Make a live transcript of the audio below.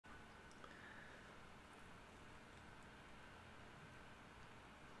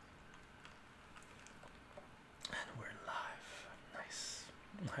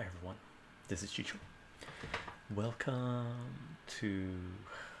This is Chycho. Welcome to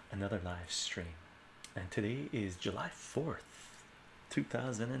another live stream, and today is July 4th,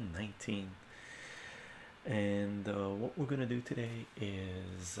 2019. And what we're gonna do today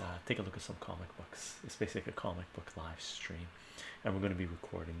is take a look at some comic books. It's basically a comic book live stream, and we're gonna be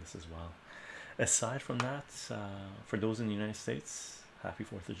recording this as well. Aside from that, for those in the United States, happy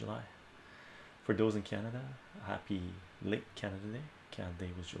 4th of July. For those in Canada, happy late Canada Day. Canada Day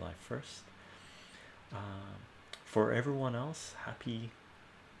was July 1st. For everyone else, happy,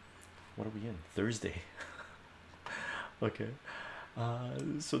 what are we in? Thursday. Okay.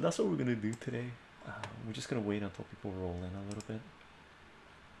 So that's what we're gonna do today. We're just gonna wait until people roll in a little bit.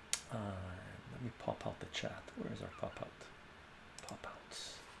 Let me pop out the chat. Where is our pop out? Pop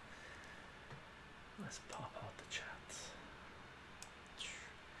outs. Let's pop out the chat.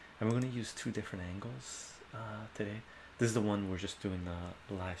 And we're going to use two different angles today. This is the one we're just doing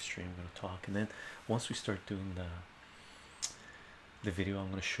the live stream. We're going to talk, and then once we start doing the video, I'm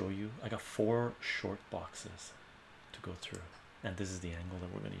going to show you. I got 4 short boxes to go through, and this is the angle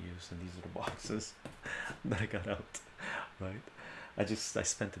that we're going to use, and these are the boxes that I got out. Right, I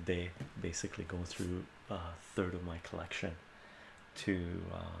spent the day basically going through a third of my collection to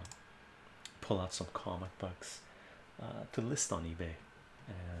pull out some comic books to list on eBay,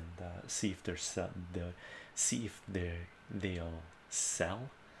 and see if they'll sell,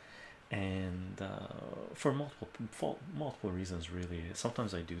 and for multiple reasons. Really,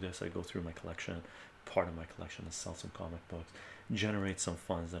 sometimes I do this. I go through my collection, part of my collection, and sell some comic books, generate some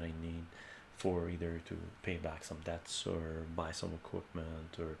funds that I need for either to pay back some debts or buy some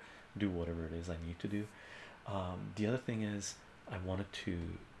equipment or do whatever it is I need to do. The other thing is I wanted to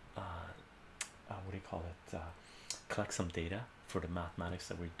what do you call it, collect some data for the mathematics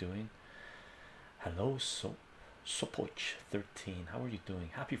that we're doing. Hello, Sopoch 13, how are you doing?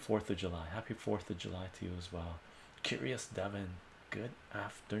 Happy 4th of July. Happy 4th of July to you as well. Curious Devin, good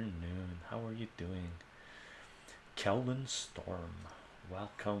afternoon, how are you doing? Kelvin Storm,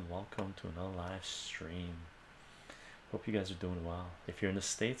 welcome to another live stream. Hope you guys are doing well. If you're in the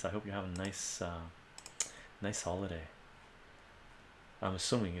States, I hope you have a nice holiday. I'm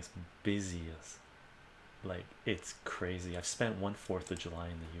assuming it's busy as, like, it's crazy. I've spent 1/4 of July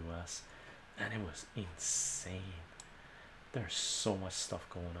in the US, and it was insane. There's so much stuff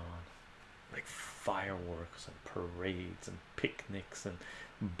going on, like fireworks and parades and picnics and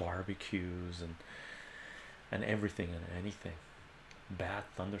barbecues and everything and anything. Bad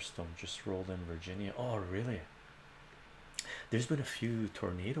thunderstorm just rolled in Virginia. Oh really? There's been a few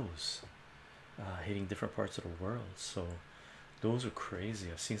tornadoes hitting different parts of the world, so those are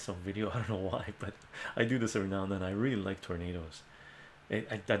crazy. I've seen some video. I don't know why, but I do this every now and then. I really like tornadoes.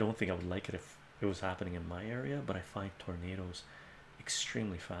 I don't think I would like it if it was happening in my area, but I find tornadoes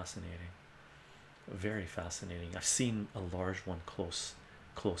extremely fascinating, very fascinating. I've seen a large one close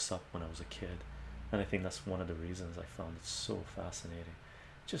up when I was a kid, and I think that's one of the reasons I found it so fascinating.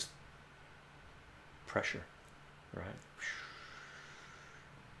 Just pressure, right?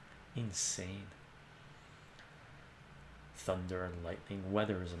 Insane. Thunder and lightning.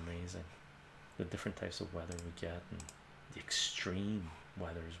 Weather is amazing. The different types of weather we get, and the extreme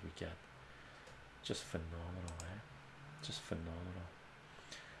weathers we get, just phenomenal, eh? Just phenomenal.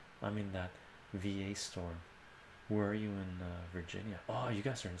 I'm in that VA storm. Where are you in Virginia? Oh, you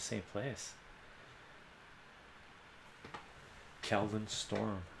guys are in the same place. Calvin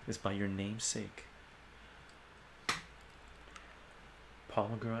Storm is by your namesake.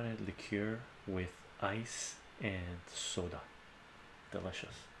 Pomegranate liqueur with ice and soda,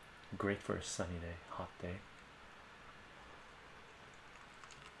 delicious, great for a sunny day, hot day.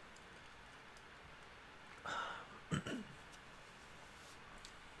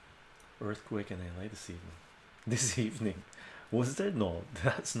 Earthquake in LA this evening. Was there? No,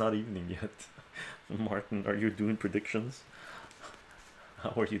 that's not evening yet. Martin, are you doing predictions?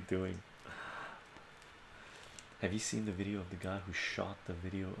 How are you doing? Have you seen the video of the guy who shot the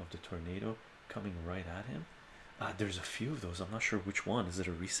video of the tornado coming right at him? There's a few of those. I'm not sure which one. Is it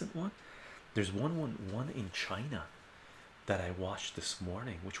a recent one? There's one in China that I watched this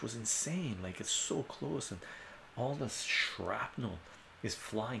morning, which was insane. Like, it's so close, and all this shrapnel is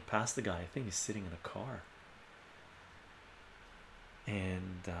flying past the guy. I think he's sitting in a car,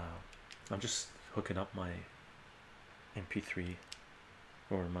 and I'm just hooking up my MP3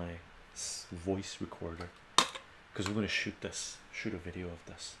 or my voice recorder because we're going to shoot a video of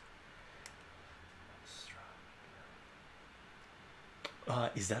this.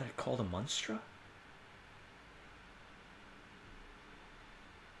 Is that called a Monstra?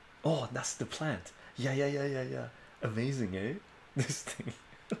 Oh, that's the plant. Yeah. Amazing, eh? This thing.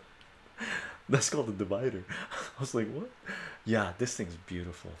 That's called the divider. I was like, what? Yeah, this thing's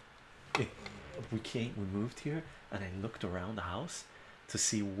beautiful. It, we moved here, and I looked around the house to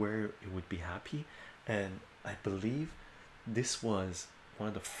see where it would be happy, and I believe this was one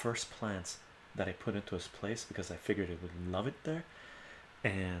of the first plants that I put into its place because I figured it would love it there,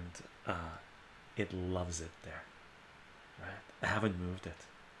 and it loves it there. Right? I haven't moved it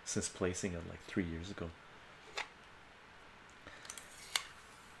since placing it like 3 years ago.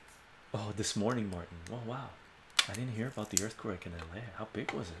 Oh, this morning, Martin. Oh, wow. I didn't hear about the earthquake in LA. How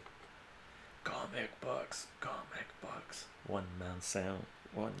big was it? Comic books, comic books. One man sound,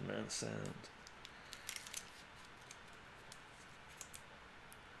 one man sound.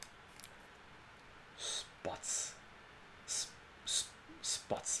 Spots,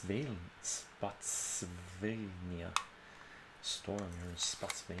 Spotsylvania, Spotsylvania. Storm here in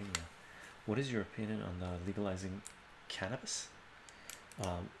Spotsylvania. What is your opinion on legalizing cannabis?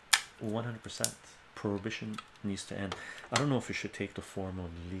 100% prohibition needs to end. I don't know if it should take the form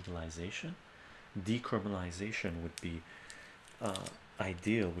of legalization. Decriminalization would be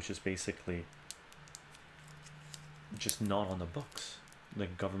ideal, which is basically just not on the books. The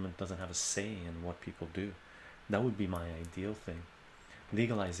government doesn't have a say in what people do. That would be my ideal thing.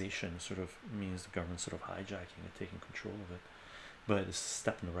 Legalization sort of means the government sort of hijacking and taking control of it, but it's a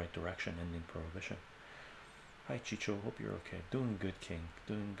step in the right direction, ending prohibition. Hi Chycho, hope you're okay. Doing good, King.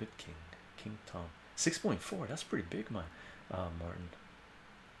 Doing good, King. King Tom. 6.4. That's pretty big, man. Martin.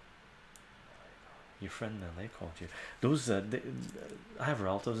 Your friend in LA called you. Those I have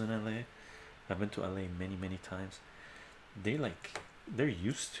relatives in LA. I've been to LA many times. They're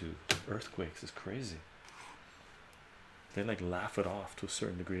used to earthquakes. It's crazy. They like laugh it off to a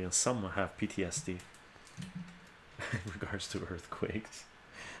certain degree, and some have PTSD in regards to earthquakes.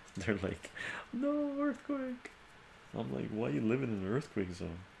 They're like, no earthquake. I'm like, why are you living in an earthquake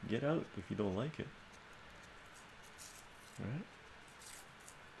zone? Get out if you don't like it. Right?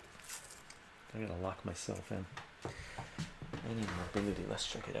 I gotta lock myself in. I need mobility. Let's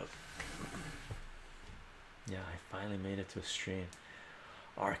check it out. Yeah, I finally made it to a stream.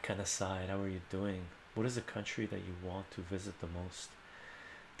 Arcana side, how are you doing? What is the country that you want to visit the most?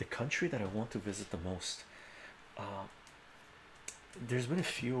 The country that I want to visit the most, there's been a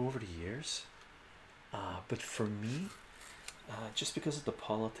few over the years, but for me, just because of the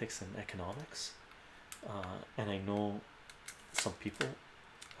politics and economics, and I know some people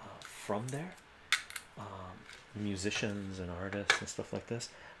from there, musicians and artists and stuff like this.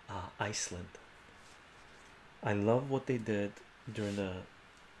 Iceland. I love what they did during the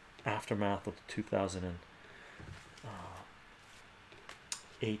aftermath of the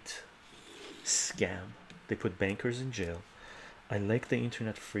 2008 scam. They put bankers in jail. I like the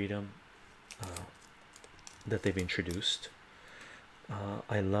internet freedom that they've introduced.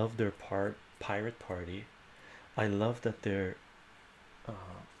 I love their pirate party. I love that they're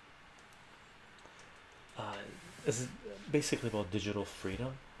it's basically about digital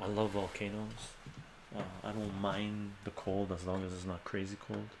freedom. I love volcanoes. I don't mind the cold as long as it's not crazy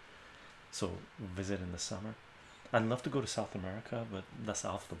cold. So visit in the summer. I'd love to go to South America, but that's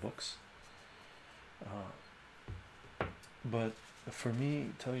off the books. But for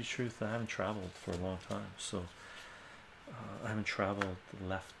me, to tell you the truth, I haven't traveled for a long time, so I haven't traveled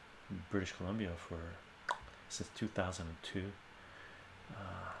left British Columbia for since 2002.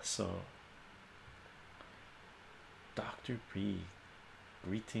 So Dr. B,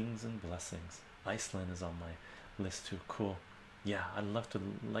 greetings and blessings. Iceland is on my list too. Cool. Yeah, I'd love to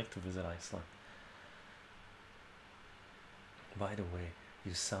visit Iceland. By the way,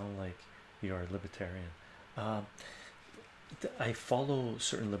 you sound like you are a libertarian. Um, I follow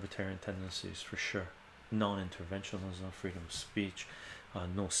certain libertarian tendencies for sure. Non-interventionism, freedom of speech,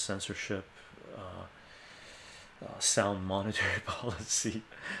 no censorship, sound monetary policy.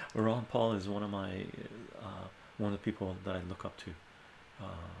 Ron Paul is one of my one of the people that I look up to.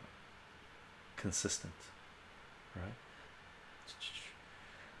 Consistent, right?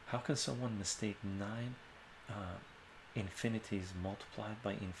 How can someone mistake 9 infinities multiplied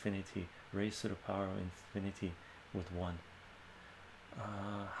by infinity raised to the power of infinity with 1?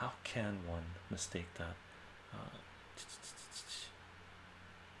 How can one mistake that?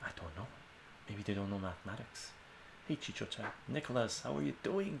 I don't know. Maybe they don't know mathematics. Hey Chicho Chat. Nicholas, how are you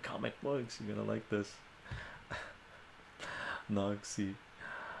doing? Comic books, you're gonna like this. Noxy,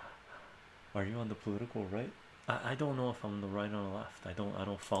 are you on the political right? I don't know if I'm on the right or the left. I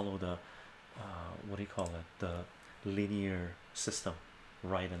don't follow the what do you call it, the linear system,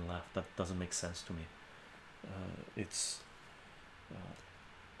 right and left. That doesn't make sense to me. It's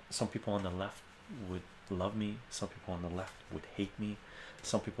some people on the left would love me, some people on the left would hate me,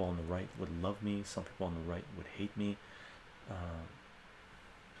 some people on the right would love me, some people on the right would hate me. uh,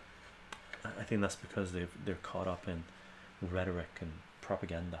 I think that's because they're caught up in rhetoric and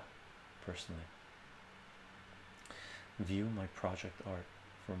propaganda. Personally, view my project art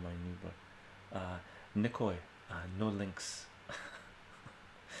for my new book. Nikoi, no links.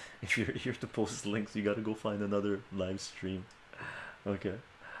 If you're here to post links, you got to go find another live stream. Okay.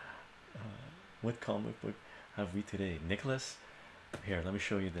 What comic book have we today, Nicholas? Here, let me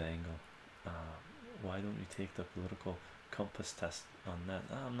show you the angle. Why don't you take the political compass test on that?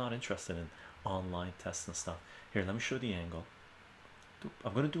 I'm not interested in online tests and stuff. Here, let me show the angle.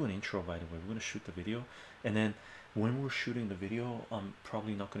 I'm gonna do an intro, by the way. We're gonna shoot the video, and then when we're shooting the video, I'm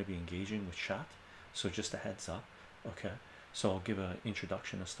probably not gonna be engaging with chat, so just a heads up. Okay, so I'll give an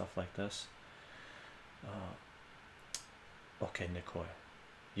introduction and stuff like this. Okay, Nikoi,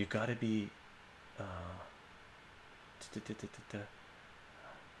 you gotta be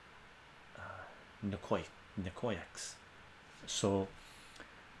Nikoi, Nikoix. So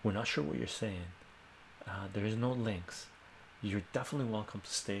we're not sure what you're saying. There is no links. You're definitely welcome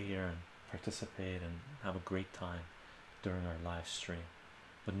to stay here and participate and have a great time during our live stream,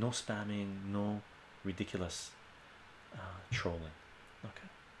 but no spamming, no ridiculous trolling. Okay.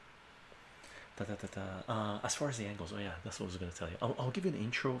 As far as the angles, oh yeah, that's what I was going to tell you. I'll give you an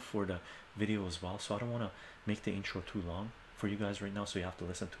intro for the video as well, so I don't want to make the intro too long for you guys right now, so you have to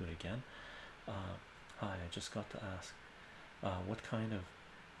listen to it again. Hi, I just got to ask, what kind of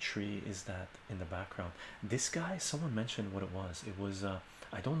tree is that in the background? This guy, someone mentioned what it was. It was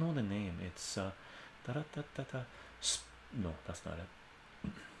I don't know the name. It's no, that's not it.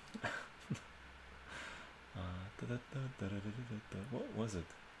 What was it?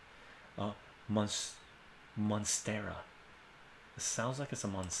 Monstera. It sounds like it's a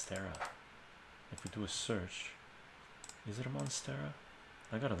monstera. If we do a search, is it a monstera?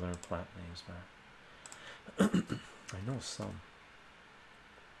 I gotta learn plant names, man. I know some.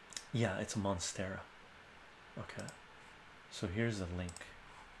 Yeah, it's a monstera. Okay, so here's a link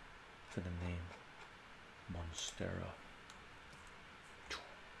to the name monstera.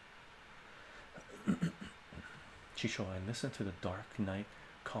 Chycho, I listened to the Dark Knight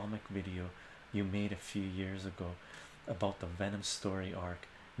comic video you made a few years ago about the Venom story arc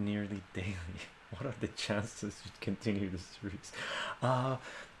nearly daily. What are the chances you continue the series? I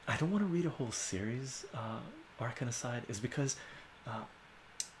don't want to read a whole series. Arc aside is because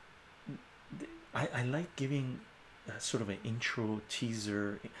I like giving sort of an intro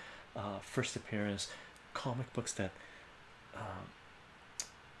teaser, first appearance, comic books that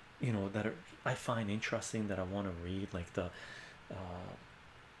you know, that I find interesting, that I want to read, like the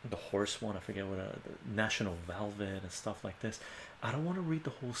horse one, I forget what, the National Velvet and stuff like this. I don't want to read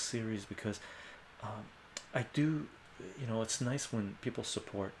the whole series because I do, you know, it's nice when people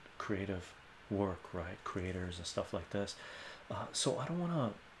support creative work, right? Creators and stuff like this. So I don't want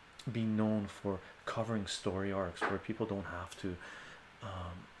to be known for covering story arcs where people don't have to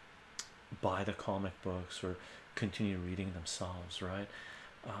buy the comic books or continue reading themselves, right?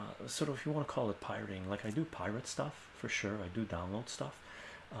 Sort of, if you want to call it pirating, like I do pirate stuff for sure. I do download stuff,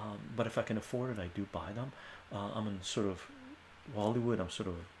 but if I can afford it, I do buy them. I'm in sort of Hollywood. I'm sort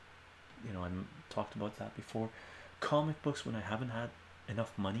of, you know, I talked about that before. Comic books, when I haven't had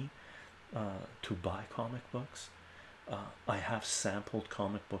enough money to buy comic books, I have sampled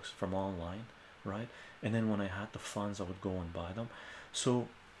comic books from online, right? And then when I had the funds, I would go and buy them. So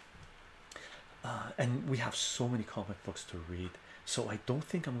and we have so many comic books to read, so I don't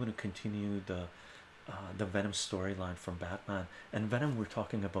think I'm going to continue the Venom storyline from Batman. And Venom, we're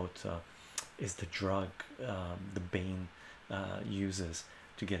talking about is the drug the Bane uses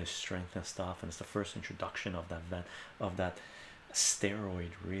to get his strength and stuff, and it's the first introduction of that steroid,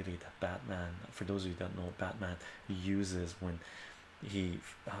 really, that Batman, for those of you that know, Batman uses when he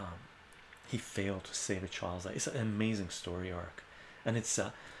failed to save a child's life. It's an amazing story arc, and it's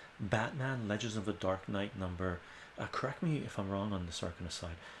Batman Legends of the Dark Knight number, correct me if I'm wrong on this arc on the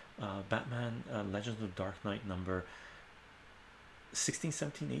side, Batman Legends of the Dark Knight number 16,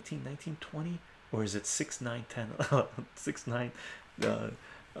 17, 18, 19, 20, or is it 6, 9, 10, 6, 9,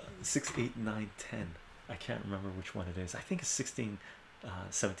 6, 8, 9, 10? I can't remember which one it is. I think it's 16,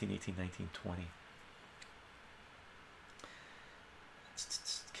 17, 18, 19, 20.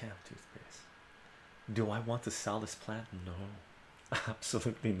 Camp toothpaste. Do I want to sell this plant? No,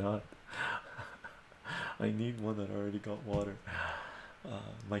 absolutely not. I need one that already got water.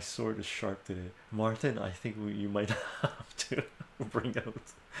 My sword is sharp today. Martin, I think you might have to bring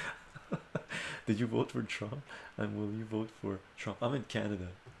out. Did you vote for Trump? And will you vote for Trump? I'm in Canada,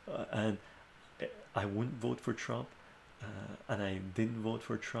 and I wouldn't vote for Trump, and I didn't vote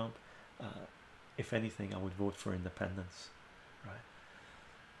for Trump. If anything, I would vote for independence, right?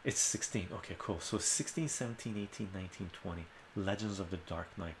 It's 16. Okay, cool. So 16, 17, 18, 19, 20. Legends of the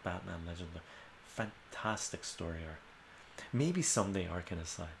Dark Knight, Batman Legend. Fantastic story arc. Maybe someday arc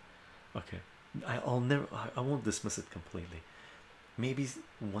aside. Okay, I'll never. I won't dismiss it completely. Maybe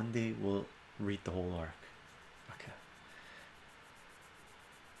one day we'll read the whole arc. Okay.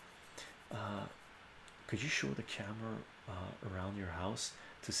 Uh, could you show the camera around your house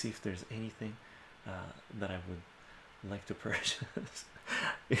to see if there's anything that I would like to purchase?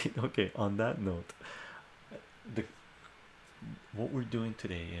 Okay, on that note, the what we're doing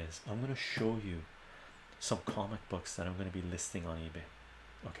today is I'm going to show you some comic books that I'm going to be listing on eBay.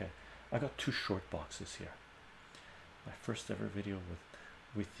 Okay, I got two short boxes here. My first ever video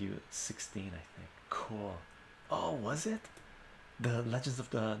with you at 16, I think. Cool. Oh, was it the Legends of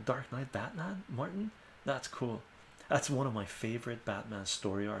the Dark Knight Batman, Martin? That's cool. That's one of my favorite Batman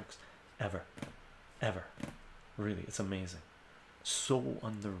story arcs ever, ever. Really, it's amazing. So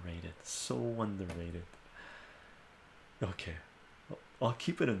underrated, so underrated. Okay, I'll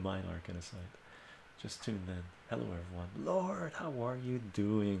keep it in mind, Arkanside. Just tuned in. Hello, everyone. Lord, how are you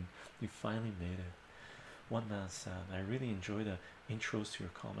doing? You finally made it. One man sound. I really enjoy the intros to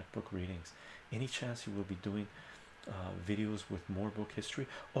your comic book readings. Any chance you will be doing videos with more book history?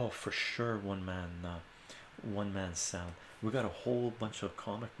 Oh, for sure. One man sound. We got a whole bunch of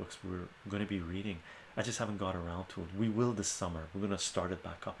comic books we're going to be reading. I just haven't got around to it. We will this summer. We're going to start it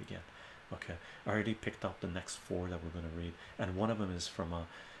back up again. Okay, I already picked up the next 4 that we're going to read, and one of them is from a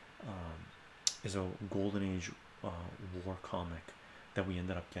Golden Age war comic that we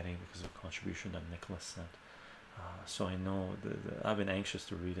ended up getting because of a contribution that Nicholas sent. So I know I've been anxious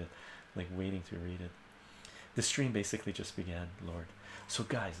to read it, like waiting to read it. The stream basically just began, Lord. So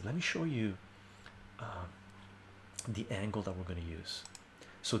guys, let me show you the angle that we're going to use.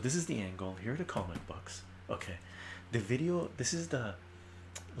 So this is the angle. Here are the comic books. Okay, the video, this is the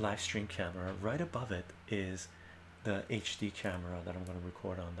live stream camera. Right above it is the HD camera that I'm going to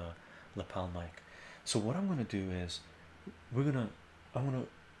record on the lapel mic. So what I'm going to do is I'm going to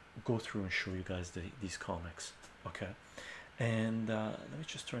go through and show you guys these comics. Okay, and let me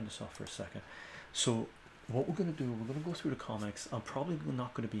just turn this off for a second. So what we're going to do, we're going to go through the comics. I'm probably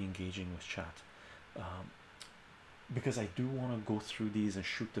not going to be engaging with chat because I do want to go through these and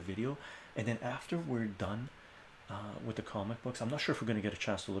shoot the video, and then after we're done with the comic books, I'm not sure if we're going to get a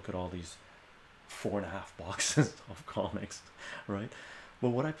chance to look at all these 4.5 boxes of comics, right?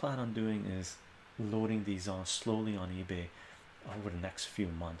 But what I plan on doing is loading these on slowly on eBay over the next few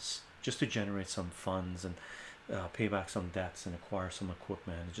months, just to generate some funds and pay back some debts and acquire some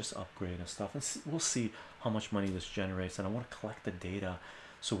equipment and just upgrade and stuff, and we'll see how much money this generates. And I want to collect the data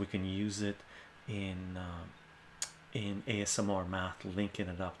so we can use it in ASMR math, linking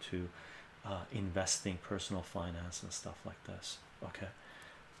it up to investing, personal finance and stuff like this. Okay,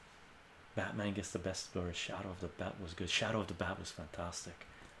 Batman gets the best story. Shadow of the Bat was good. Shadow of the Bat was fantastic.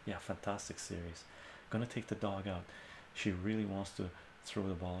 Yeah, fantastic series. Gonna take the dog out. She really wants to throw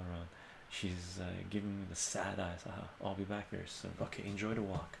the ball around. She's giving me the sad eyes. I'll be back very soon. Okay, enjoy the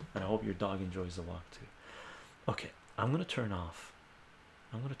walk, and I hope your dog enjoys the walk too. Okay, I'm gonna turn on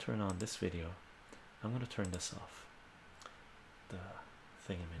this video. I'm gonna turn this off, the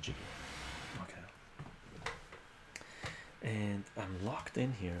thingamajiggy. Okay, and I'm locked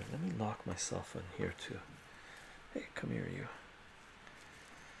in here. Let me lock myself in here too. Hey, come here, you.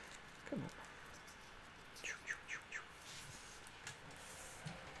 Come on.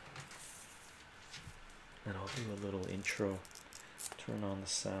 And I'll do a little intro. Turn on the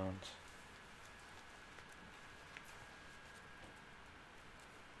sound.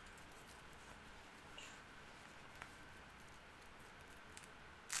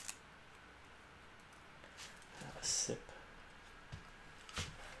 Have a sip.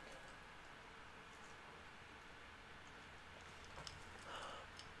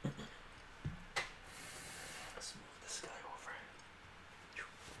 Let's move this guy over.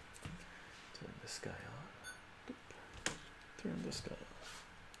 Turn this guy on. Turn this guy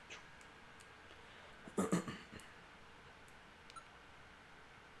on.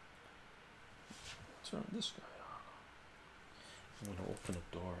 Turn this guy on. I'm going to open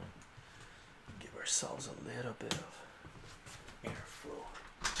the door and give ourselves a little bit of airflow.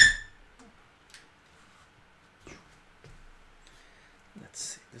 Let's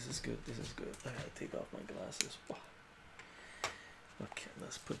see. This is good. This is good. I gotta take off my glasses. Okay,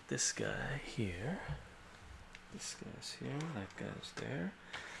 let's put this guy here. This guy's here. That guy's there.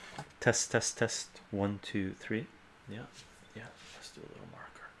 Test, test, test. 1, 2, 3. Yeah, yeah. Let's do a little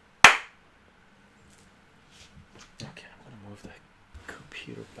marker. move the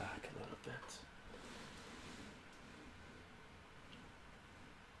computer back a little bit.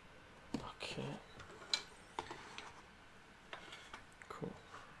 Okay, cool.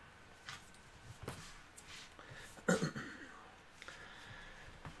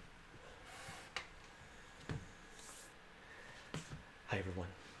 Hi everyone,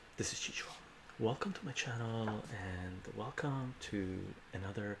 this is Chycho. Welcome to my channel and welcome to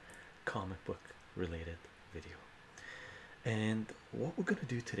another comic book related video. And what we're going to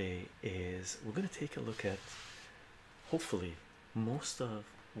do today is we're going to take a look at hopefully most of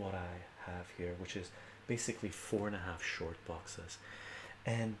what I have here, which is basically 4.5 short boxes.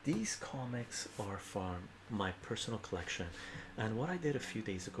 And these comics are from my personal collection. And what I did a few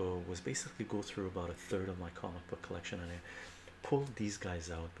days ago was basically go through about a third of my comic book collection and I pulled these guys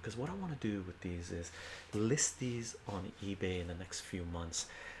out because what I want to do with these is list these on eBay in the next few months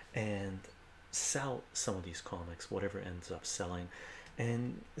and sell some of these comics, whatever ends up selling.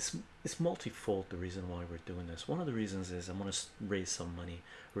 And it's multifold the reason why we're doing this. One of the reasons is I want to raise some money,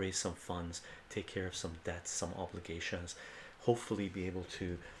 raise some funds, take care of some debts, some obligations, hopefully be able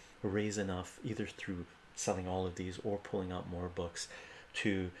to raise enough either through selling all of these or pulling out more books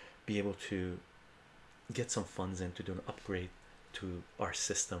to be able to get some funds in to do an upgrade to our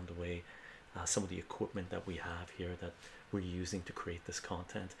system, the way some of the equipment that we have here that we're using to create this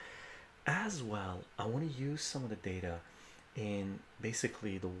content. As well, I want to use some of the data in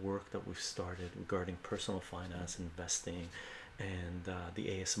basically the work that we've started regarding personal finance, investing, and the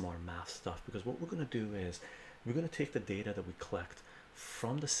ASMR math stuff, because what we're going to do is we're going to take the data that we collect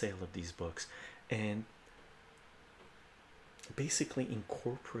from the sale of these books and basically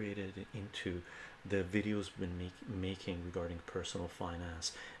incorporate it into the videos we've been making regarding personal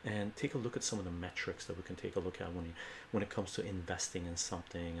finance, and take a look at some of the metrics that we can take a look at when it comes to investing in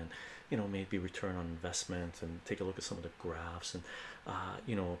something, and you know, maybe return on investment, and take a look at some of the graphs, and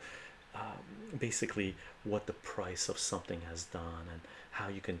you know, basically what the price of something has done and how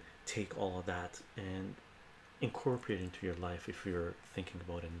you can take all of that and incorporate it into your life if you're thinking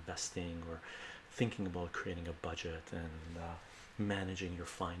about investing or thinking about creating a budget and managing your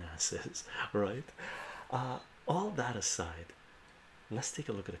finances. Right, all that aside, let's take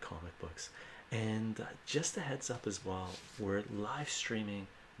a look at the comic books. And just a heads up as well, we're live streaming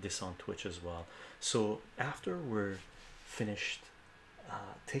this on Twitch as well, so after we're finished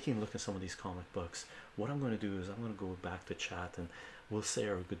taking a look at some of these comic books, what I'm going to do is I'm going to go back to chat and we'll say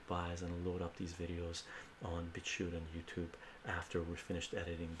our goodbyes and load up these videos on BitChute and YouTube after we're finished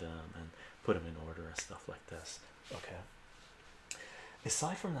editing them and put them in order and stuff like this. Okay,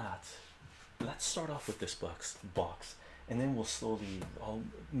 aside from that, let's start off with this box, and then we'll slowly, I'll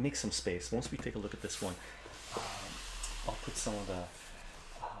make some space once we take a look at this one. I'll put some of the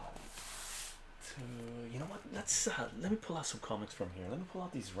you know what, let's let me pull out some comics from here. Let me pull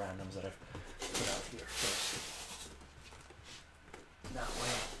out these randoms that I've put out here first. That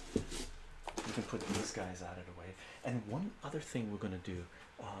way we can put these guys out of the way. And one other thing we're going to do,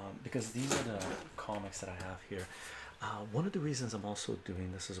 because these are the comics that I have here, one of the reasons I'm also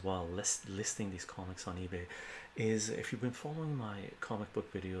doing this as well, listing these comics on eBay, is if you've been following my comic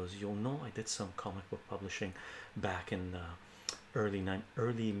book videos, you'll know I did some comic book publishing back in mid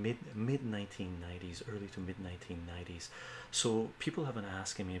 1990s, early to mid 1990s. So people have been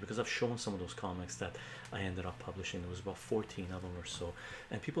asking me, because I've shown some of those comics that I ended up publishing. There was about 14 of them or so,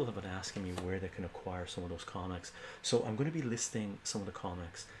 and people have been asking me where they can acquire some of those comics. So I'm going to be listing some of the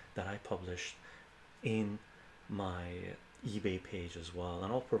comics that I published in my eBay page as well,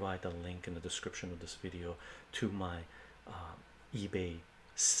 and I'll provide the link in the description of this video to my eBay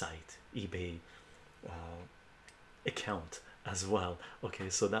site, eBay account as well.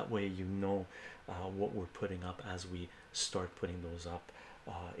 Okay, so that way you know what we're putting up as we start putting those up,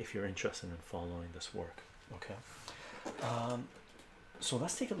 if you're interested in following this work. Okay, so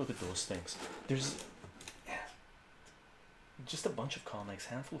let's take a look at those things. There's just a bunch of comics,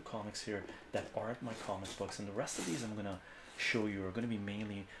 handful of comics here that aren't my comic books, and the rest of these I'm gonna show you are going to be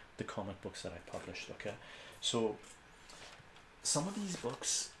mainly the comic books that I published. Okay, so some of these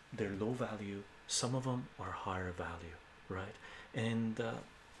books, they're low value, some of them are higher value, right? And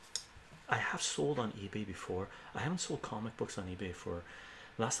I have sold on eBay before. I haven't sold comic books on eBay for,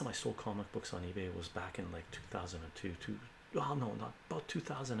 last time I sold comic books on eBay was back in like 2002 well, no, not about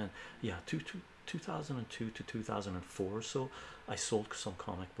 2000 and yeah, 2002 to 2004 or so. I sold some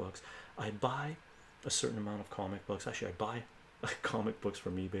comic books. I buy a certain amount of comic books. Actually, I buy comic books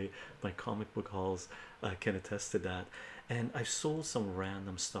from eBay. My comic book hauls can attest to that. And I've sold some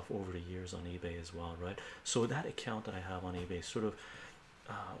random stuff over the years on eBay as well, right? So that account that I have on eBay sort of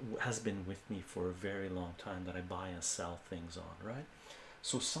has been with me for a very long time that I buy and sell things on, right?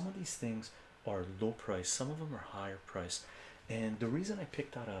 So some of these things are low price, some of them are higher price, and the reason I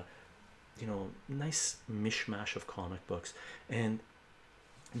picked out a nice mishmash of comic books, and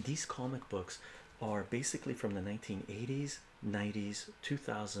these comic books are basically from the 1980s, 90s,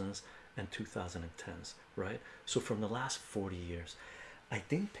 2000s, and 2010s, right? So from the last 40 years. I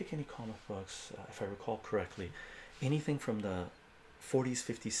didn't pick any comic books, if I recall correctly, anything from the 40s,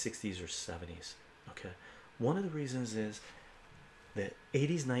 50s, 60s, or 70s. Okay, one of the reasons is the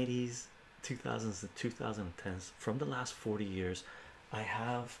 80s, 90s, 2000s, and 2010s. From the last 40 years, I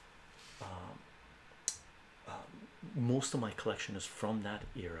have most of my collection is from that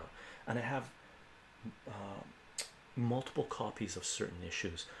era, and I have multiple copies of certain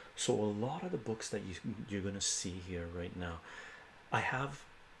issues. So a lot of the books that you're going to see here right now, I have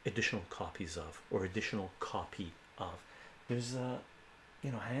additional copies of, or additional copy of. There's a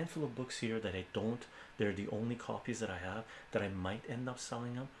handful of books here that I don't, they're the only copies that I have, that I might end up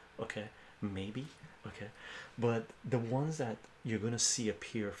selling them. Okay, maybe. Okay, but the ones that you're going to see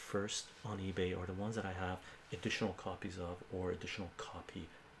appear first on eBay are the ones that I have additional copies of, or additional copy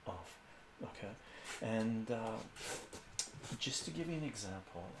of. Okay, and just to give you an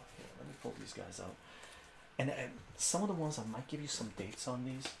example here, let me pull these guys out, and some of the ones I might give you some dates on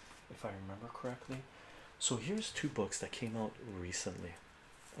these if I remember correctly. So here's two books that came out recently.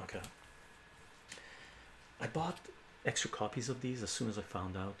 Okay, I bought extra copies of these as soon as I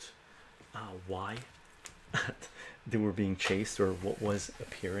found out why they were being chased, or what was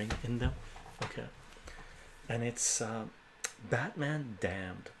appearing in them. Okay, and it's Batman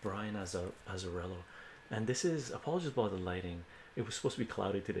Damned, Brian Azzarello, and this is, apologies about the lighting, it was supposed to be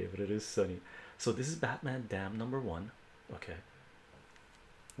cloudy today but it is sunny. So this is Batman Damned #1. Okay,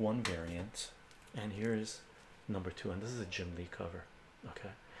 one variant, and here's #2, and this is a Jim Lee cover.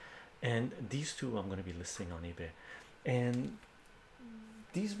 Okay, and these two I'm going to be listing on eBay, and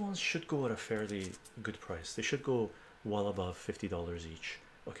these ones should go at a fairly good price. They should go well above $50 each.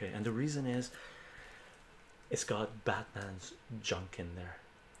 Okay, and the reason is it's got Batman's junk in there.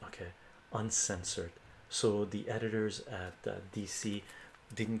 Okay, uncensored. So the editors at DC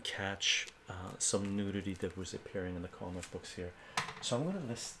didn't catch some nudity that was appearing in the comic books here. So I'm going to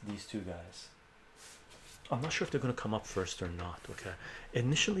list these two guys. I'm not sure if they're going to come up first or not. Okay,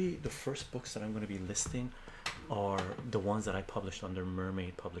 initially the first books that I'm going to be listing are the ones that I published under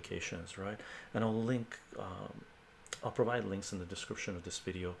Mermaid Publications, right? And I'll link I'll provide links in the description of this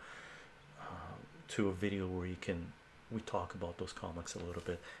video to a video where we talk about those comics a little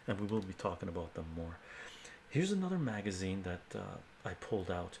bit, and we will be talking about them more. Here's another magazine that I pulled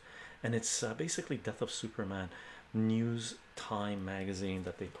out, and it's basically Death of Superman News Time magazine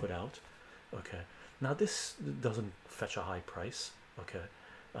that they put out. Okay, now this doesn't fetch a high price. Okay,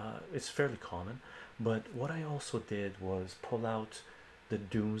 it's fairly common, but what I also did was pull out the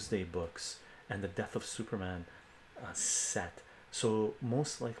Doomsday books and the Death of Superman set. So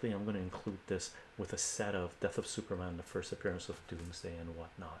most likely I'm going to include this with a set of Death of Superman, the first appearance of Doomsday, and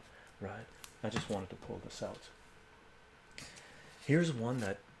whatnot, right? I just wanted to pull this out. Here's one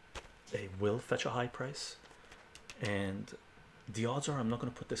that they will fetch a high price, and the odds are I'm not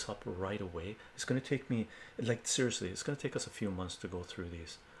going to put this up right away. It's going to take me, like, seriously, it's going to take us a few months to go through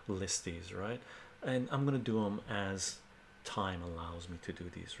these, list these, right? And I'm going to do them as time allows me to do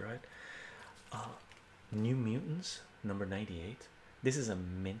these, right? New Mutants #98. This is a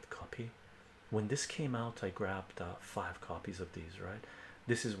mint copy. When this came out, I grabbed 5 copies of these, right?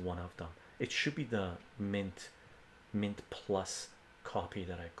 This is one of them. It should be the mint plus copy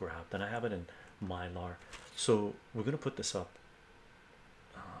that I grabbed, and I have it in Mylar. So we're gonna put this up.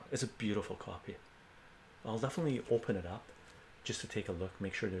 It's a beautiful copy. I'll definitely open it up just to take a look,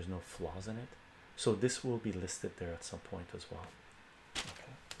 make sure there's no flaws in it. So this will be listed there at some point as well.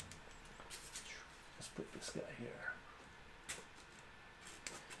 Okay, let's put this guy here.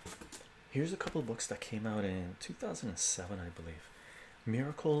 Here's a couple of books that came out in 2007, I believe.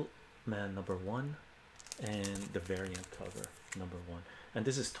 Miracle Man #1 and the variant cover #1, and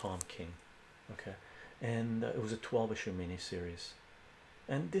this is Tom King. Okay, and it was a 12-issue miniseries,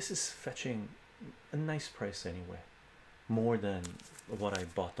 and this is fetching a nice price anyway, more than what I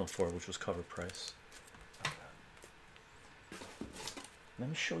bought them for, which was cover price. Okay. Let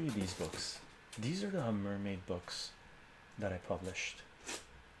me show you these books. These are the Mermaid books that I published.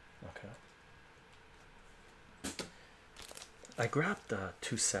 Okay, I grabbed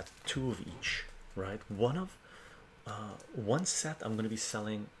two of each, right? One set I'm going to be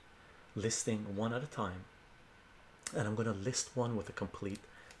selling, listing one at a time, and I'm going to list one with a complete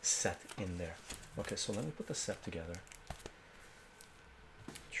set in there. Okay, so let me put the set together.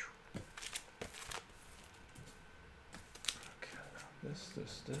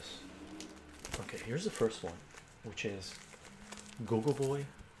 this. Okay, here's the first one, which is Gogo Boy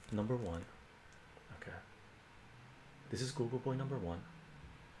number 1. Okay, this is Gogo Boy number 1,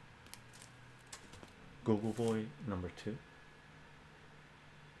 Gogo Boy number 2,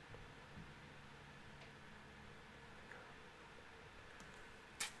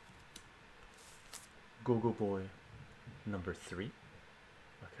 Gogo Boy number 3.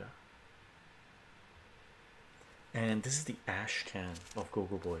 Okay, and this is the ash can of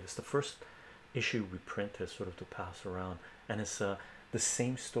Gogo Boy. It's the first issue we printed sort of to pass around, and it's the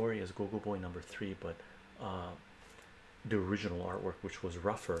same story as Gogo Boy number 3, but the original artwork, which was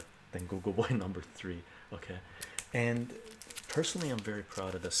rougher than Gogo Boy number 3. Okay, and personally I'm very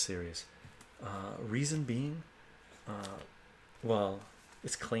proud of this series. Reason being, well,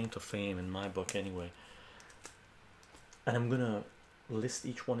 it's claim to fame in my book anyway, and I'm gonna list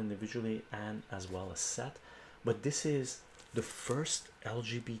each one individually and as well as set, but this is the first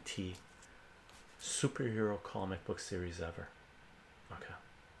LGBT superhero comic book series ever. Okay,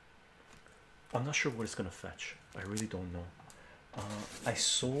 I'm not sure what it's gonna fetch. I really don't know. I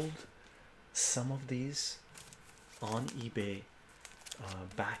sold some of these on eBay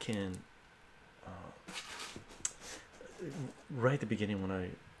back in right at the beginning when I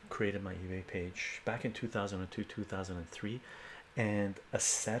created my eBay page back in 2002 2003, and a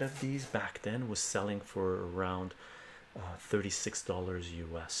set of these back then was selling for around $36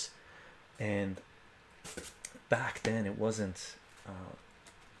 US, and back then it wasn't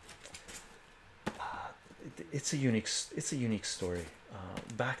it's a unique story.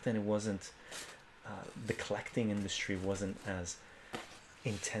 Back then it wasn't the collecting industry wasn't as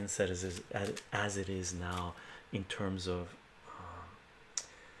intense as it is now, in terms of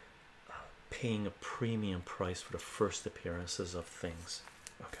paying a premium price for the first appearances of things.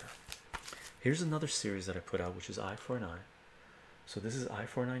 Okay, here's another series that I put out, which is Eye for an Eye. So this is Eye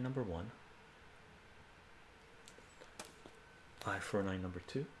for an Eye number 1, Eye for an Eye number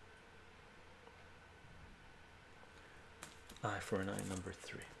 2, Eye for an Eye number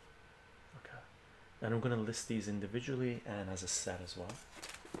 3. Okay, and I'm going to list these individually and as a set as well.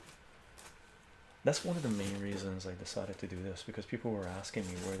 That's one of the main reasons I decided to do this, because people were asking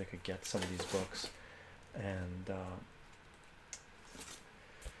me where they could get some of these books, and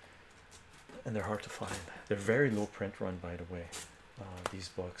they're hard to find. They're very low print run, by the way, these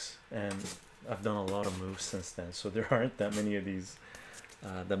books, and I've done a lot of moves since then, so there aren't that many of these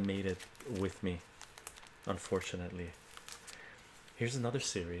that made it with me, unfortunately. Here's another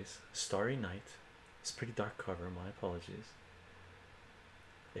series, Starry Night. It's pretty dark cover, my apologies.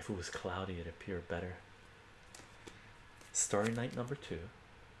 If it was cloudy, it'd appear better. Starry Night number 2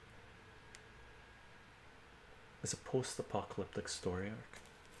 is a post-apocalyptic story arc,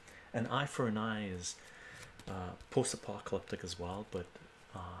 and Eye for an Eye is post-apocalyptic as well, but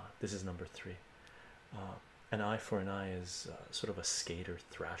this is number 3. An Eye for an Eye is sort of a skater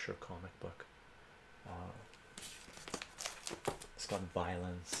thrasher comic book. It's got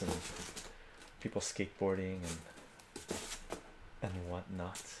violence and people skateboarding and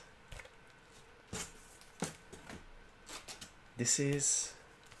whatnot. This is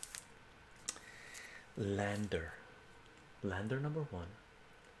Lander number 1.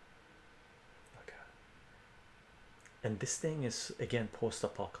 Okay, and this thing is again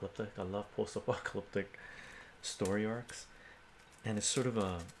post-apocalyptic. I love post-apocalyptic story arcs, and it's sort of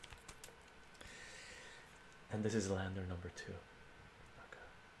a, and this is Lander number 2. Okay,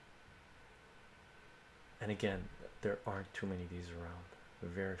 and again, there aren't too many of these around,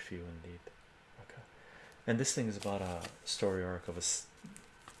 very few indeed. Okay, and this thing is about a story arc of a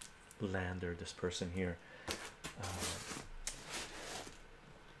lander, this person here,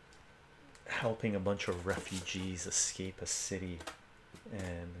 helping a bunch of refugees escape a city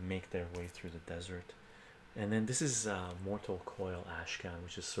and make their way through the desert. And then this is Mortal Coil Ashcan,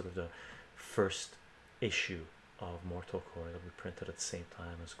 which is sort of the first issue of Mortal Coil that we printed at the same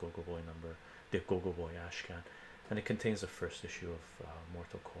time as Gogo Boy the Gogo Boy Ashcan, and it contains the first issue of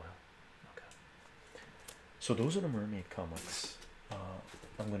Mortal Coil. Okay, so those are the Mermaid comics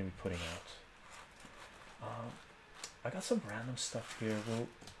I'm going to be putting out. I got some random stuff here. Well,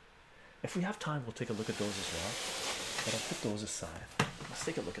 if we have time, we'll take a look at those as well, but I'll put those aside. Let's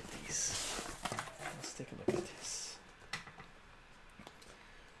take a look at these. Let's take a look at this.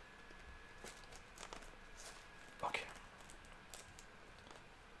 Okay,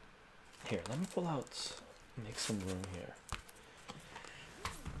 here, let me pull out, make some room here.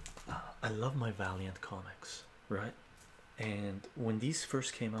 I love my Valiant comics, right? And when these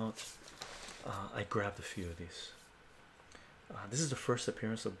first came out, I grabbed a few of these. This is the first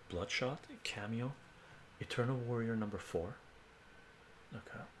appearance of Bloodshot cameo, Eternal Warrior number 4.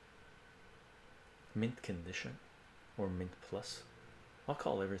 Okay, mint condition or mint plus. I'll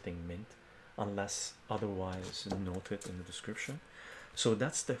call everything mint unless otherwise noted in the description. So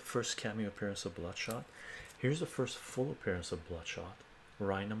that's the first cameo appearance of Bloodshot. Here's the first full appearance of Bloodshot,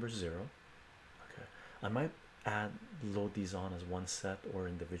 Rye number 0. Okay, I might load these on as one set or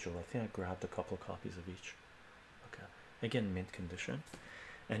individual. I think I grabbed a couple of copies of each. Okay, again, mint condition.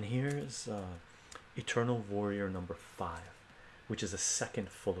 And here's Eternal Warrior number 5, which is the second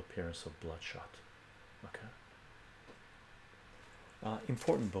full appearance of Bloodshot. Okay,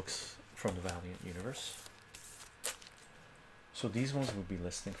 important books from the Valiant universe. So these ones will be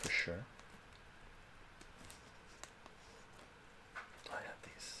listing for sure. I have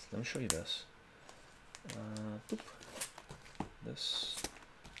these. Let me show you this. Boop. This.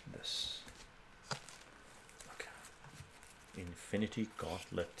 Okay. Infinity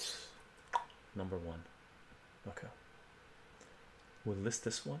Gauntlet number 1. Okay. We'll list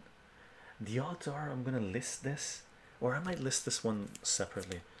this one. The odds are I'm gonna list this, or I might list this one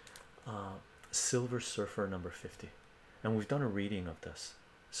separately. Silver Surfer number 50, and we've done a reading of this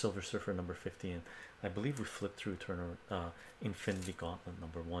Silver Surfer number 50, and I believe we flipped through Infinity Gauntlet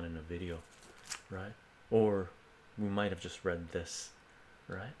number 1 in a video, right? Or we might have just read this,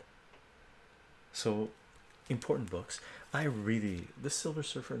 right? So important books. I really, this Silver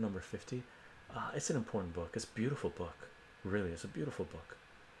Surfer number 50, it's an important book. It's a beautiful book, really. It's a beautiful book.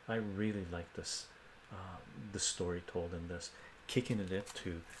 I really like this, the story told in this, kicking it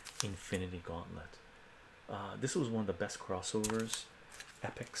to Infinity Gauntlet. This was one of the best crossovers,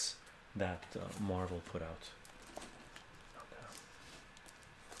 epics that Marvel put out. Okay.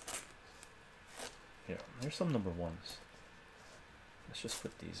 Here, here's some number 1s. Let's just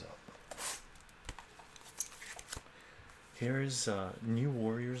put these up. Here's New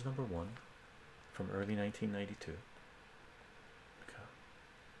Warriors number 1 from early 1992. Okay.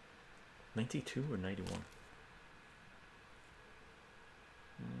 92 or 91?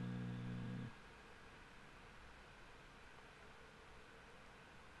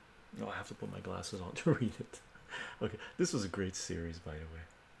 No, I have to put my glasses on to read it. Okay, this was a great series, by the way.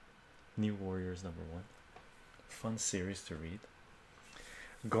 New Warriors number 1, fun series to read.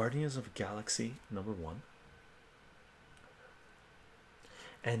 Guardians of Galaxy number 1,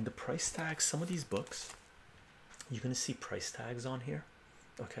 and the price tags. Some of these books, you're gonna see price tags on here,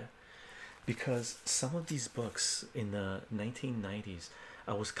 okay? Because some of these books in the 1990s,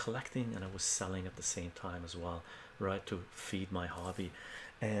 I was collecting and I was selling at the same time as well, right, to feed my hobby.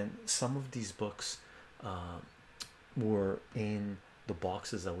 And some of these books were in the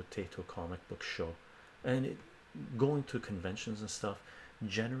boxes I would take to a comic book show, and going to conventions and stuff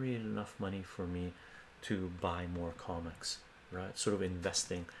generated enough money for me to buy more comics, right? Sort of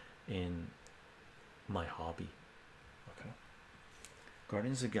investing in my hobby. Okay,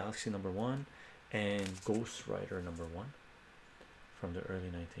 Guardians of the Galaxy number 1 and Ghost Rider number 1 from the early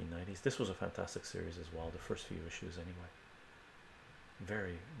 1990s. This was a fantastic series as well, the first few issues anyway.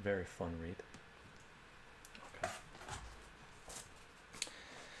 Very, very fun read. Okay,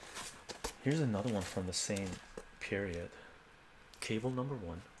 here's another one from the same period, Cable number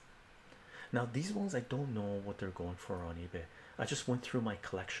 1. Now these ones, I don't know what they're going for on eBay. I just went through my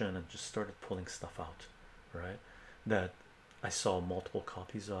collection and just started pulling stuff out, right, that I saw multiple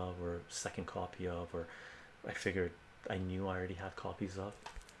copies of, or second copy of, or I figured I knew I already had copies of.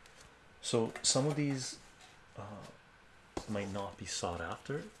 So some of these might not be sought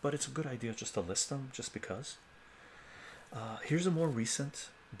after, but it's a good idea just to list them, just because. Here's a more recent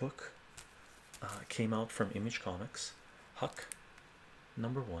book, came out from Image Comics, Huck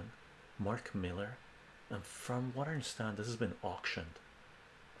number 1, Mark Miller, and from what I understand, this has been auctioned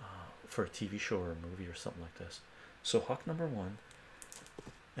for a TV show or a movie or something like this. So Huck number 1,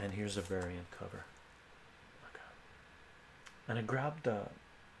 and here's a variant cover. Okay, and I grabbed a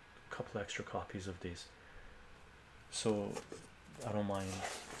couple extra copies of these, so I don't mind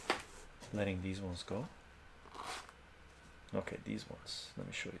letting these ones go. Okay, these ones, let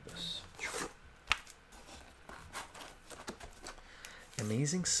me show you this.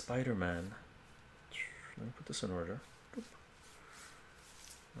 Amazing Spider-Man. Let me put this in order.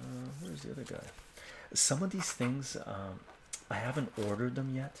 Where's the other guy? Some of these things, I haven't ordered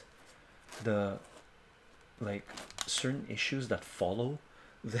them yet. The like certain issues that follow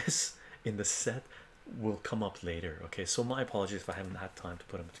this in the set will come up later. Okay, so my apologies if I haven't had time to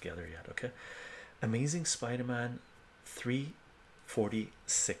put them together yet. Okay, Amazing Spider-Man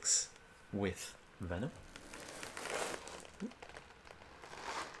 346 with Venom.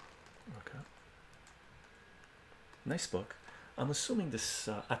 Okay, nice book. I'm assuming this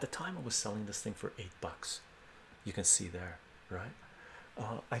at the time I was selling this thing for $8. You can see there, right?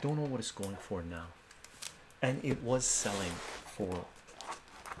 I don't know what it's going for now, and it was selling for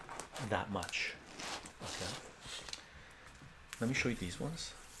that much. Okay, let me show you these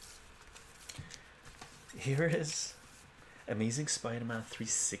ones. Here is Amazing Spider-Man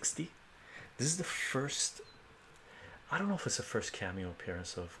 360. This is the first, I don't know if it's the first cameo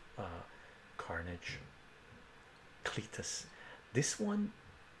appearance of Carnage, Cletus. This one,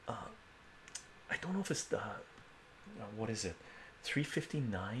 I don't know if it's the what is it,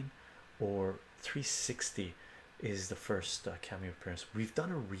 359 or 360 is the first cameo appearance. We've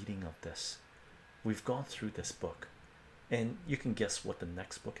done a reading of this, we've gone through this book, and you can guess what the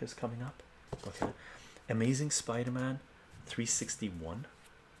next book is coming up. Okay, Amazing Spider-Man 361,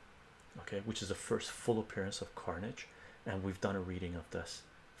 okay, which is the first full appearance of Carnage, and we've done a reading of this.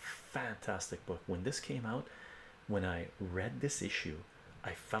 Fantastic book. When this came out, when I read this issue,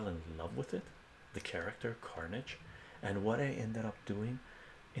 I fell in love with it, the character Carnage. And what I ended up doing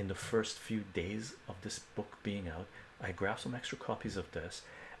in the first few days of this book being out, I grabbed some extra copies of this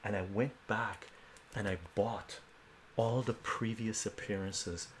and I went back and I bought all the previous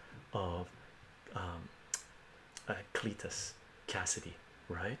appearances of Cletus Cassidy,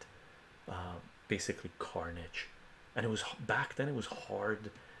 right? Basically Carnage. And it was back then, it was hard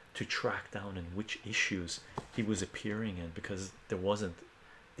to track down in which issues he was appearing in because there wasn't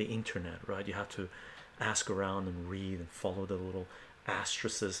the internet, right? You have to ask around and read and follow the little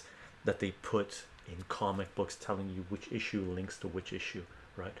asterisks that they put in comic books telling you which issue links to which issue,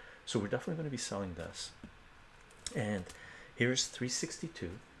 right? So we're definitely going to be selling this. And here's 362.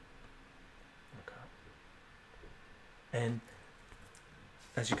 Okay, and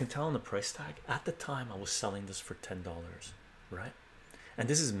as you can tell on the price tag, at the time I was selling this for $10, right? And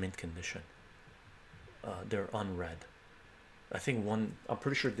this is mint condition. They're unread. I think one, I'm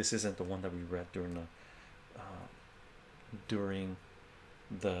pretty sure this isn't the one that we read during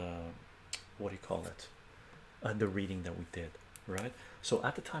the what do you call it, the reading that we did, right? So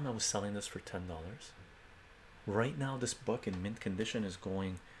at the time I was selling this for $10. Right now this book in mint condition is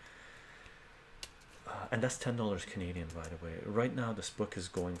going and that's $10 Canadian, by the way. Right now this book is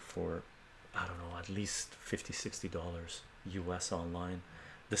going for, I don't know, at least $50-60 US online.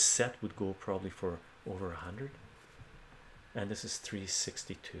 The set would go probably for over 100, and this is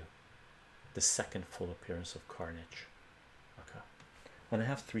 362, the second full appearance of Carnage. Okay, and I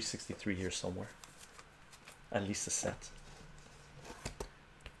have 363 here somewhere, at least a set.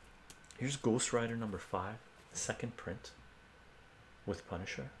 Here's Ghost Rider #5, second print with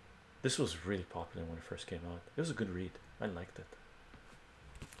Punisher. This was really popular when it first came out. It was a good read. I liked it.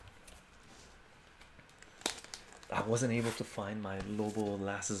 I wasn't able to find my Lobo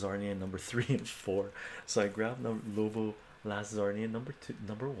Lazarnian #3 and 4, so I grabbed Lobo Lazarnian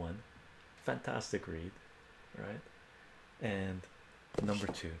 #1. Fantastic read, right? And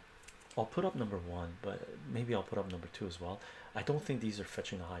 #2. I'll put up #1, but maybe I'll put up #2 as well. I don't think these are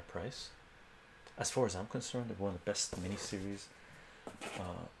fetching a high price. As far as I'm concerned, they're one of the best miniseries.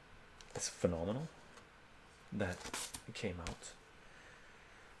 It's phenomenal that it came out.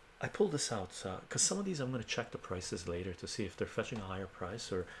 I pulled this out because some of these I'm going to check the prices later to see if they're fetching a higher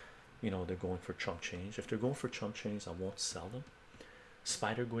price, or you know, they're going for chunk change. If they're going for chunk change, I won't sell them.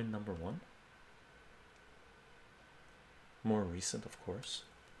 Spider-Gwen #1, more recent, of course.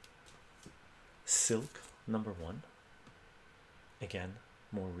 Silk #1, again,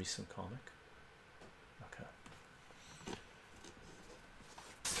 more recent comic. Okay.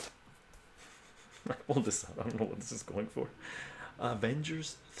 I pulled this out. I don't know what this is going for.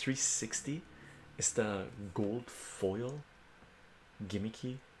 Avengers 360 is the gold foil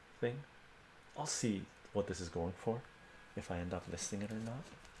gimmicky thing. I'll see what this is going for, if I end up listing it or not.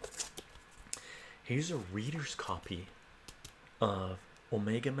 Here's a reader's copy of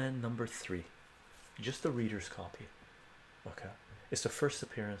Omega Man #3, just the reader's copy. Okay, it's the first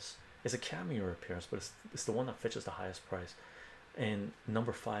appearance. It's a cameo appearance, but it's the one that fetches the highest price. And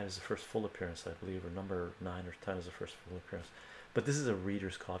 #5 is the first full appearance, I believe, or #9 or 10 is the first full appearance. But this is a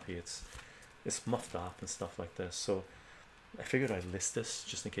reader's copy. It's muffed up and stuff like this, so I figured I'd list this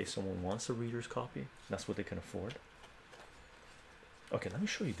just in case someone wants a reader's copy. That's what they can afford. Okay, let me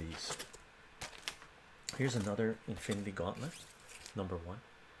show you these. Here's another Infinity Gauntlet #1,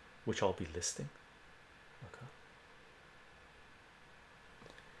 which I'll be listing. Okay,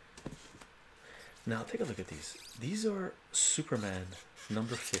 now take a look at these. These are Superman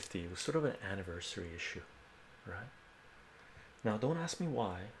 #50. It was sort of an anniversary issue, right? Now don't ask me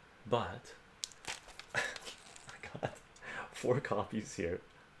why, but I got 4 copies here,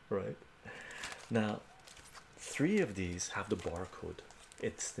 right? Now 3 of these have the barcode.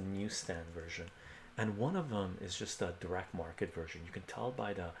 It's the newsstand version, and one of them is just a direct market version. You can tell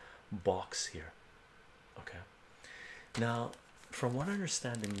by the box here. Okay, now from what I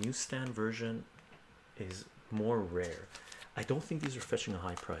understand, the newsstand version is more rare. I don't think these are fetching a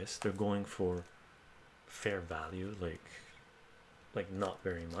high price. They're going for fair value, like not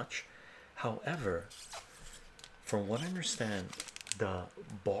very much. However, from what I understand, the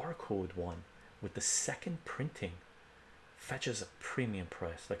barcode one with the second printing fetches a premium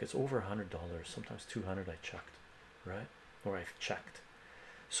price. Like it's over $100, sometimes 200. I checked, right? Or I've checked.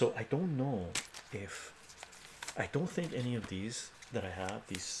 So I don't know if, I don't think any of these that I have,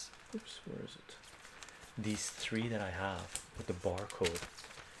 these, oops, where is it? These three that I have with the barcode,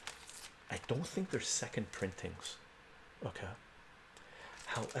 I don't think they're second printings. Okay.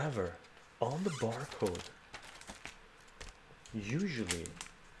 However, on the barcode, usually,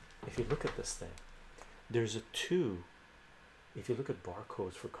 if you look at this thing, there's a 2. If you look at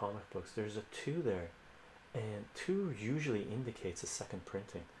barcodes for comic books, there's a 2 there, and 2 usually indicates a second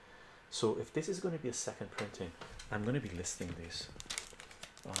printing. So if this is going to be a second printing, I'm going to be listing these.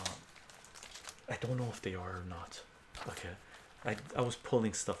 I don't know if they are or not. Okay, I was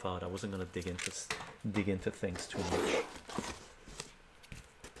pulling stuff out. I wasn't going to dig into things too much.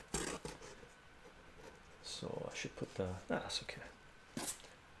 So I should put the, that's okay.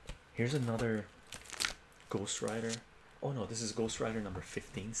 Here's another Ghost Rider. Oh no, this is Ghost Rider number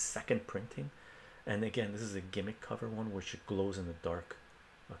 15, second printing. And again, this is a gimmick cover one which it glows in the dark.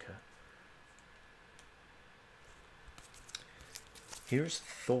 Okay, here's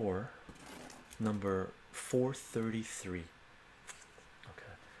Thor number 433.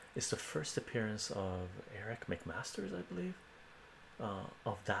 Okay, it's the first appearance of Eric McMasters, I believe,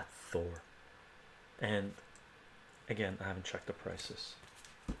 of that Thor. And again, I haven't checked the prices.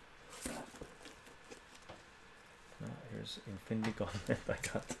 Here's Infinity Gauntlet. I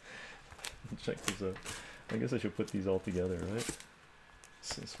got, check these out. I guess I should put these all together, right?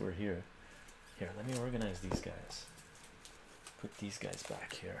 Since we're here. Here, let me organize these guys. Put these guys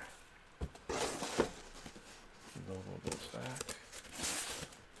back here. Logo goes back.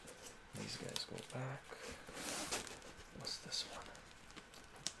 These guys go back. What's this one?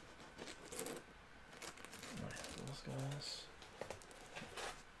 Those guys.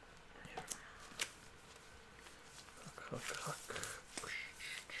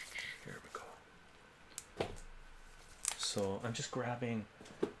 Here we go. So I'm just grabbing,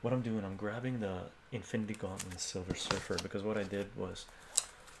 what I'm doing, I'm grabbing the Infinity Gauntlet and the Silver Surfer, because what I did was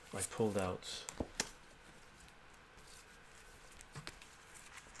I pulled out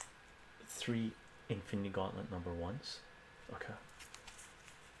 3 Infinity Gauntlet number 1s. Okay,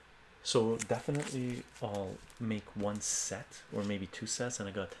 so definitely I'll make 1 set or maybe 2 sets, and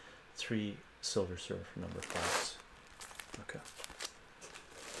I got 3 Silver Surfer number 5s. Okay,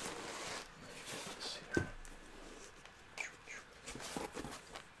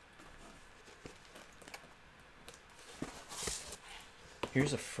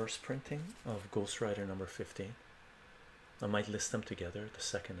 here's a first printing of Ghost Rider number 15. I might list them together, the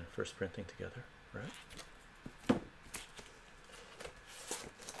second and first printing together, right?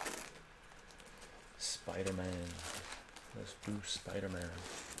 Spider-Man. Let's do Spider-Man.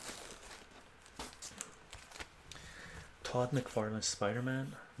 Todd McFarlane's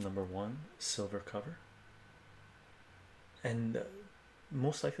Spider-Man number 1, silver cover. And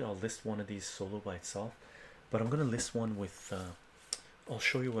most likely I'll list one of these solo by itself, but I'm gonna list one with I'll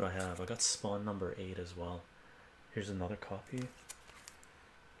show you what I have. I got Spawn number 8 as well. Here's another copy.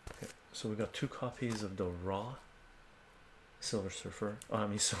 Okay, so we got 2 copies of the raw Silver Surfer,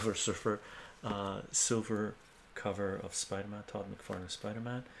 Silver Surfer, silver cover of Spider-Man, Todd McFarlane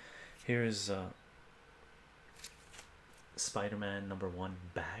Spider-Man. Here is Spider-Man number 1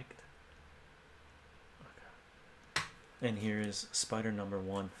 bagged. Okay. And here is Spider number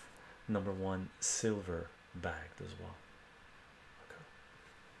 1 silver bagged as well. Okay.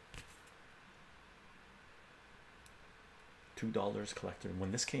 $2 collector.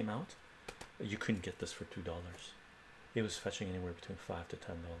 When this came out, you couldn't get this for $2. It was fetching anywhere between $5 to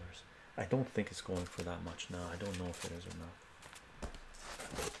 $10. I don't think it's going for that much now. I don't know if it is or not.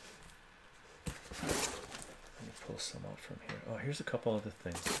 Let me pull some out from here. Oh, here's a couple other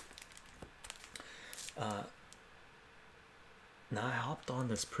things. Now I hopped on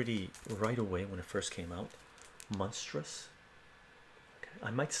this pretty right away when it first came out. Monstrous. Okay, I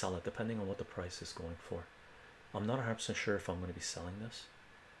might sell it depending on what the price is going for. I'm not 100% sure if I'm going to be selling this.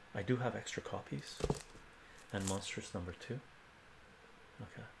 I do have extra copies. And Monstrous number 2.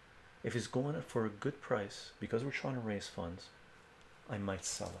 Okay, if it's going for a good price, because we're trying to raise funds, I might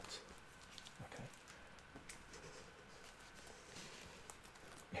sell it. Okay,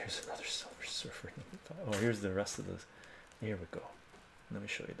 Here's another Silver Surfer number 5. Oh, here's the rest of this. Here we go. Let me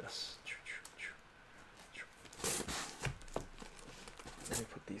show you this. Let me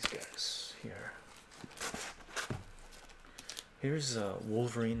put these guys here. Here's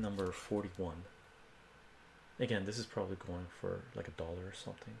Wolverine number 41. Again, this is probably going for like $1 or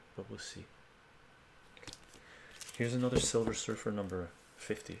something, but we'll see. Here's another Silver Surfer number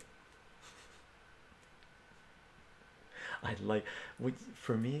 50. I like,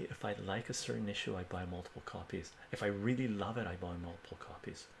 for me, if I like a certain issue, I buy multiple copies. If I really love it, I buy multiple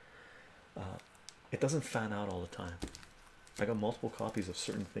copies. It doesn't fan out all the time. I got multiple copies of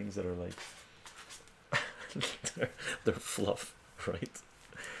certain things that are like they're fluff, right?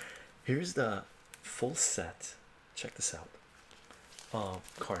 Here's the full set. Check this out.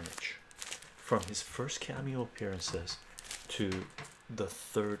 Carnage, from his first cameo appearances to the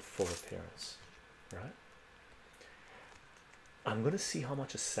third full appearance, right? I'm gonna see how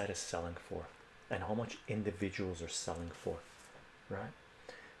much a set is selling for and how much individuals are selling for, right?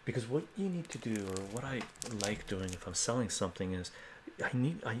 Because what you need to do, or what I like doing if I'm selling something, is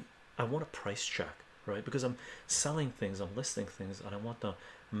I want a price check, right? Because I'm selling things, I'm listing things, and I want the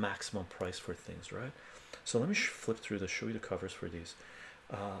maximum price for things, right? So let me flip through to show you the covers for these.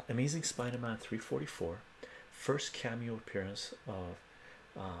 Amazing Spider-Man 344, first cameo appearance of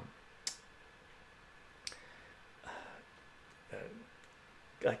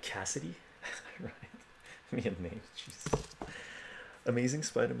Cassidy, right? Me and names, Jesus. Amazing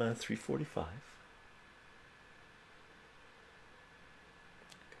Spider-Man 345.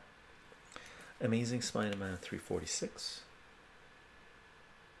 Amazing Spider-Man 346.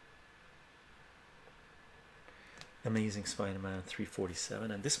 Amazing Spider-Man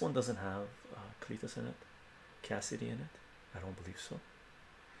 347, and this one doesn't have Cletus in it, Cassidy in it. I don't believe so.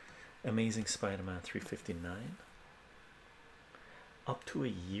 Amazing Spider-Man 359. Up to a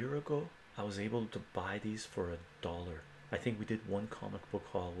year ago, I was able to buy these for $1. I think we did one comic book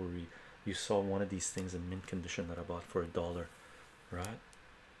haul where you saw one of these things in mint condition that I bought for $1, right?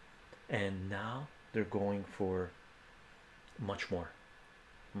 And now they're going for much more,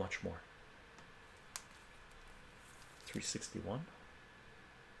 much more. 361.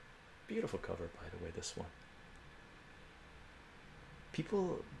 Beautiful cover, by the way, this one.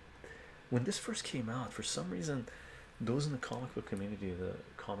 People, when this first came out, for some reason, those in the comic book community, the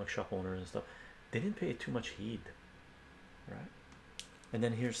comic shop owners and stuff, they didn't pay it too much heed, right? And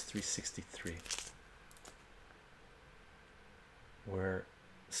then here's 363, where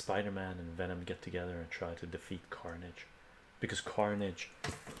Spider-Man and Venom get together and try to defeat Carnage, because Carnage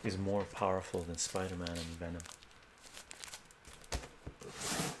is more powerful than Spider-Man and Venom.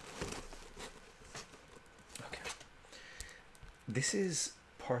 Okay, this is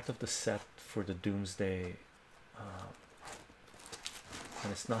part of the set for the Doomsday,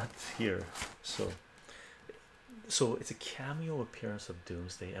 and it's not here, so it's a cameo appearance of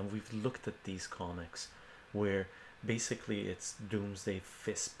Doomsday, and we've looked at these comics where basically it's Doomsday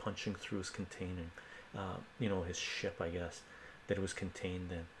fist punching through his container, you know, his ship, I guess, that it was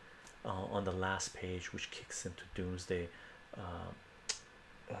contained in, on the last page, which kicks into Doomsday,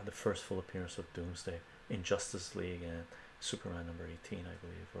 the first full appearance of Doomsday in Justice League and Superman number 18, I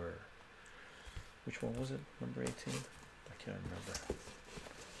believe, or which one was it? Number 18? I can't remember.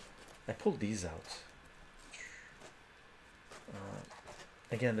 I pulled these out.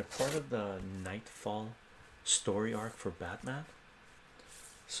 Again, they're part of the Nightfall story arc for Batman.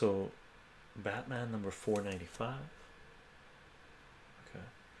 So Batman number 495. Okay.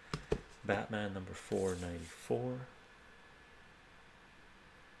 Batman number 494.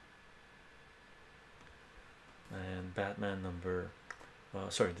 And Batman number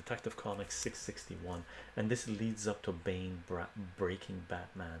sorry, Detective Comics 661, and this leads up to Bane breaking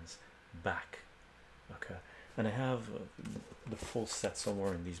Batman's back. Okay, and I have the full set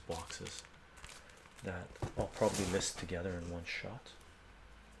somewhere in these boxes that I'll probably list together in one shot.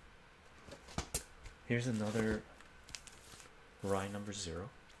 Here's another Rye number 0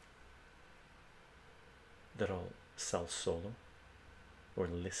 that I'll sell solo, or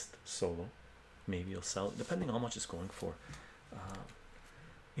list solo. Maybe you'll sell it depending on how much it's going for.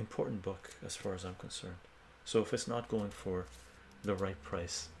 Important book as far as I'm concerned, so if it's not going for the right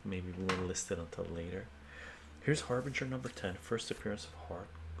price, maybe we won't list it until later. Here's Harbinger number 10, first appearance of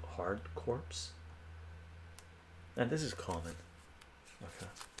Hard Corpse, and this is common. Okay,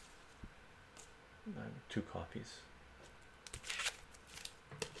 2 copies.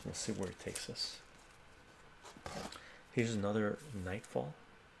 We'll see where it takes us. Here's another Nightfall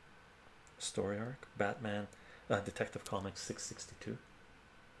story arc, Batman, Detective Comics 662.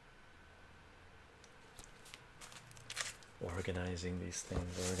 organizing these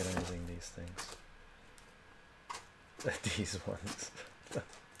things. These ones.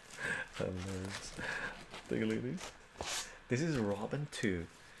 Nerds. Take a look at these. This is Robin 2,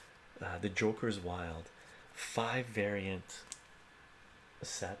 the Joker's Wild 5 variant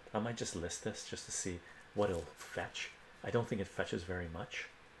set. I might just list this just to see what it'll fetch. I don't think it fetches very much.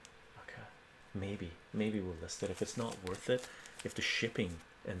 Okay, maybe we'll list it. If it's not worth it, if the shipping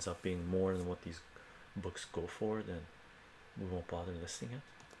ends up being more than what these books go for, then we won't bother listing it.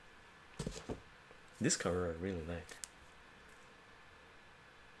 This cover I really like.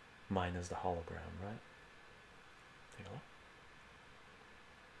 Mine is the hologram, right? Take a look.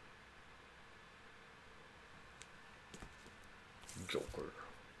 Joker.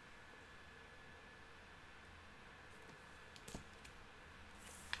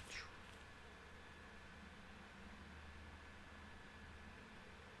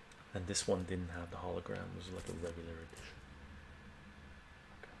 And this one didn't have the hologram, it was like a regular edition.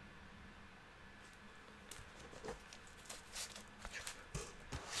 Okay.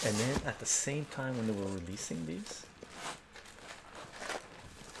 And then at the same time when they were releasing these,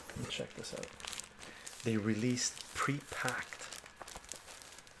 let me check this out. They released pre-packed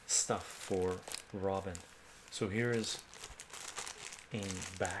stuff for Robin. So here is in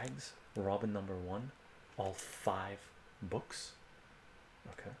bags Robin #1, all 5 books.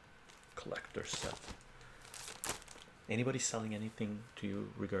 Okay, collector set. Anybody selling anything to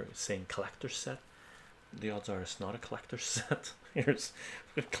you regarding saying collector set, the odds are it's not a collector set. Here's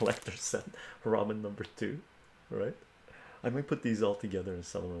a collector set, Robin #2, right? I might put these all together and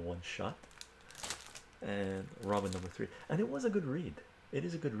sell them in one shot. And Robin #3, and it was a good read. It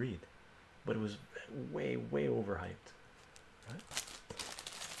is a good read, but it was way overhyped, right?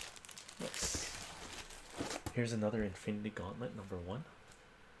 Yes. Here's another Infinity Gauntlet #1.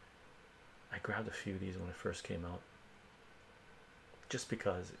 I grabbed a few of these when it first came out, just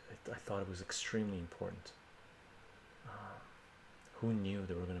because I thought it was extremely important. Who knew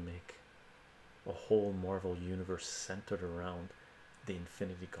they were going to make a whole Marvel universe centered around the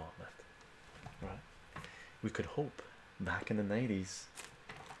Infinity Gauntlet, right? We could hope. Back in the 90s,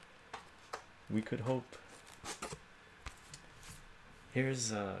 we could hope.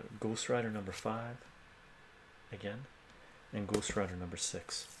 Here's Ghost Rider #5 again, and Ghost Rider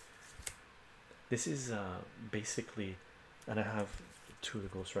 #6. This is basically, and I have 2 of the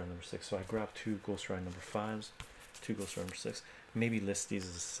Ghost Rider #6, so I grabbed 2 Ghost Rider #5s, 2 Ghost Rider #6. Maybe list these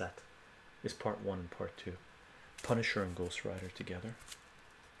as a set. Is part 1 and part 2. Punisher and Ghost Rider together.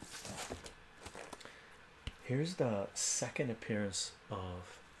 Here's the second appearance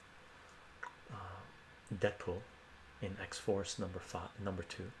of Deadpool in X-Force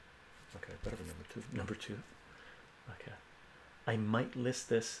 #2. Okay, better be number two. Okay, I might list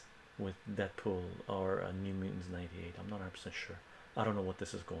this with Deadpool or New Mutants 98. I'm not 100% sure. I don't know what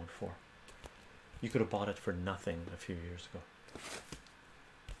this is going for. You could have bought it for nothing a few years ago.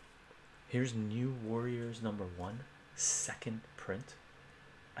 Here's New Warriors #1, second print.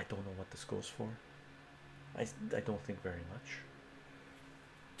 I don't know what this goes for. I don't think very much.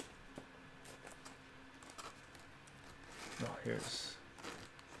 No, here's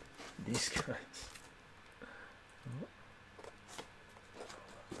these guys. Oh.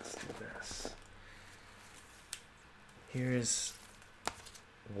 Let's do this. Here's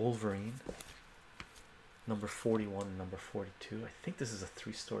Wolverine #41 and #42. I think this is a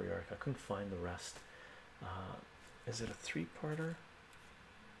 3-story arc. I couldn't find the rest. Is it a 3-parter?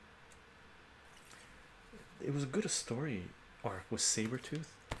 It was a good story arc with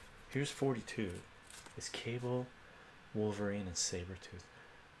Sabretooth. Here's 42. It's Cable, Wolverine, and Sabretooth.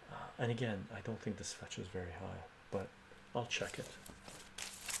 And again, I don't think this fetches very high, but I'll check it.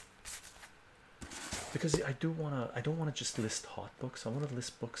 Because I don't wanna just list hot books. I want to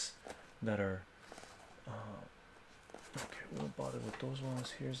list books that are okay, we won't bother with those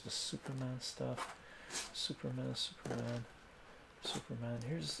ones. Here's the Superman stuff. Superman.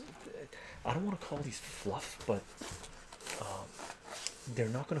 Here's, I don't want to call these fluff, but they're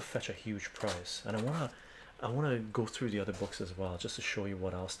not going to fetch a huge price, and I want to go through the other books as well, just to show you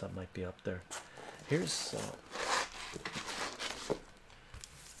what else that might be up there. Here's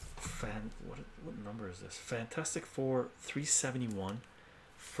what number is this? Fantastic Four 371,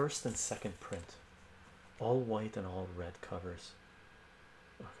 first and second print, all white and all red covers.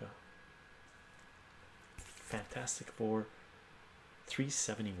 Okay, Fantastic Four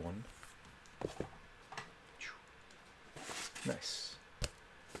 371. Nice.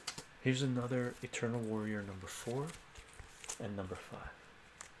 Here's another Eternal Warrior #4 and #5.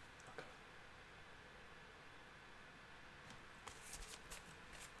 Okay.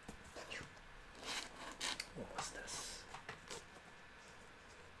 What was this?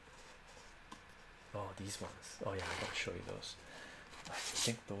 these ones. Oh yeah, I gotta show you those. I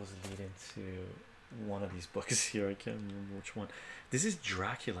think those lead into one of these books here. I can't remember which one. This is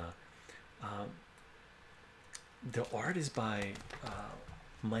Dracula. um, the art is by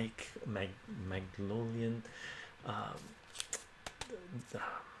Mike Maglolian. um, uh,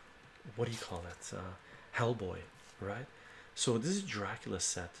 what do you call it? Hellboy, right? So this is Dracula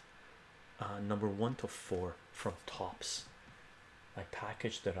set, number 1 to 4 from Tops. I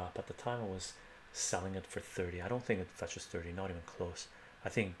packaged it up at the time. I was selling it for 30. I don't think it fetches 30, not even close. I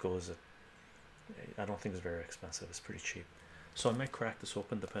think it goes at, I don't think it's very expensive, it's pretty cheap. So I might crack this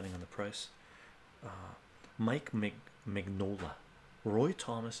open depending on the price. Mike Mignola. Roy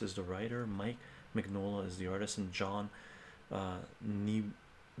Thomas is the writer, Mike Mignola is the artist, and John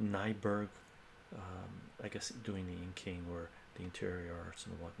Nyberg, I guess, doing the inking or the interior arts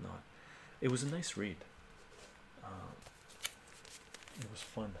and whatnot. It was a nice read. It was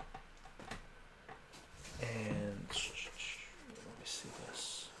fun. And let me see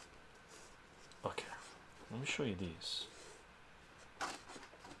this. Okay, let me show you these.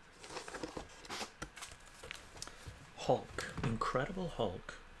 Hulk, Incredible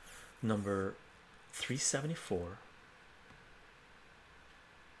Hulk, number 374. Okay.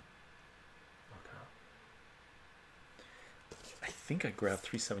 I think I grabbed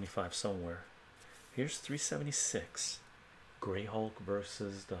 375 somewhere. Here's 376. Gray Hulk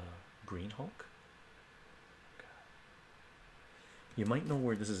versus the Green Hulk. Okay. You might know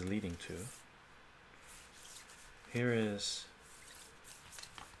where this is leading to. Here is,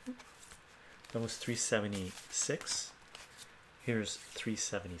 that was 376. Here's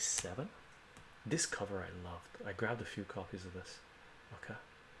 377. This cover I loved. I grabbed a few copies of this. Okay,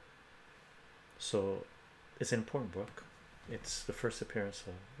 so it's an important book. It's the first appearance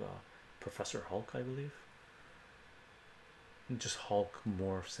of Professor Hulk, I believe. Just Hulk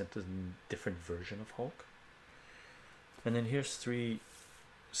morphs into a different version of Hulk. And then here's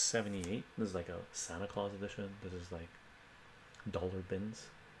 378. This is like a Santa Claus edition. This is like dollar bins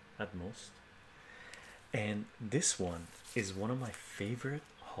at most. And this one is one of my favorite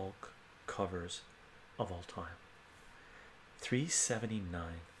Hulk covers of all time.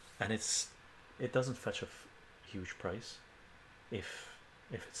 379, and it doesn't fetch a huge price if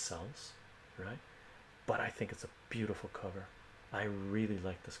it sells, right? But I think it's a beautiful cover. I really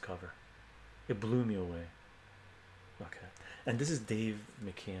like this cover. It blew me away. Okay, and this is Dave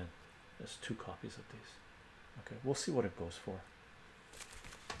McCann. There's 2 copies of these. Okay, we'll see what it goes for.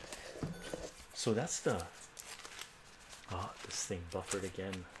 So that's the, this thing buffered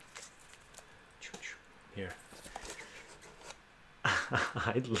again. Here.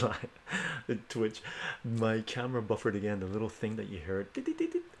 I'd lie. The Twitch, my camera buffered again. The little thing that you heard.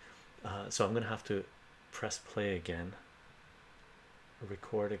 So I'm gonna have to press play again,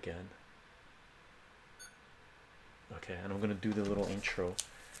 record again. Okay, and I'm gonna do the little intro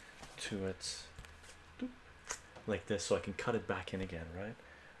to it like this, so I can cut it back in again, right?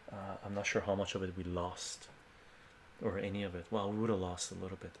 I'm not sure how much of it we lost, or any of it. Well, we would have lost a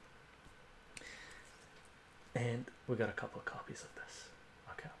little bit. And we got a couple of copies of this.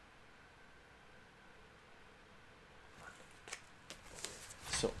 Okay,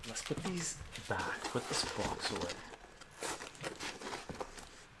 so let's put these back, put this box away.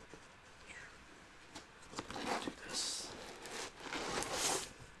 Do this.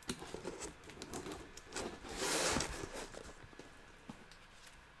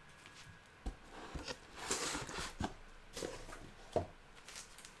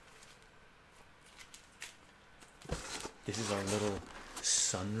 This is our little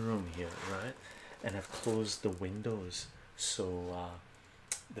sunroom here, right? And I've closed the windows so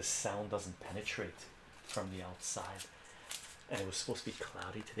the sound doesn't penetrate from the outside. And it was supposed to be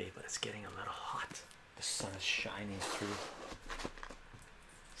cloudy today, but it's getting a little hot. The sun is shining through.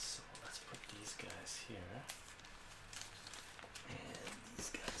 So let's put these guys here and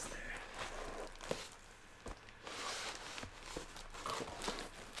these guys there. Cool.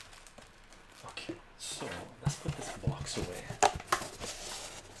 Okay, so let's put this box away,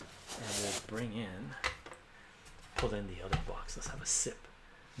 and we'll bring in, pull in the other box. Let's have a sip.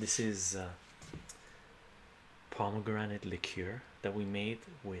 This is pomegranate liqueur that we made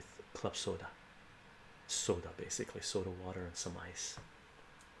with club soda, basically soda water and some ice.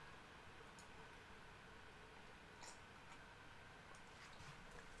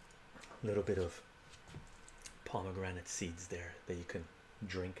 A little bit of pomegranate seeds there that you can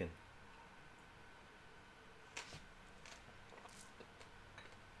drink in.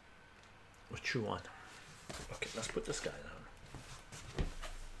 Or chew on. Okay, let's put this guy down.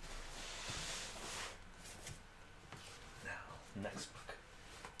 Now, next book.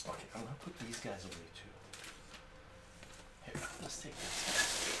 Okay, I'm gonna put these guys away too. Here, let's take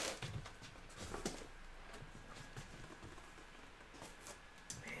this.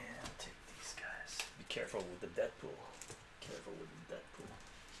 And take these guys. Be careful with the Deadpool. Careful with the Deadpool.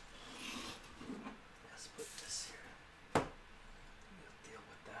 Let's put this here. We'll deal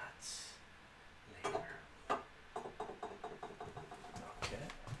with that later. Okay,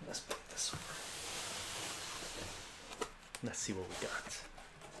 let's put this over. Let's see what we got.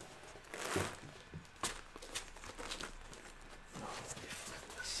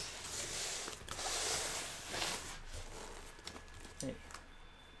 Hey,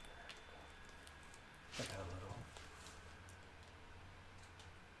 I got a little.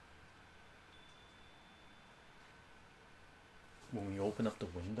 When we open up the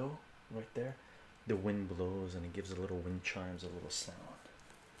window right there, the wind blows and it gives a little wind chimes, a little sound.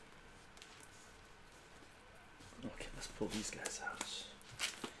 Okay, let's pull these guys out.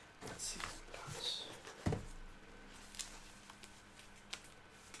 Let's see what we got.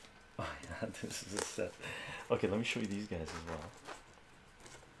 Oh yeah, this is a set. Okay, let me show you these guys as well.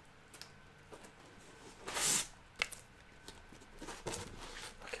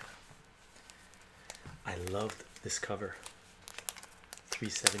 Okay, I loved this cover.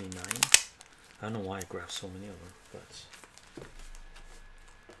 379. I don't know why I grabbed so many of them, but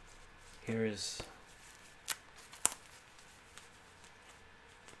here is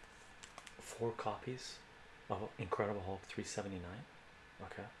 4 copies of Incredible Hulk 379.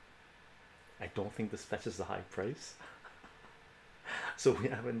 Okay, I don't think this fetches a high price, so we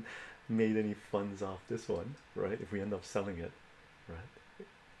haven't made any funds off this one, right? If we end up selling it, right?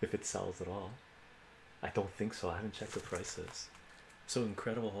 If it sells at all, I don't think so. I haven't checked the prices. So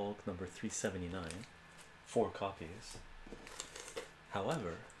Incredible Hulk number 379, 4 copies.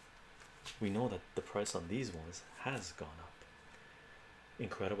 However, we know that the price on these ones has gone up.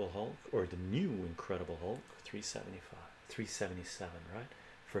 Incredible Hulk, or the new Incredible Hulk, 375, 377, right?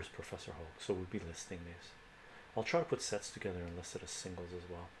 First Professor Hulk. So we'll be listing these. I'll try to put sets together and list it as singles as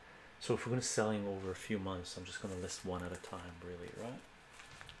well. So if we're going to selling over a few months, I'm just going to list one at a time, really, right?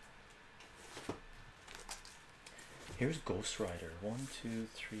 Here's Ghost Rider. 1, 2,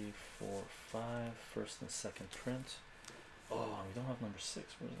 3, 4, 5. First and second print. Oh, we don't have number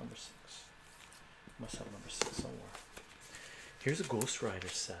 6. Where's number 6? Must have number 6 somewhere. Here's a Ghost Rider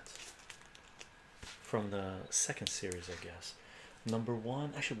set from the second series, I guess. Number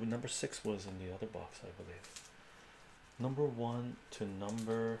 1, actually, number 6 was in the other box, I believe. Number 1 to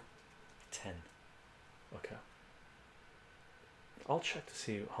number 10. Okay. I'll check to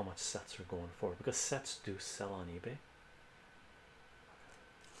see how much sets are going for, because sets do sell on eBay.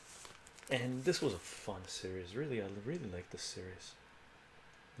 And this was a fun series. Really, I really like this series.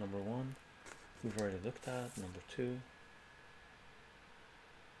 Number 1, we've already looked at. Number 2.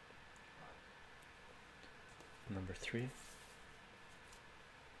 Number 3.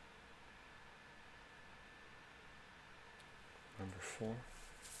 Number 4.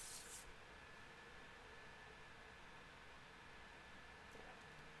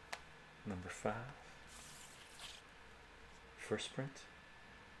 Number 5. First print.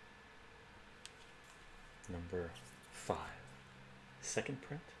 Number 5. Second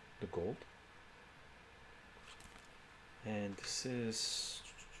print, the gold. And this is,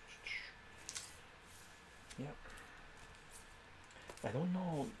 yep. I don't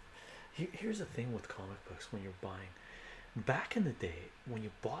know. Here's the thing with comic books when you're buying. Back in the day, when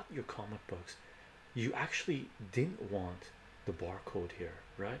you bought your comic books, you actually didn't want the barcode here,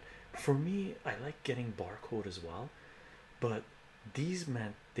 right? For me, I like getting barcode as well, but these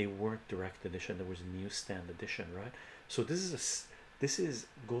meant they weren't direct edition. There was a newsstand edition, right? So this is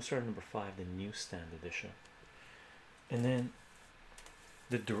Ghost Rider number 5, the newsstand edition. And then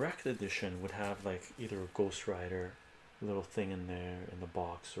the direct edition would have like either a Ghost Rider little thing in there in the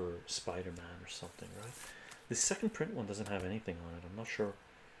box, or Spider-Man or something, right? The second print one doesn't have anything on it. I'm not sure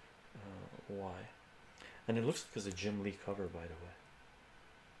why. And it looks like it's a Jim Lee cover, by the way.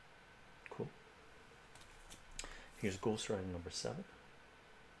 Cool. Here's Ghost Rider number 7.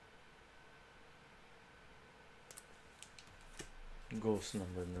 Ghost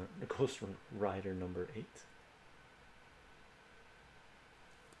Rider number 8.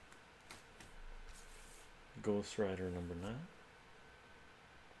 Ghost Rider number 9.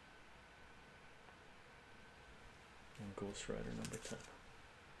 And Ghost Rider number 10.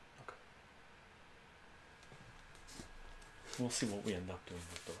 Okay. We'll see what we end up doing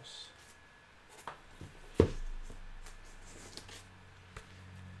with those.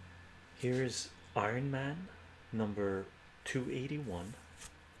 Here's Iron Man number 281.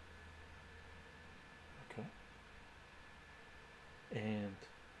 Okay. And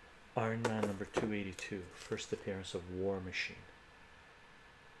Iron Man number 282, first appearance of War Machine.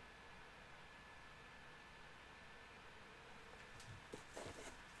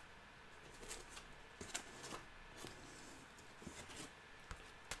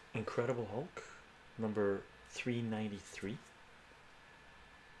 Incredible Hulk number 393.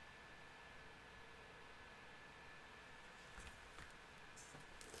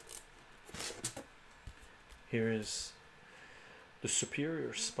 Here is the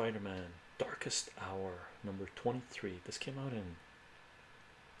Superior Spider-Man Darkest Hour number 23. This came out in,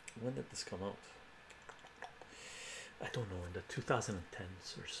 when did this come out? I don't know, in the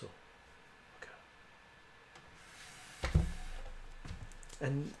 2010s or so. Okay.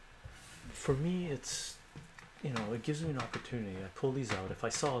 And for me, it's, you know, it gives me an opportunity. I pull these out. If I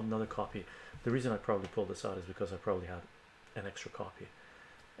saw another copy, the reason I probably pulled this out is because I probably had an extra copy,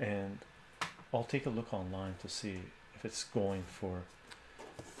 and I'll take a look online to see if it's going for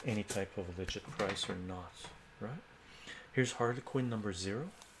any type of legit price or not. Right, here's Harlequin number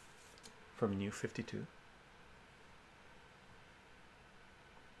 0 from New 52.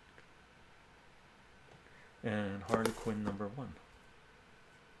 And Harlequin number 1.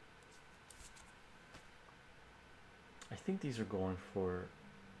 I think these are going for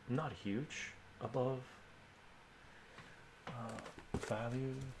not huge above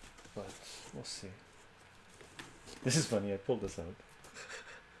value, but we'll see. This is funny, I pulled this out.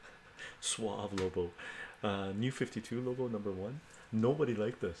 Suave Lobo, New 52 logo number 1. Nobody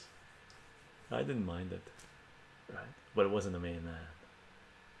liked this. I didn't mind it, right? But it wasn't the main man.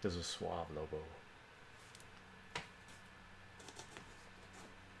 This was Suave Lobo.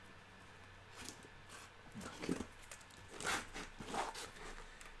 Okay.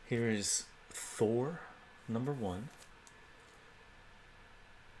 Here is Thor number 1.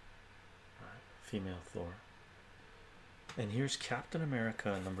 Right, female Thor. And here's Captain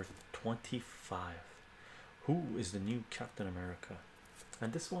America number 25. Who is the new Captain America?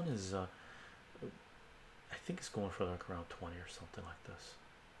 And this one is I think it's going for like around 20 or something like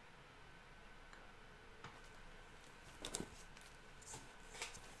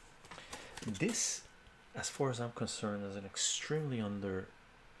this. This, as far as I'm concerned, is an extremely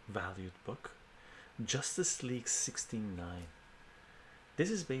undervalued book. Justice League 69.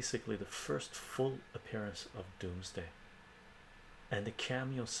 This is basically the first full appearance of Doomsday, and the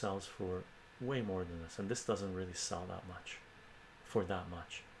cameo sells for way more than this, and this doesn't really sell that much for that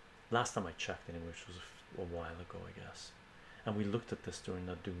much. Last time I checked anyway, which was a while ago, I guess, and we looked at this during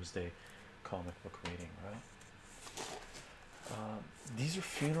the Doomsday comic book reading, right? These are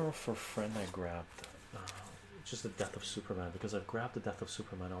Funeral for a Friend I grabbed. Just the Death of Superman, because I've grabbed the Death of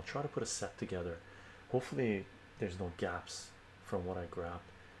Superman. I'll try to put a set together. Hopefully there's no gaps from what I grabbed,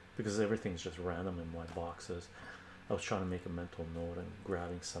 because everything's just random in my boxes. I was trying to make a mental note and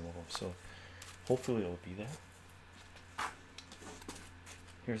grabbing some of them, so hopefully it'll be there.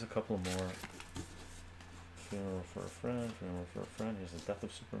 Here's a couple more. Funeral for a Friend, Funeral for a Friend. Here's the Death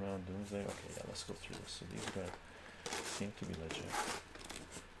of Superman, Doomsday. Okay, yeah, let's go through this. So these guys seem to be legit.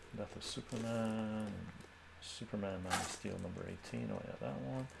 Death of Superman, Superman Man of Steel number 18. Oh yeah, that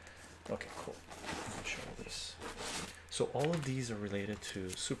one. Okay, cool. Let me show you this. So all of these are related to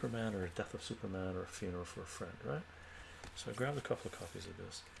Superman, or Death of Superman, or Funeral for a Friend, right? So I grabbed a couple of copies of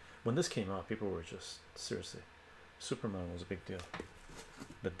this. When this came out, people were just, seriously, Superman was a big deal.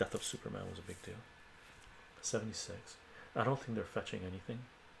 The Death of Superman was a big deal. 76. I don't think they're fetching anything,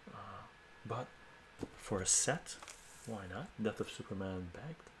 but for a set, why not? Death of Superman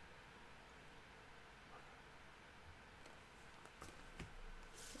bagged.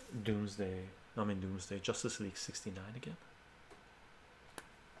 Doomsday, Justice League 69 again.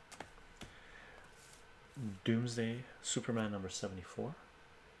 Doomsday Superman number 74.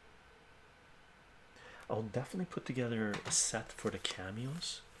 I'll definitely put together a set for the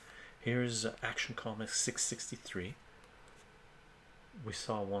cameos. Here's Action Comics 663. We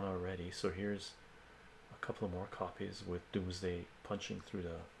saw one already, so here's a couple of more copies with Doomsday punching through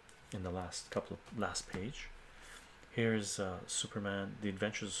in the last page. Here's Superman, The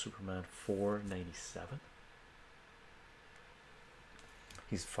Adventures of Superman 497.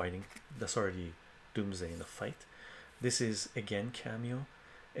 He's fighting. That's already Doomsday in the fight. This is again cameo,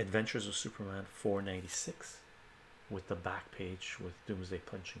 Adventures of Superman 496, with the back page with Doomsday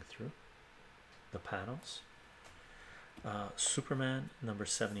punching through the panels. Superman number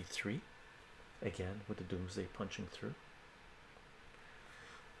 73, again with the Doomsday punching through.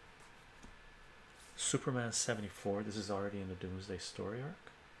 Superman 74, this is already in the Doomsday story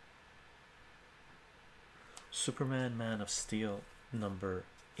arc. Superman Man of Steel number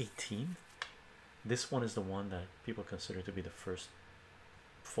 18. This one is the one that people consider to be the first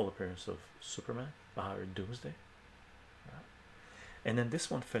full appearance of Superman or Doomsday. And then this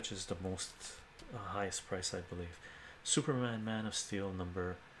one fetches the most highest price, I believe. Superman Man of Steel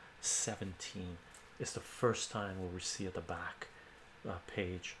number 17 is the first time where we see at the back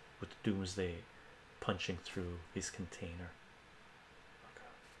page with Doomsday punching through his container.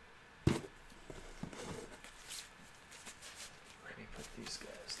 Okay. Let me put these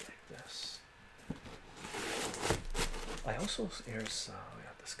guys like this. I also, here's we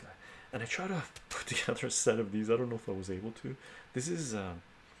got this guy, and I try to put together a set of these. I don't know if I was able to. This is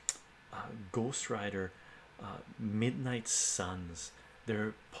Ghost Rider Midnight Suns.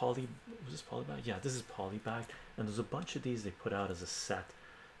 They're poly, was this polybag? Yeah, this is polybag, and there's a bunch of these they put out as a set.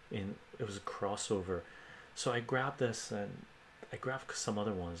 In it was a crossover, so I grabbed this and I grabbed some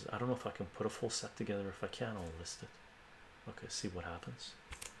other ones. I don't know if I can put a full set together. If I can, I'll list it. Okay, see what happens.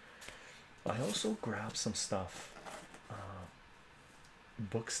 I also grabbed some stuff,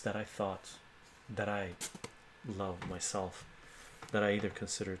 books that I thought that I love myself, that I either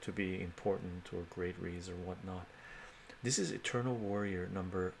consider to be important or great reads or whatnot. This is Eternal Warrior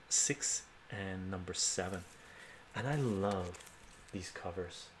number 6 and number 7, and I love these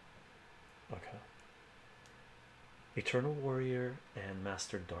covers. Okay, Eternal Warrior and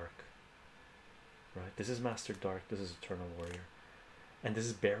Master Dark. Right, this is Master Dark, this is Eternal Warrior, and this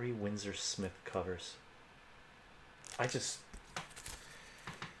is Barry Windsor Smith covers. I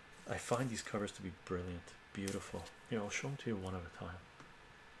find these covers to be brilliant, beautiful. Here, I'll show them to you one at a time.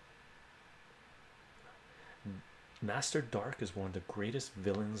 Master Dark is one of the greatest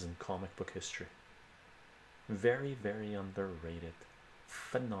villains in comic book history. Very, very underrated,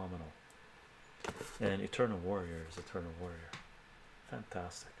 phenomenal. And Eternal Warrior is Eternal Warrior,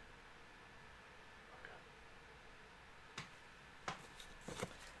 fantastic.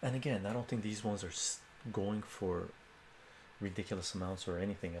 And again, I don't think these ones are going for ridiculous amounts or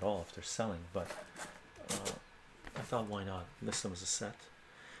anything at all if they're selling, but I thought, why not list them as a set.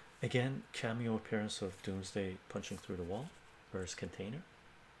 Again, cameo appearance of Doomsday punching through the wall or his container,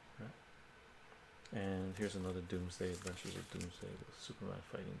 right? And here's another Doomsday, Adventures of Doomsday with Superman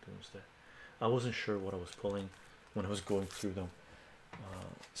fighting Doomsday. I wasn't sure what I was pulling when I was going through them,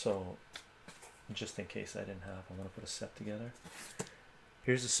 so just in case I didn't have, I'm gonna put a set together.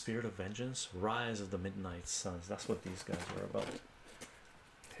 Here's the Spirit of Vengeance, Rise of the Midnight Suns. That's what these guys are about. Here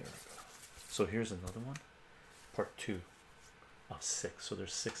we go. So here's another one, part 2 of 6. So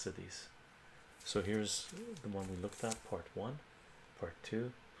there's 6 of these. So here's the one we looked at, part 1, part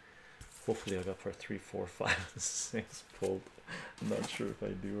 2. Hopefully I got part 3, 4, 5, and 6 pulled. I'm not sure if I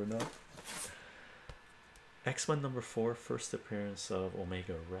do or not. X-Men number 4, first appearance of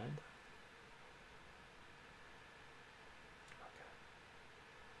Omega Red.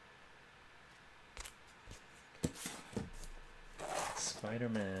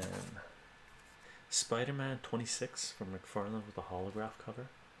 Spider-Man 26 from McFarlane with a holograph cover.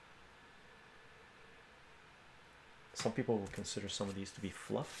 Some people will consider some of these to be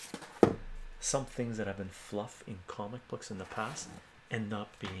fluff. Some things that have been fluff in comic books in the past end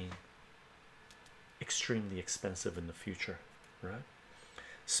up being extremely expensive in the future, right?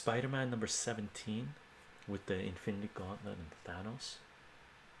 Spider-Man number 17 with the Infinity Gauntlet and Thanos,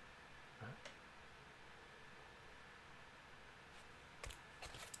 right?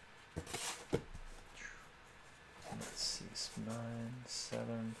 Let's see, 9,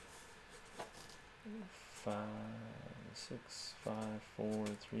 7, 5, 6, 5, 4,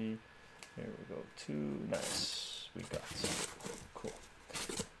 3. There we go. 2. Nice. We got cool.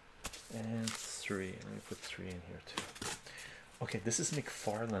 And 3. Let me put 3 in here too. Okay, this is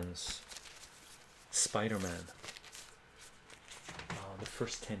McFarlane's Spider-Man. The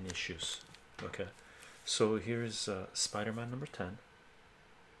first 10 issues. Okay, so here's Spider-Man number 10.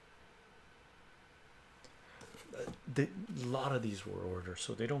 A lot of these were ordered,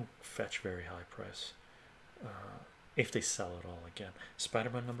 so they don't fetch very high price if they sell at all. Again,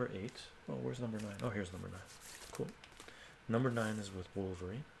 Spider-Man number 8. Oh, where's number 9? Oh, here's number 9. Cool. Number 9 is with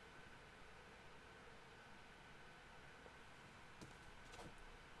Wolverine.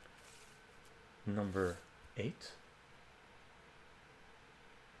 Number 8.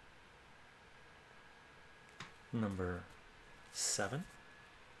 Number 7.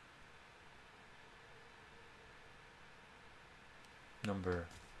 Number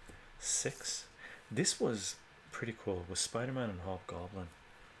 6. This was pretty cool with Spider-Man and Hobgoblin,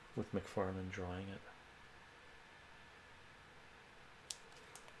 with McFarlane drawing it.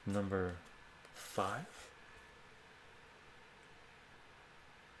 Number 5.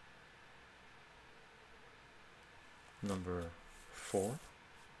 Number 4.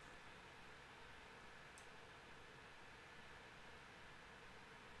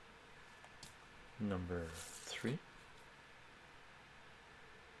 number 3,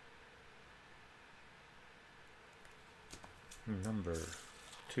 number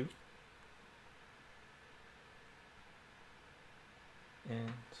 2,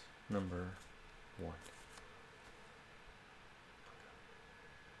 and number 1.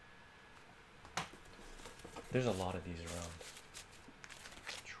 There's a lot of these around.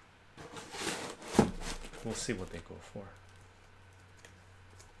 We'll see what they go for.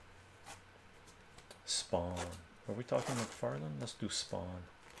 Spawn. Are we talking McFarlane? Let's do Spawn.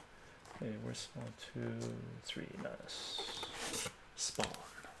 Okay, where's Spawn? 2, 3, nice. Spawn.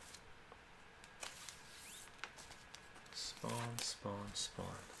 Spawn, spawn, spawn.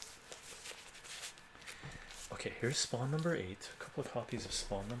 Okay, here's Spawn number 8. A couple of copies of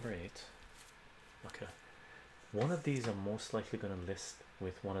Spawn number 8. Okay. One of these I'm most likely going to list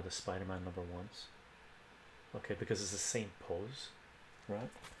with one of the Spider-Man number 1s. Okay, because it's the same pose, right?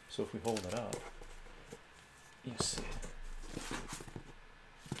 So if we hold it up, you see.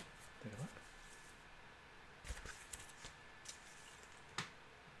 Take a look.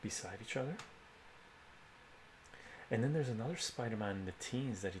 Beside each other. And then there's another Spider-Man in the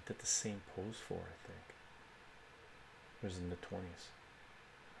teens that he did the same pose for, I think. It was in the 20s.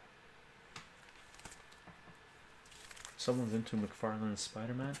 Someone's into McFarlane and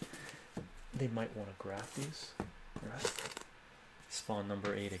Spider-Man, they might want to grab these, right? Spawn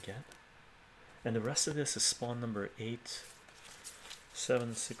number 8 again. And the rest of this is Spawn number 8,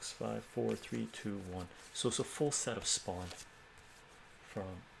 7, 6, 5, 4, 3, 2, 1. So it's a full set of Spawn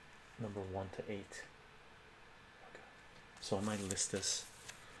from number 1 to 8. Okay. So I might list this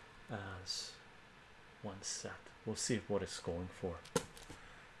as one set. We'll see what it's going for.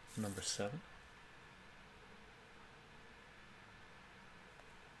 Number 7.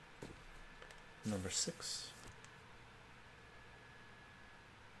 Number 6.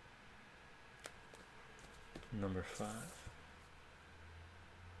 Number 5.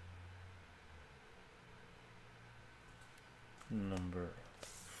 Number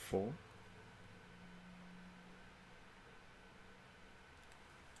 4.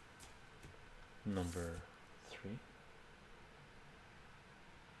 Number 3.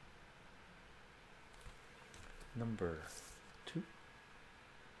 Number 2.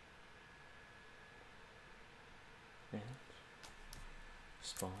 And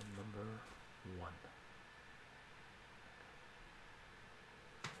Spawn number 1.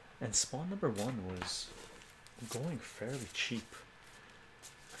 And Spawn number 1 was going fairly cheap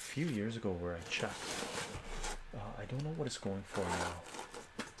a few years ago where I checked. I don't know what it's going for now.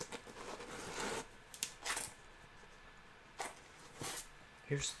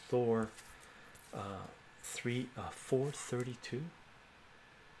 Here's Thor 432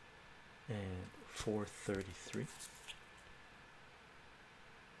 and 433.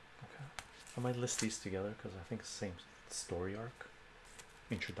 Okay, I might list these together because I think it's the same story arc.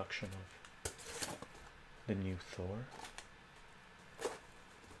 Introduction of the new Thor.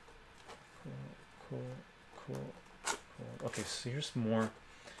 Cool. Okay, so here's more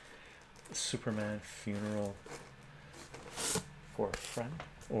Superman funeral for a friend,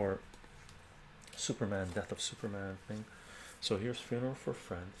 or Superman death of Superman thing. So here's funeral for a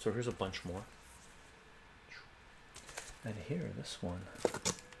friend. So here's a bunch more. And here, this one's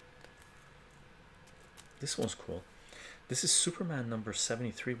cool. This is Superman number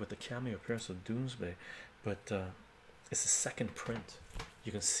 73 with the cameo appearance of Doomsday, but it's the second print.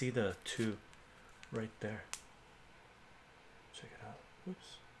 You can see the 2 right there. Check it out.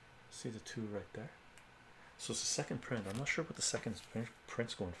 Oops. See the 2 right there. So it's the second print. I'm not sure what the second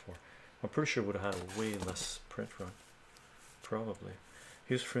print's going for. I'm pretty sure it would have had a way less print run. Probably.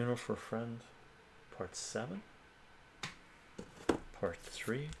 Here's Funeral for a Friend, part 7. Part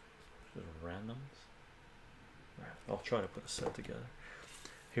 3. Randoms. I'll try to put a set together.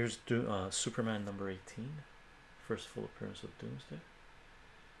 Here's Superman number 18, first full appearance of Doomsday.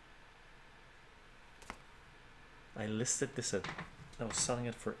 I listed this at, I was selling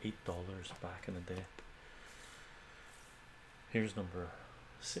it for $8 back in the day. Here's number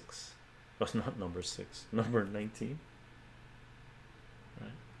 6. That's not number 6, number 19.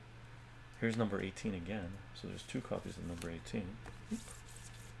 Right. Here's number 18 again. So there's 2 copies of number 18.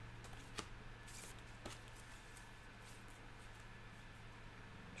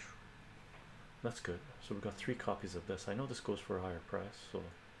 That's good. So we've got 3 copies of this. I know this goes for a higher price, so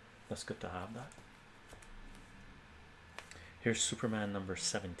that's good to have that. Here's Superman number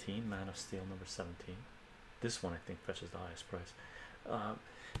 17, Man of Steel number 17. This one I think fetches the highest price.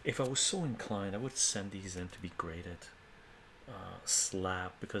 If I was so inclined, I would send these in to be graded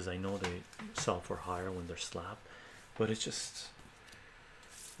slab, because I know they sell for higher when they're slab, but it's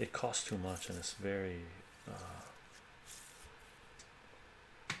it costs too much, and it's very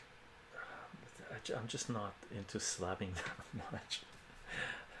I'm just not into slabbing that much.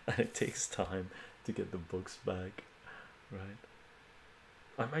 And it takes time to get the books back, right?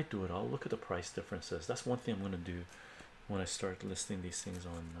 I might do it. I'll look at the price differences. That's one thing I'm going to do when I start listing these things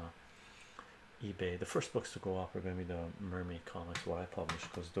on eBay. The first books to go up are going to be the Mermaid comics, what I publish,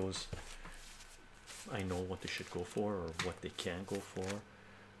 because those I know what they should go for or what they can go for.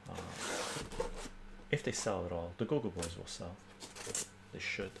 If they sell at all, the Go-Go Boys will sell. They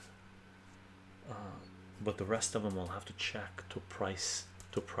should. But the rest of them I'll have to check to price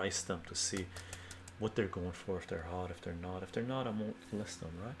them to see what they're going for, if they're hot, if they're not. If they're not, I won't list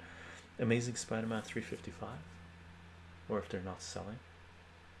them, right? Amazing Spider-Man 355, or if they're not selling.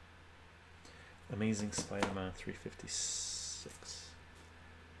 Amazing Spider-Man 356,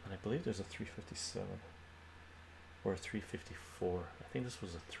 and I believe there's a 357 or a 354. I think this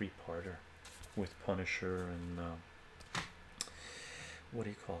was a three-parter with Punisher and what do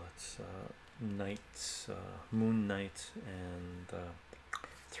you call it? Moon Knight and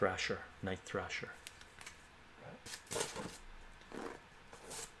Thrasher, Night Thrasher.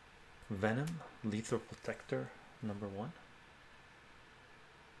 Venom, Lethal Protector, #1.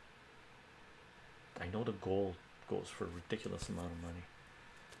 I know the gold goes for a ridiculous amount of money.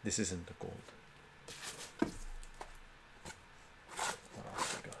 This isn't the gold. What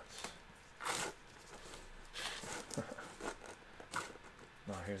else I got?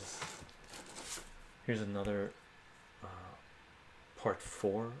 Now here's another part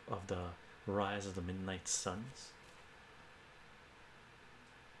 4 of the Rise of the Midnight Suns.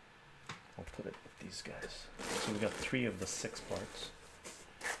 I'll put it with these guys. So we got 3 of the 6 parts.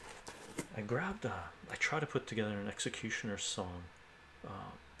 I tried to put together an Executioner song.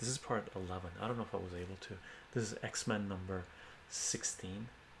 This is part 11. I don't know if I was able to. This is X-Men number 16.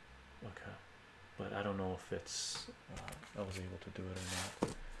 Okay, but I don't know if it's I was able to do it or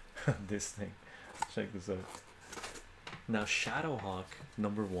not. This thing, check this out. Now Shadowhawk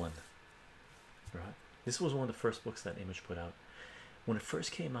 #1, right? This was one of the first books that Image put out. When it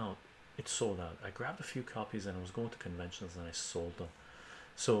first came out, it sold out. I grabbed a few copies and I was going to conventions and I sold them.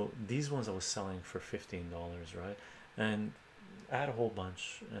 So these ones I was selling for $15, right? And I had a whole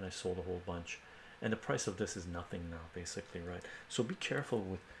bunch and I sold a whole bunch, and the price of this is nothing now, basically, right? So be careful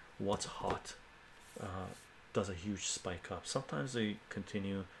with what's hot. Does a huge spike up. Sometimes they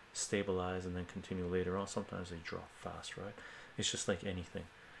continue, stabilize, and then continue later on. Sometimes they drop fast, right? It's just like anything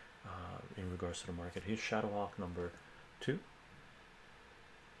in regards to the market. Here's Shadowhawk #2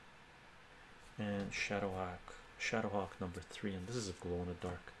 and Shadowhawk #3, and this is a glow in the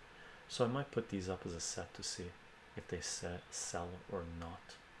dark. So I might put these up as a set to see if they sell or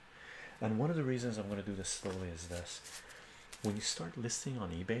not. And one of the reasons I'm going to do this slowly is this: when you start listing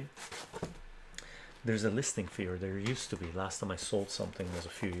on eBay, there's a listing fee, or there used to be. Last time I sold something was a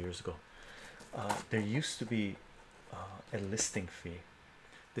few years ago. There used to be a listing fee.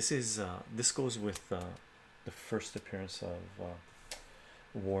 This goes with the first appearance of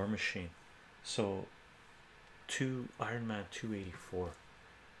War Machine. So Iron Man 284,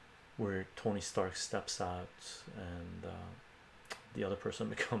 where Tony Stark steps out and the other person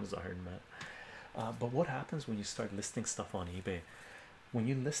becomes Iron Man. But what happens when you start listing stuff on eBay? When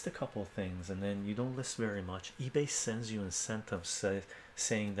you list a couple of things and then you don't list very much, eBay sends you incentives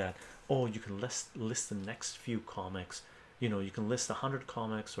saying that, oh, you can list the next few comics. You know, you can list 100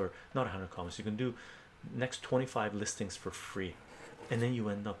 comics, or not 100 comics. You can do next 25 listings for free, and then you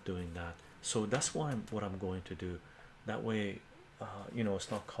end up doing that. So that's what I'm going to do. That way, you know, it's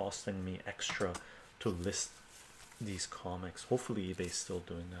not costing me extra to list these comics. Hopefully eBay's still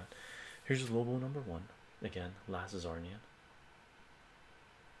doing that. Here's Lobo #1 again, Last Zarnian.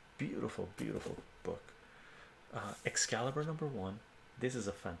 Beautiful, beautiful book. Excalibur #1. This is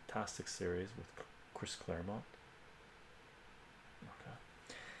a fantastic series with Chris Claremont. Okay.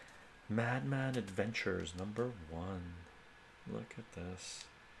 Madman Adventures #1. Look at this,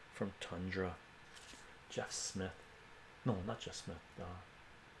 from Tundra. Jeff Smith. No, not Jeff Smith.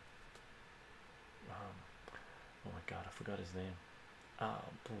 Oh my God, I forgot his name.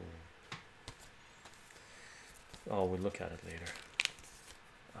 Oh, we'll look at it later.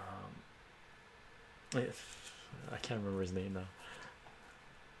 I can't remember his name now.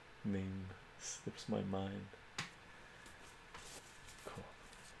 Name slips my mind. Cool.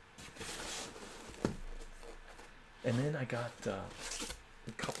 And then I got a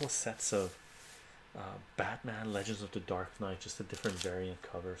couple of sets of Batman Legends of the Dark Knight, just the different variant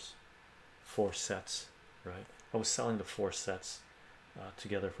covers. 4 sets, right? I was selling the 4 sets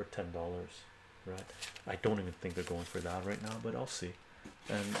together for $10, right? I don't even think they're going for that right now, but I'll see.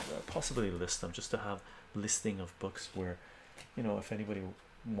 and possibly list them, just to have listing of books where, you know, if anybody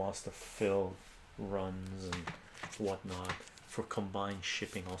wants to fill runs and whatnot for combined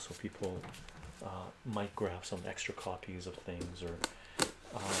shipping. Also, people might grab some extra copies of things, or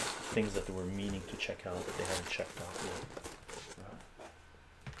things that they were meaning to check out that they haven't checked out yet.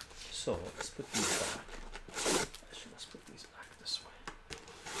 So let's put these back. Actually, let's put these back this way.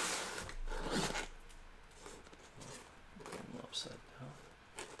 Put them upside down.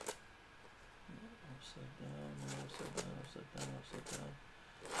 Upside down, upside down, upside down, upside down.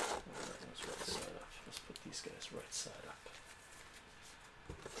 Alright, let's right side up. Let's put these guys right side up.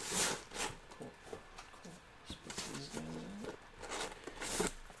 Cool, cool. Let's put these guys in.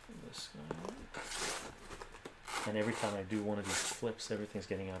 This guy. And every time I do one of these flips, everything's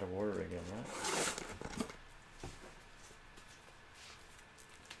getting out of order again, right?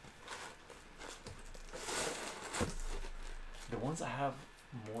 The ones I have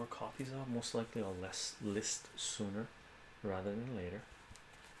more copies of, most likely I'll list sooner rather than later.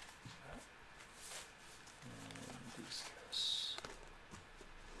 And these guys.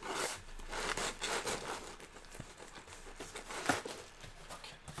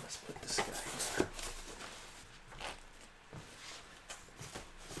 Okay, let's put this guy here.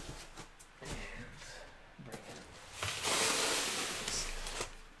 And bring in this guy.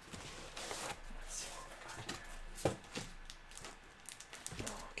 Let's see what we got here.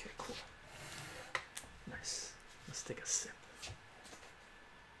 Oh, okay, cool. Nice. Let's take a sip.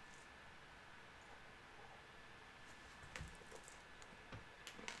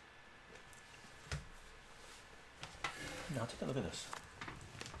 Now take a look at this.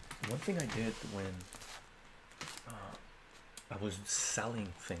 One thing I did when I was selling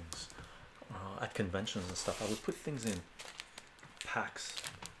things at conventions and stuff, I would put things in packs.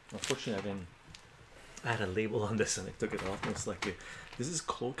 Unfortunately, I had a label on this and I took it off most likely. This is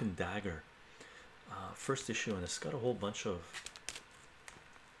Cloak and Dagger, first issue, and it's got a whole bunch of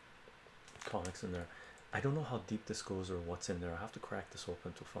comics in there. I don't know how deep this goes or what's in there. I have to crack this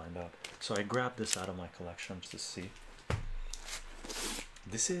open to find out. So I grabbed this out of my collection to see.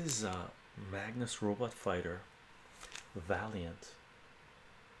 This is Magnus Robot Fighter Valiant,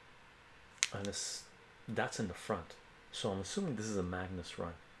 and that's in the front. So I'm assuming this is a Magnus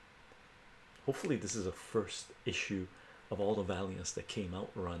run. Hopefully this is a first issue of all the Valiants that came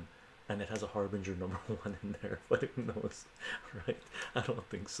out run, and it has a Harbinger #1 in there, but who knows, right? I don't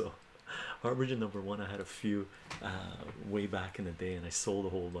think so. Harbinger #1, I had a few way back in the day, and I sold a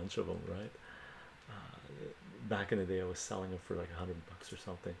whole bunch of them, right? Back in the day I was selling them for like $100 or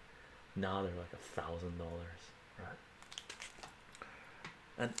something. Now they're like $1,000, right?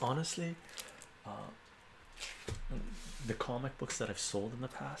 And honestly, the comic books that I've sold in the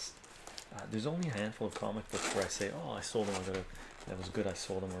past, there's only a handful of comic books where I say, oh, I sold them, that was good, I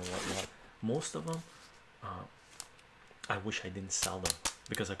sold them, or whatnot. Most of them I wish I didn't sell them,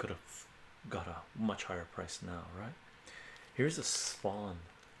 because I could have got a much higher price now, right? Here's a Spawn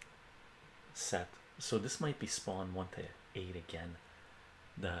set. So this might be Spawn 1 to 8 again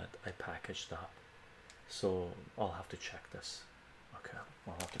that I packaged up. So I'll have to check this. Okay,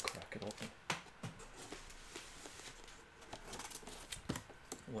 I'll have to crack it open.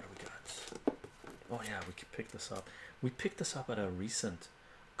 What do we got? Oh yeah, we could pick this up. We picked this up at a recent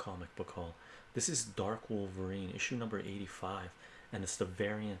comic book haul. This is Dark Wolverine, issue number 85, and it's the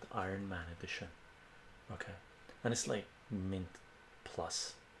variant Iron Man edition. Okay, and it's like mint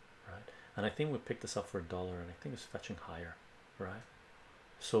plus, right? And I think we picked this up for $1, and I think it's fetching higher, right?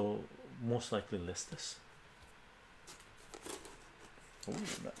 So most likely list this. Oh,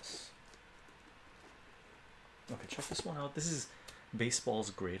 nice. Okay, check this one out. This is Baseball's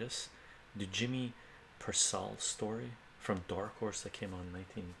Greatest, the Jimmy Purcell story from Dark Horse that came out in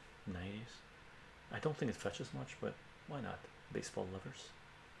 1990s. I don't think it fetches much, but why not? Baseball lovers.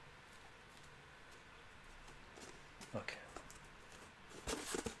 Okay.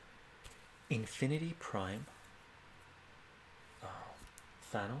 Infinity Prime,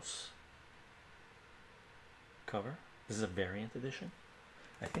 Thanos cover. This is a variant edition.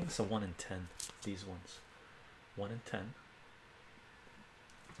 I think it's a 1 in 10. These ones, 1 in 10.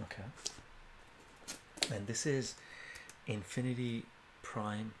 Okay. And this is Infinity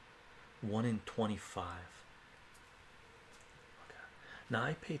Prime 1 in 25. Okay. Now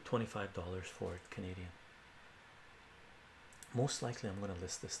I paid $25 for it, Canadian. Most likely I'm going to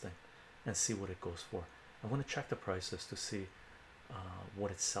list this thing and see what it goes for. I'm going to check the prices to see what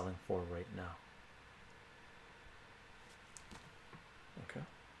it's selling for right now. Okay.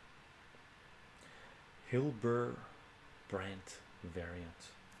 Hilbert Brandt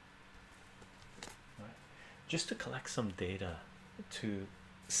variant. Right. Just to collect some data to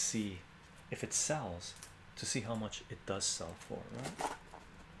see if it sells, to see how much it does sell for, right?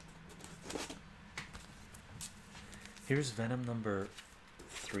 Here's Venom number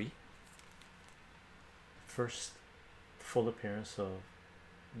 3, first full appearance of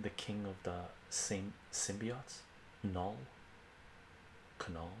the king of the same symbiotes, Null,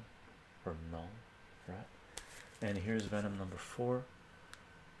 Canal, or Null, right? And here's Venom number 4,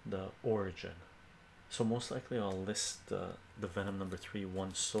 the origin. So most likely I'll list the Venom number 3,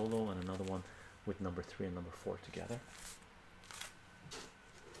 one solo and another one with number 3 and number 4 together.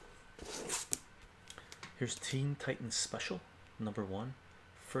 Here's Teen Titans Special number 1,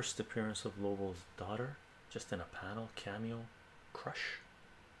 first appearance of Lobo's daughter, just in a panel cameo, Crush.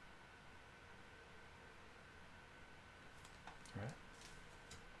 Right.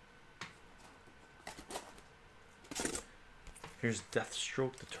 Here's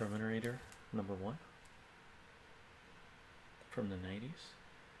Deathstroke the Terminator number 1 from the 90s.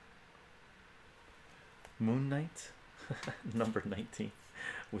 Moon Knight number 19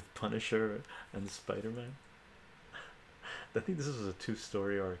 with Punisher and Spider-Man. I think this is a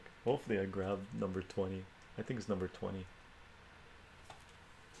 2-story arc. Hopefully I grabbed number 20. I think it's number 20.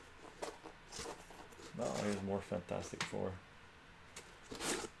 Oh, here's more Fantastic Four.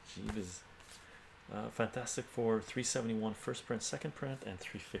 Jeebus. Fantastic Four 371 first print, second print, and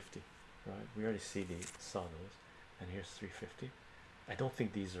 350. Right, we already saw those, and here's 350. I don't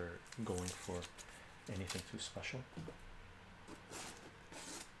think these are going for anything too special.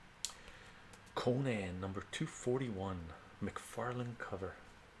 Conan number 241, McFarlane cover.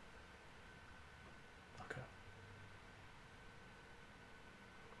 Okay,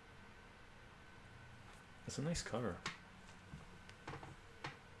 it's a nice cover.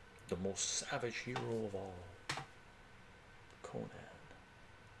 The most savage hero of all, Conan.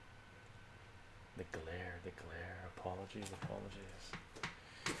 The glare, apologies.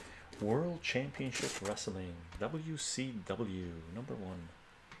 World Championship Wrestling, WCW number 1.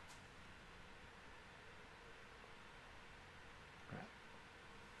 Right.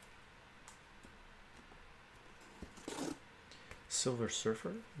 Silver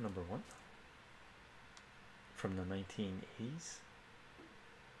Surfer number 1 from the 1980s.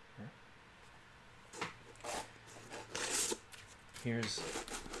 Here's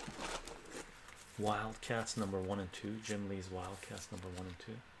Wildcats number 1 and 2, Jim Lee's Wildcats number 1 and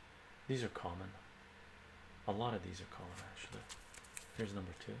 2. These are common. A lot of these are common, actually. Here's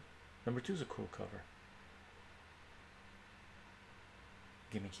number 2. Number 2 is a cool cover.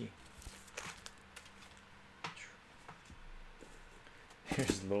 Gimme key.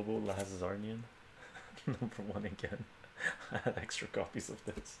 Here's Lobo Lazarnian number 1 again. I had extra copies of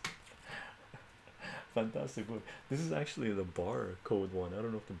this. Fantastic book. This is actually the barcode one. I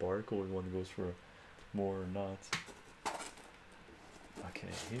don't know if the barcode one goes for more or not. Okay,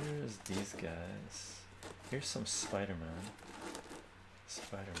 here's these guys. Here's some Spider-Man.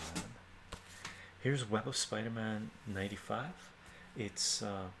 Here's Web of Spider-Man 95. It's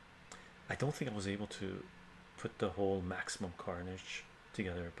I don't think I was able to put the whole Maximum Carnage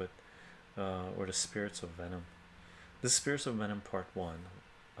together, but or the Spirits of Venom. This Spirits of Venom Part 1,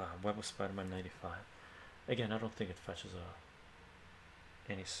 Web of Spider-Man 95. Again, I don't think it fetches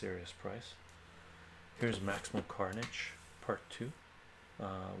any serious price. Here's Maximum Carnage Part 2,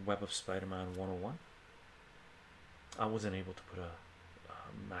 Web of Spider-Man 101. I wasn't able to put a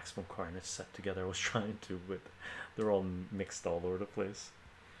Maximum Carnage set together. I was trying to, but they're all mixed all over the place.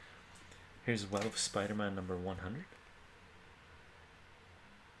 Here's Web of Spider-Man number 100.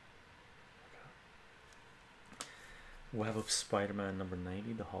 Web of Spider-Man number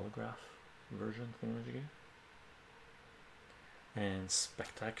 90, the holograph version thingamajiggy. And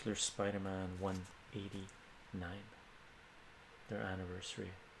Spectacular Spider-Man 189, their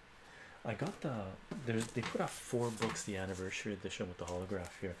anniversary. I got they put out 4 books, the anniversary edition with the holograph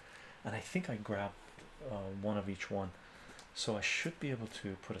here, and I think I grabbed one of each one, so I should be able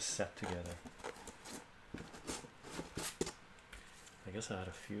to put a set together. I guess I had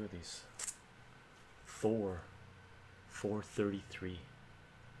a few of these. Thor 433.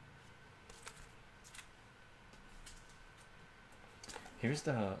 Here's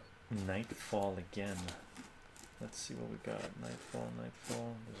the Nightfall again. Let's see what we got. Nightfall.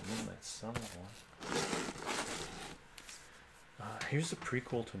 There's Midnight Sun one. Here's the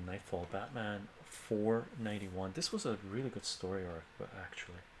prequel to Nightfall, Batman 491. This was a really good story arc, but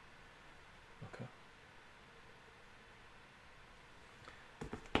actually, okay.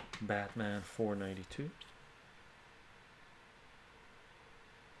 Batman 492.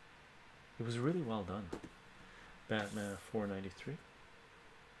 It was really well done. Batman 493.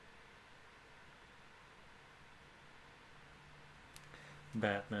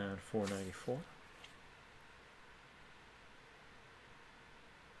 Batman 494,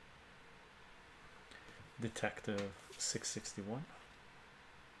 Detective 661,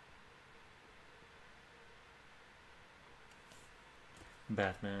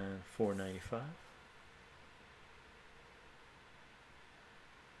 Batman 495,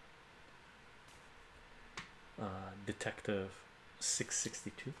 Detective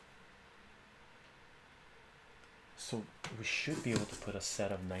 662. So we should be able to put a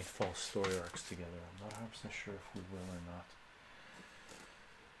set of Nightfall story arcs together. I'm not 100% sure if we will or not.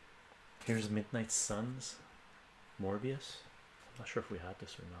 Here's Midnight Suns, Morbius. I'm not sure if we had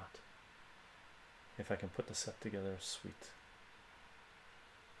this or not. If I can put the set together, sweet.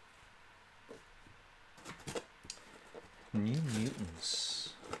 New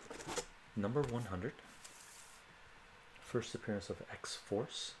Mutants, number 100. First appearance of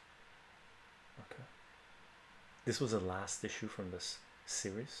X-Force. Okay. This was the last issue from this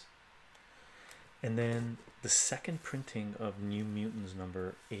series. And then the second printing of New Mutants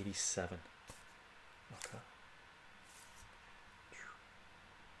number 87. Okay.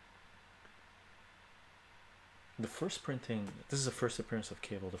 The first printing, this is the first appearance of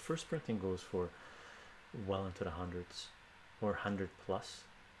Cable. The first printing goes for well into the hundreds, or 100 plus,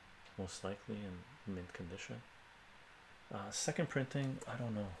 most likely in mint condition. Second printing, I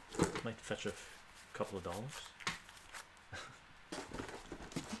don't know, might fetch a couple of dollars.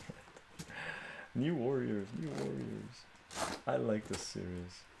 New Warriors, New Warriors. I like this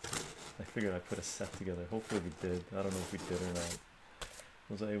series. I figured I'd put a set together. Hopefully we did. I don't know if we did or not.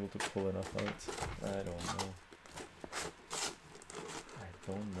 Was I able to pull enough out? I don't know. I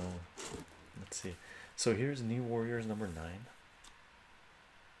don't know. Let's see. So here's New Warriors number 9.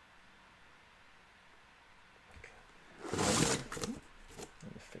 Okay.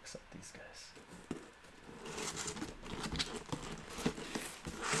 Let me fix up these guys.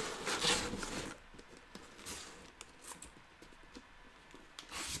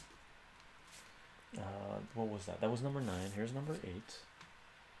 What was that? That was number 9. Here's number 8.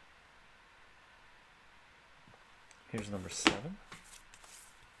 Here's number 7.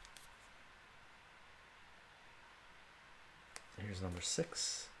 Here's number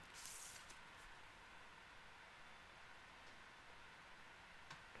 6.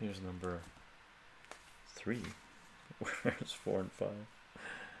 Here's number 3. Where's 4 and 5?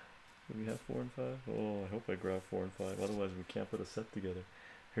 Do we have 4 and 5? Oh, I hope I grab 4 and 5. Otherwise, we can't put a set together.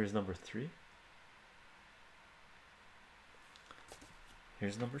 Here's number 3.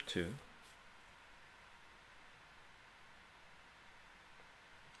 Here's number 2.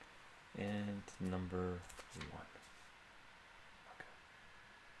 And number 1.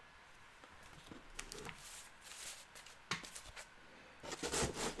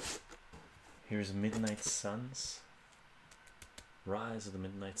 Here's Midnight Suns, Rise of the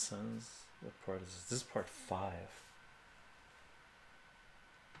Midnight Suns. What part is this? This is part 5.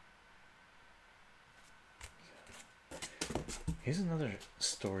 Here's another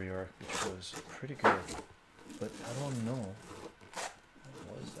story arc which was pretty good, but I don't know.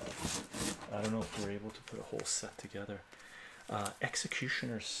 What was that? I don't know if we're able to put a whole set together.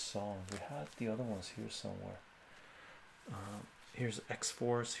 Executioner's Song. We had the other ones here somewhere. Here's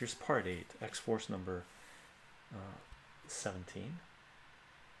X-Force. Here's part 8. X-Force number 17.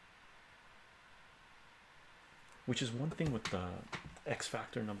 Which is one thing with the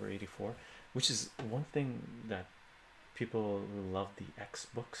X-Factor number 84. Which is one thing that people who love the X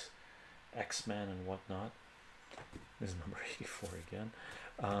books, X-Men and whatnot. This is number 84 again.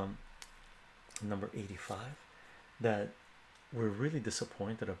 Number 85. That we're really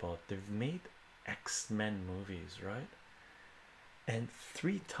disappointed about. They've made X-Men movies, right? And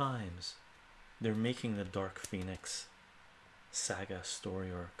 3 times they're making the Dark Phoenix saga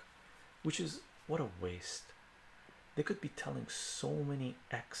story arc, which is what a waste. They could be telling so many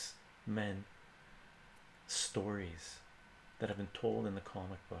X-Men stories that have been told in the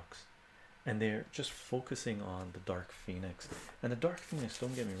comic books, and they're just focusing on the Dark Phoenix. And the Dark Phoenix,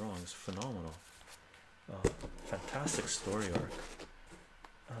 don't get me wrong, is phenomenal. Fantastic story arc.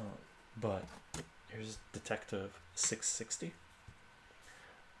 But here's Detective 660.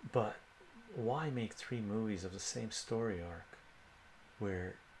 But why make 3 movies of the same story arc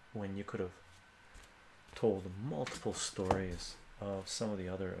when you could have told multiple stories of some of the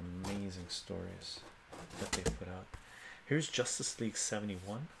other amazing stories that they put out? Here's Justice League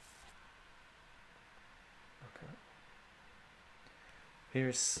 71. Okay.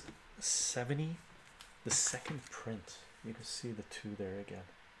 Here's 70, the second print. You can see the 2 there again,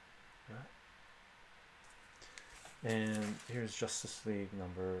 right? And here's Justice League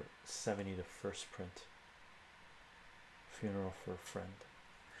number 70, the first print. Funeral for a Friend.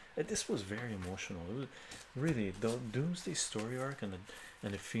 And this was very emotional. It was really, the Doomsday Story arc and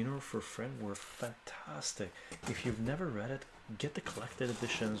the Funeral for a Friend were fantastic. If you've never read it, get the collected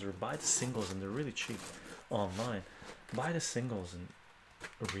editions or buy the singles, and they're really cheap online. Buy the singles and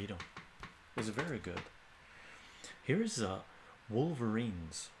read them. It's very good. Here's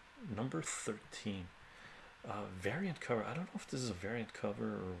Wolverines number 13, variant cover. I don't know if this is a variant cover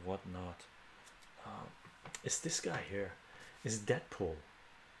or whatnot. It's this guy here. Is Deadpool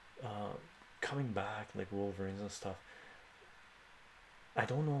coming back like Wolverines and stuff. I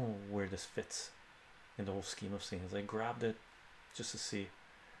don't know where this fits in the whole scheme of things. I grabbed it just to see.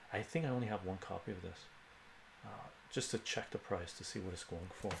 I think I only have one copy of this, just to check the price to see what it's going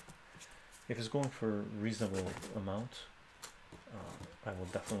for. If it's going for a reasonable amount, I will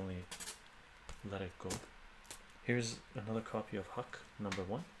definitely let it go. Here's another copy of Huck number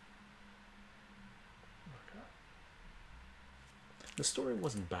 1. Okay. The story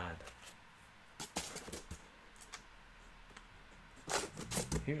wasn't bad.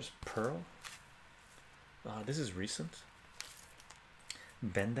 Here's Pearl. This is recent.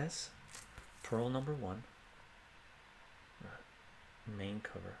 Bendez, Pearl number 1. Main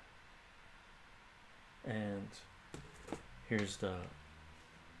cover. And here's the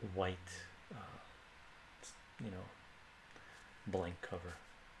white, you know, blank cover,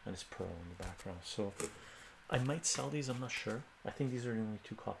 and it's Pearl in the background. So I might sell these. I'm not sure. I think these are the only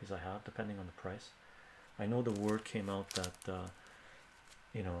 2 copies I have, depending on the price. I know the word came out that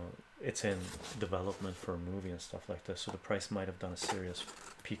you know, it's in development for a movie and stuff like this, so the price might have done a serious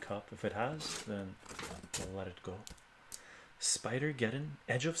peak up. If it has, then I'll let it go. Spider-Geddon,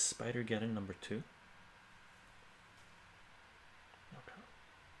 Edge of Spider-Geddon number 2. Okay.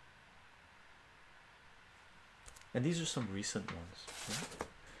 And these are some recent ones. Right?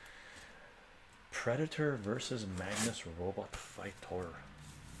 Predator versus Magnus Robot Fighter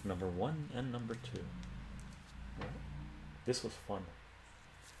number 1 and number 2. Right? This was fun.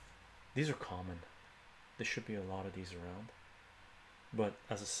 These are common. There should be a lot of these around. But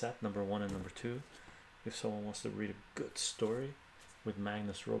as a set, number 1 and number 2, if someone wants to read a good story with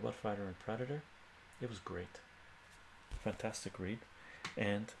Magnus Robot Fighter and Predator, it was great. Fantastic read.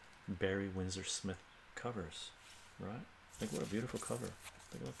 And Barry Windsor Smith covers, right? Like, what a beautiful cover.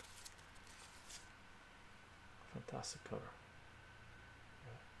 Take a look. Fantastic cover.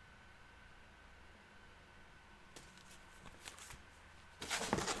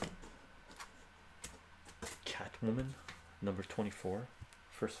 Catwoman number 24,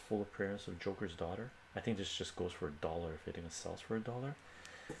 first full appearance of Joker's daughter. I think this just goes for $1 if it even sells for $1,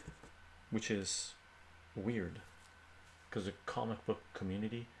 which is weird because the comic book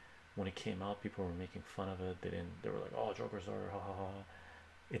community, when it came out, people were making fun of it. They were like, oh, Joker's daughter, ha ha ha.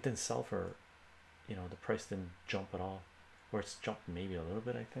 It didn't sell for, you know, the price didn't jump at all, or it's jumped maybe a little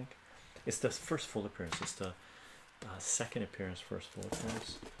bit. I think it's the first full appearance. It's the second appearance, first full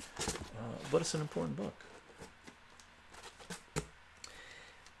appearance, but it's an important book.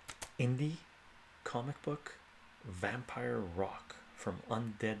 Indie comic book Vampire Rock from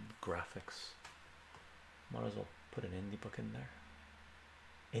Undead Graphics. Might as well put an indie book in there.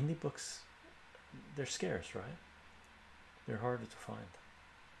 Indie books, they're scarce, right? They're harder to find,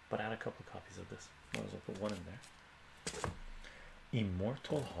 but add a couple copies of this. Might as well put one in there.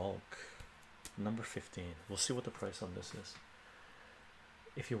 Immortal Hulk number 15. We'll see what the price on this is.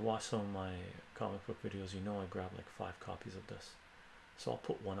 If you watch some of my comic book videos, you know I grab like 5 copies of this, so I'll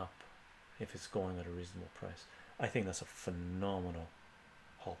put one up if it's going at a reasonable price. I think that's a phenomenal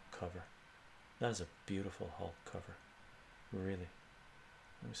Hulk cover. That is a beautiful Hulk cover, really.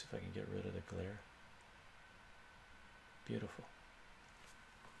 Let me see if I can get rid of the glare. Beautiful.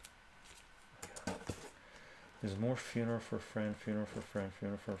 Okay. There's more Funeral for a Friend, Funeral for a Friend,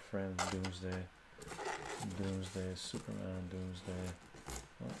 Funeral for a Friend, Doomsday, Doomsday, Superman, Doomsday.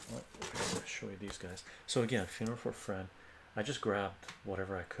 I'll show you these guys. So again, Funeral for a Friend. I just grabbed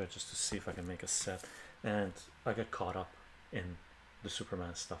whatever I could just to see if I can make a set, and I got caught up in the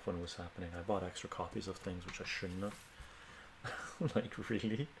Superman stuff when it was happening. I bought extra copies of things which I shouldn't have. Like,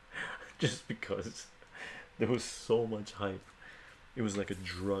 really, just because there was so much hype. It was like a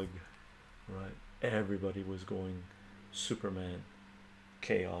drug, right? Everybody was going Superman,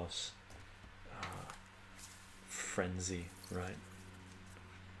 chaos, frenzy, right?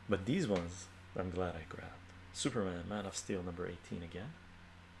 But these ones I'm glad I grabbed. Superman, Man of Steel number 18 again.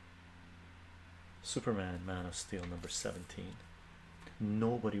 Superman, Man of Steel number 17.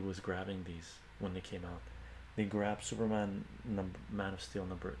 Nobody was grabbing these when they came out. They grabbed Superman Man of Steel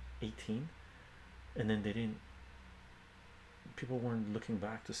number 18, and then they didn't, people weren't looking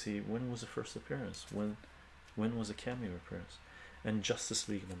back to see when was the first appearance, when When was a cameo appearance? And Justice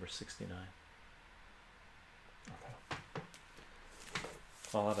League number 69. Okay.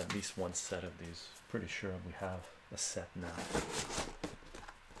 I'll have at least one set of these. Pretty sure we have a set now.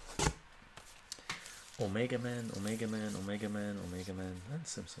 Omega Man, Omega Man, Omega Man, Omega Man, and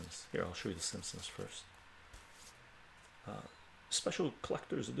Simpsons. Here, I'll show you the Simpsons first. Special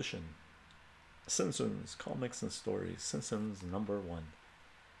collector's edition. Simpsons comics and stories. Simpsons number 1.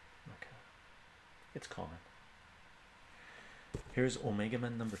 Okay, it's common. Here's Omega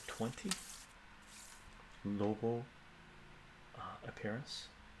Man number 20. Logo appearance.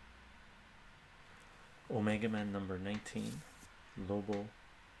 Omega Man number 19. Logo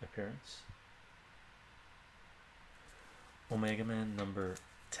appearance. Omega Man number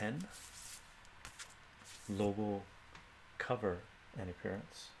 10. Logo cover and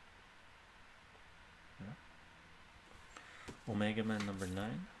appearance. Yeah. Omega Man number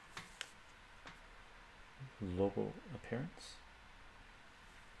 9. Logo appearance.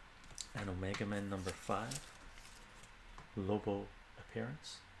 And Omega Man number 5. Logo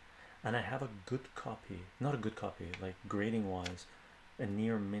appearance. And I have a good copy, not a good copy, like grading wise, a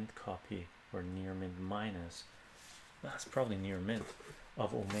near mint copy, or near mint minus, that's probably near mint,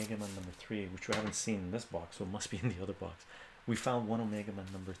 of Omega Man number 3, which we haven't seen in this box, so it must be in the other box. We found one Omega Man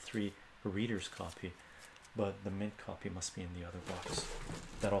number 3 reader's copy, but the mint copy must be in the other box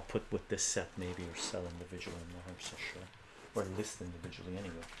that I'll put with this set maybe, or sell individually. I'm not 100% sure, or list individually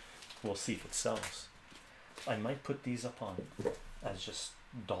anyway. We'll see if it sells. I might put these up on as just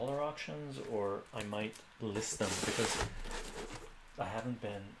dollar auctions, or I might list them, because I haven't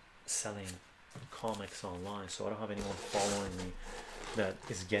been selling comics online, so I don't have anyone following me that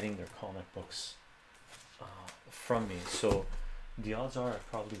is getting their comic books from me. So the odds are I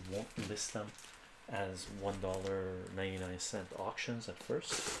probably won't list them as $1.99 auctions at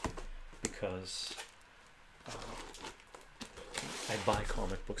first, because I buy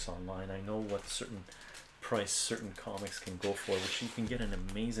comic books online. I know what certain price certain comics can go for, which you can get an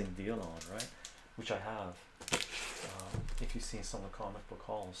amazing deal on, right? Which I have. If you've seen some of the comic book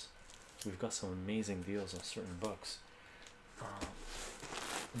hauls, we've got some amazing deals on certain books.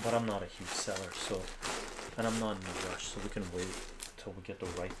 But I'm not a huge seller, so, and I'm not in a rush, so we can wait until we get the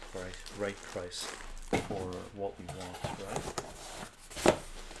right price for what we want, right?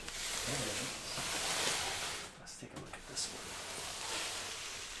 Anyway, let's take a look at this one.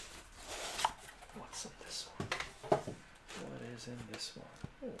 What's in this one? What is in this one?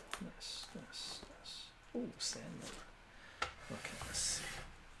 Oh, nice. Oh, Sandman. Okay, let's see.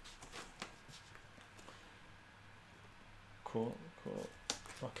 Cool.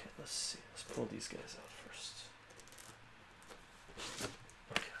 Okay, let's see. Let's pull these guys out first.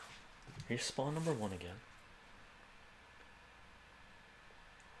 Okay, here's spawn number 1 again.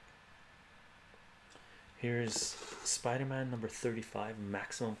 Here's Spider-Man number 35,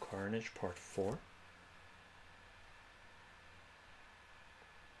 Maximum Carnage Part 4.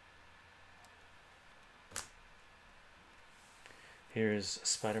 Here's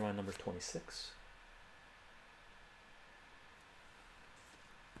Spider-Man number 26.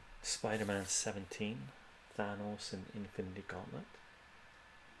 Spider-Man 17, Thanos and Infinity Gauntlet.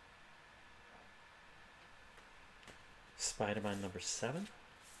 Spider-Man number 7,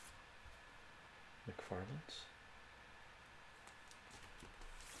 McFarlane's.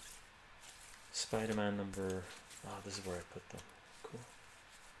 Spider-Man number, this is where I put them. Cool.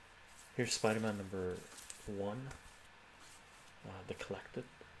 Here's Spider-Man number 1, the collected,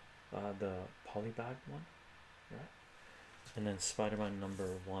 the polybag one, right? And then Spider-Man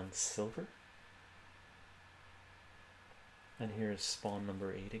number 1 silver. And here's Spawn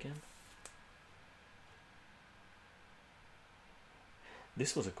number 8 again.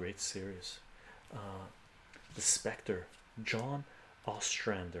 This was a great series. The Spectre, John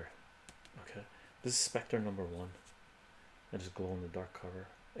Ostrander. Okay, this is Spectre number 1. It is glow in the dark cover.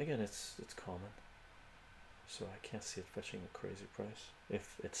 Again, it's common, so I can't see it fetching a crazy price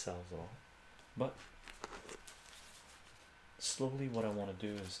if it sells at all. But slowly, what I want to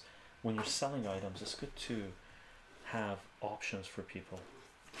do is, when you're selling items, it's good to have options for people,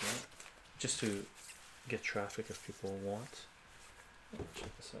 right? Just to get traffic if people want. Oh,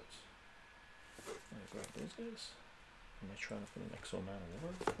 check this out. I grab those guys. Am I trying to put an XO amount of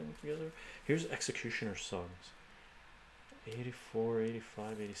war thing together? Here's Executioner songs. 84,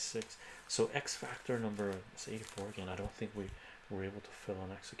 85, 86. So X Factor number, it's 84 again. I don't think we were able to fill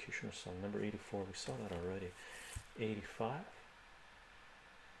an Executioner song. Number 84, we saw that already. 85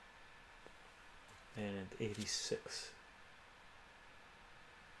 and 86.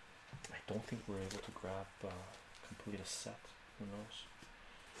 I don't think we're able to grab complete a set. Who knows?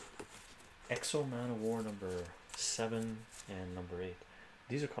 Exo Man of War number 7 and number 8.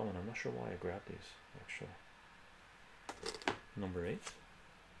 These are common. I'm not sure why I grabbed these actually. Number 8.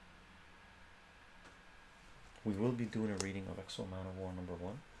 We will be doing a reading of Exo Man of War number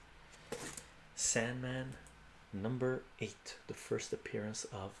 1. Sandman number 8, the first appearance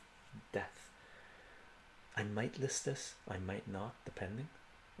of Death. I might list this, I might not, depending.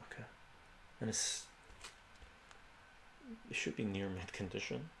 Okay, and it should be near mint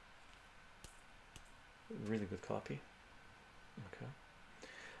condition. Really good copy. Okay.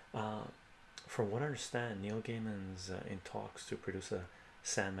 From what I understand, Neil Gaiman's in talks to produce a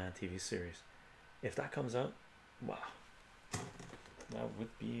Sandman TV series. If that comes out, wow, that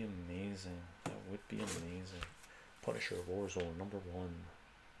would be amazing. That would be amazing. Punisher Warzone number 1.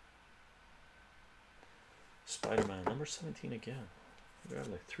 Spider-Man number 17 again. We have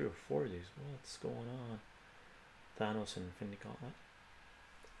like 3 or 4 of these. What's going on? Thanos and Infinity Gauntlet.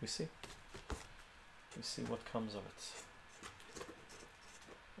 We see. We see what comes of it.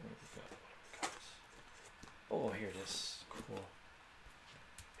 Oh, here it is. Cool.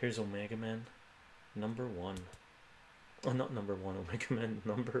 Here's Omega Man number 1. Oh, not number 1. Omega Man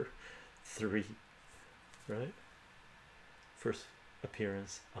number 3. Right? First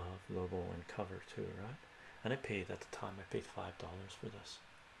appearance of Lobo and cover too, right? And I paid at the time, I paid $5 for this.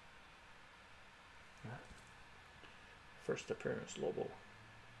 Right? First appearance Lobo.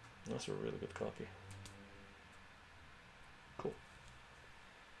 That's a really good copy. Cool.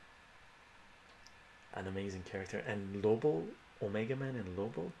 An amazing character. And Lobo, Omega Man and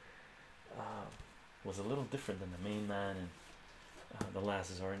Lobo was a little different than the main man and the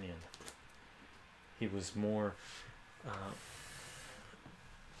Last Zarnian. He was more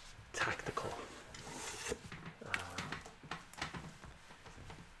tactical.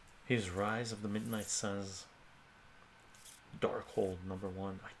 His Rise of the Midnight Suns, Darkhold number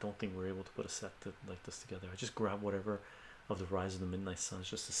 1. I don't think we're able to put a set like this together. I just grabbed whatever of the Rise of the Midnight Suns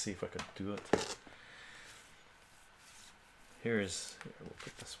just to see if I could do it. Here, we'll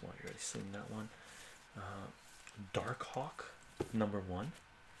put this one. You already seen that one. Darkhawk number 1.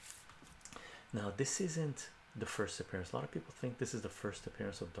 Now this isn't the first appearance. A lot of people think this is the first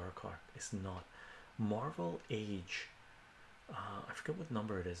appearance of Darkhawk. It's not. Marvel Age, I forget what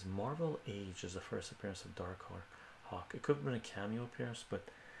number it is. Marvel Age is the first appearance of Darkhawk. It could have been a cameo appearance, but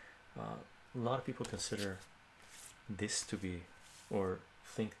a lot of people consider this to be, or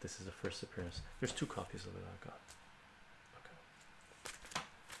think this is the first appearance. There's 2 copies of it I got. Okay,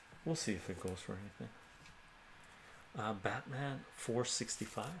 we'll see if it goes for anything. Batman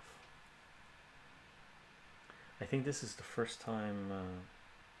 465. I think this is the first time.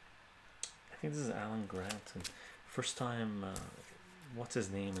 I think this is Alan Grant, and first time. What's his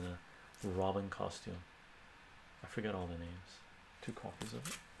name in a Robin costume? I forget all the names. 2 copies of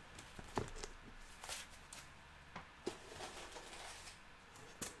it.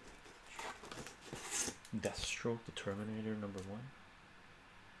 Deathstroke, the Terminator number 1.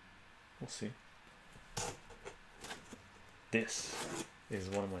 We'll see. This is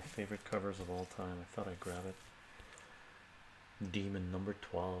one of my favorite covers of all time. I thought I'd grab it. Demon number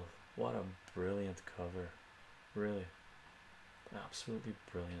 12. What a brilliant cover. Really. Absolutely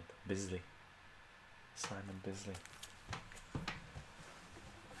brilliant. Bisley. Simon Bisley.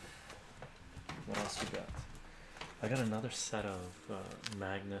 What else you got? I got another set of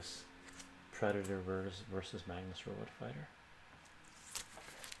Magnus Predator versus Magnus Robot Fighter.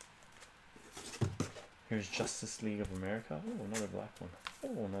 Here's Justice League of America. Oh, another black one.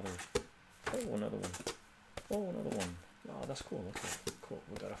 Oh, another one. Oh, another one. Oh, that's cool. Okay, cool.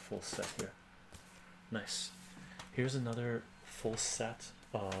 We got a full set here. Nice. Here's another full set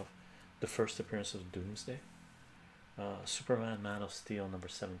of the first appearance of Doomsday. Superman Man of Steel number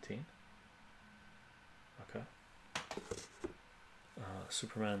 17. Okay.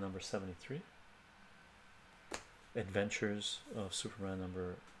 Superman number 73. Adventures of Superman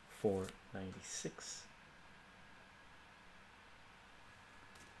number 496.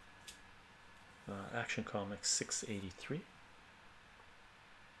 Action Comics 683.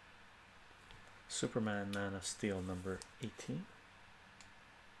 Superman Man of Steel number 18.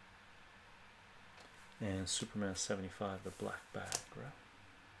 And Superman 75, the black bag, right?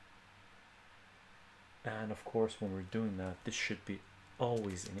 And of course, when we're doing that, this should be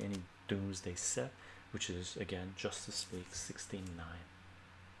always in any Doomsday set, which is again Justice League 69.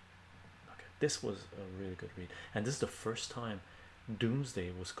 Okay, this was a really good read, and this is the first time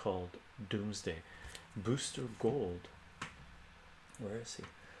Doomsday was called Doomsday. Booster Gold, where is he?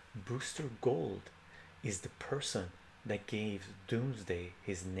 Booster Gold is the person that gave Doomsday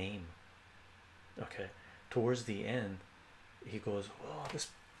his name. Okay, towards the end he goes, oh, this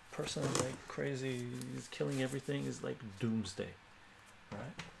person like crazy is killing everything is like doomsday,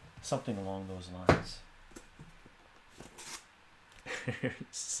 right? Something along those lines.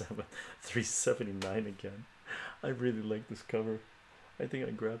 379 again. I really like this cover. I think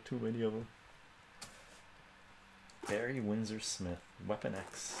I grabbed too many of them. Barry Windsor Smith, Weapon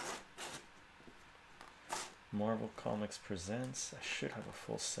X. Marvel Comics presents. I should have a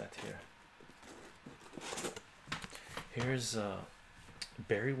full set here. Here's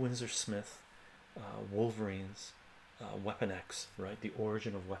Barry Windsor Smith, Wolverine's Weapon X, right? The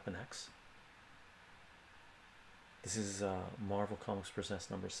origin of Weapon X. This is Marvel Comics presents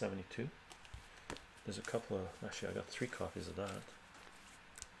number 72. There's a couple of, actually I got 3 copies of that.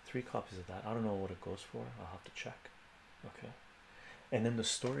 3 copies of that. I don't know what it goes for. I'll have to check. Okay. And then the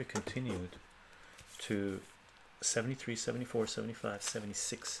story continued to 73, 74, 75,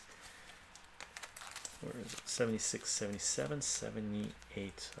 76. Where is it? 76, 77,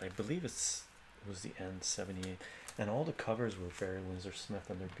 78. I believe it was the end, 78. And all the covers were Barry Windsor Smith,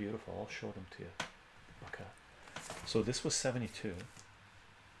 and they're beautiful. I'll show them to you. Okay. So this was 72.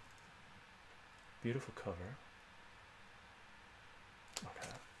 Beautiful cover. Okay.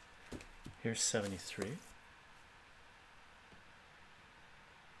 Here's 73.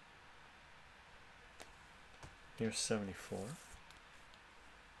 Here's 74.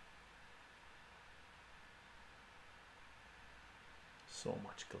 So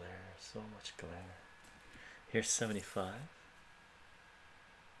much glare, so much glare. Here's 75.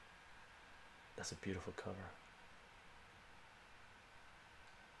 That's a beautiful cover.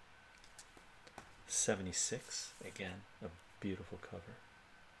 76, again, a beautiful cover.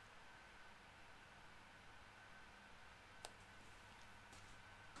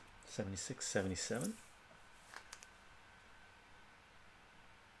 76, 77.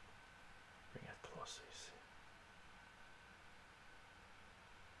 Bring it closer, you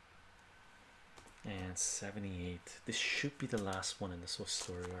see. And 78. This should be the last one in this whole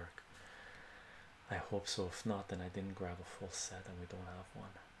story arc. I hope so. If not, then I didn't grab a full set and we don't have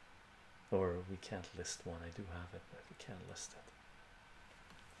one. Or we can't list one. I do have it, but we can't list it.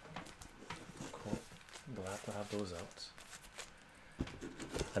 Cool. Glad to have those out.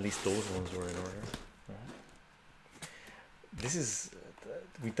 At least those ones were in order. Right. This is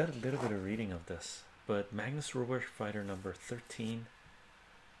we did a little bit of reading of this, but Magnus Robot Fighter number 13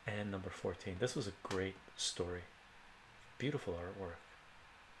 and number 14. This was a great story. Beautiful artwork.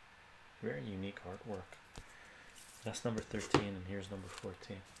 Very unique artwork. That's number 13, and here's number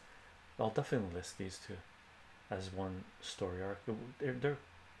 14. I'll definitely list these two as one story arc. They're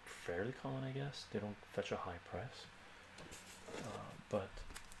fairly common, I guess. They don't fetch a high price, but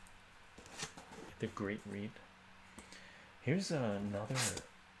they're great read. Here's another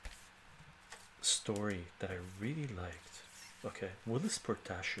story that I really liked. Okay, Willis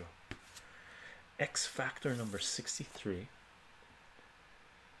Portacio, X Factor number 63.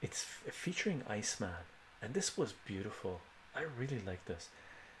 It's featuring Iceman, and this was beautiful. I really like this.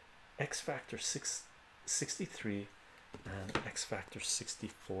 X Factor 63 and X Factor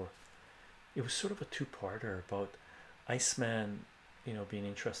 64. It was sort of a two-parter about Iceman, you know, being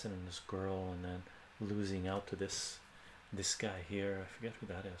interested in this girl and then losing out to this guy here. I forget who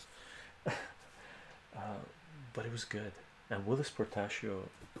that is. But it was good. And Willis Portacio,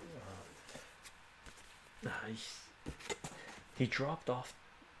 he dropped off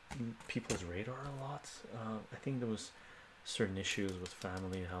people's radar a lot. I think there was certain issues with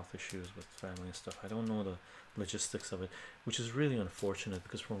family, health issues with family and stuff. I don't know the logistics of it, which is really unfortunate,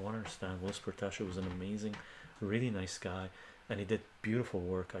 because from what I understand, Willis Portacio was an amazing, really nice guy, and he did beautiful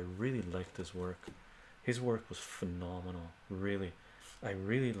work. I really liked his work. His work was phenomenal, really. I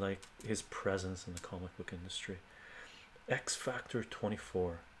really liked his presence in the comic book industry. X Factor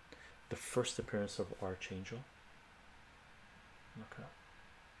 24, the first appearance of Archangel. Okay.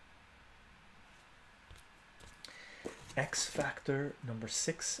 X Factor number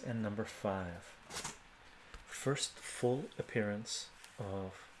 6 and number 5, first full appearance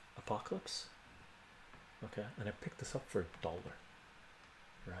of Apocalypse. Okay, and I picked this up for $1,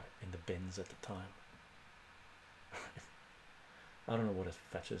 right, in the bins at the time. I don't know what it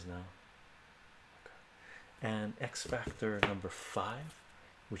fetches now. Okay. And X Factor number 5,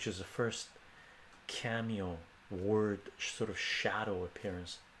 which is the first cameo word sort of shadow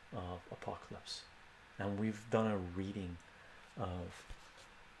appearance of Apocalypse. And we've done a reading of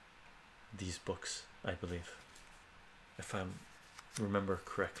these books, I believe, if I remember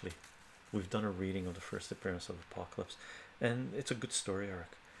correctly. We've done a reading of the first appearance of Apocalypse, and it's a good story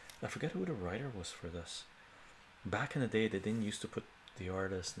arc. I forget who the writer was for this. Back in the day, they didn't used to put the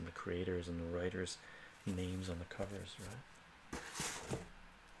artists and the creators and the writers' names on the covers, right?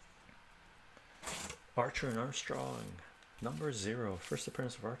 Archer and Armstrong, number 0, first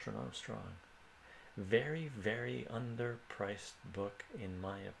appearance of Archer and Armstrong. Very, very underpriced book, in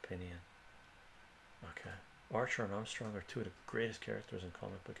my opinion. Okay, Archer and Armstrong are two of the greatest characters in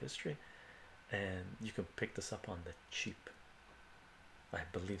comic book history, and you can pick this up on the cheap. I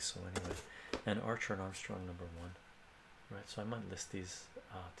believe so, anyway. And Archer and Armstrong, number 1, right? So I might list these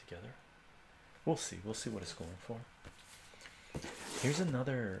together. We'll see. We'll see what it's going for. Here's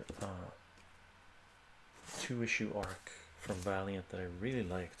another 2-issue arc from Valiant that I really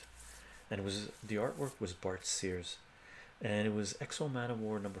liked, and it was, the artwork was Bart Sears, and it was Exo Man of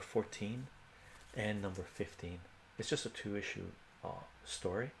War number 14 and number 15. It's just a 2-issue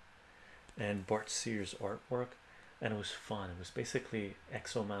story, and Bart Sears artwork, and it was fun. It was basically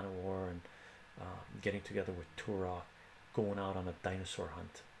Exo Man of War and getting together with Turok, going out on a dinosaur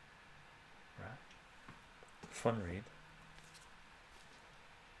hunt. Right, fun read,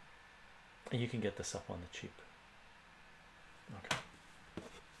 and you can get this up on the cheap. Okay.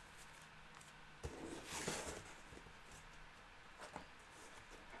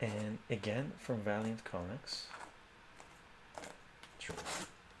 And again from Valiant Comics,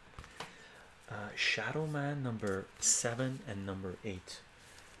 Shadow Man number 7 and number 8.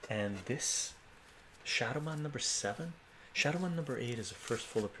 And this Shadow Man number 7, Shadow Man number 8 is the first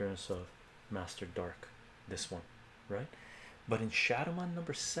full appearance of Master Dark, this one, right? But in Shadow Man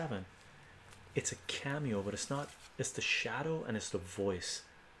number 7, it's a cameo, but it's not, it's the shadow and it's the voice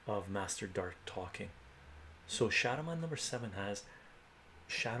of Master Dark talking. So Shadow Man number 7 has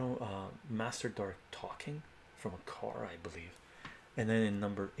Master Dark talking from a car, I believe, and then in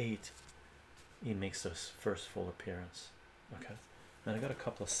number 8 he makes his first full appearance. Okay, and I got a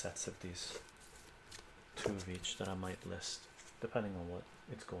couple of sets of these, 2 of each, that I might list depending on what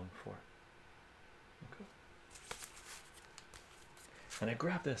it's going for. Okay, and I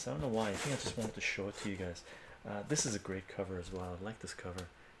grabbed this, I don't know why, I think I just wanted to show it to you guys. This is a great cover as well. I like this cover.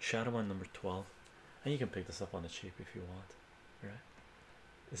 Shadow Man number 12, and you can pick this up on the cheap if you want, right?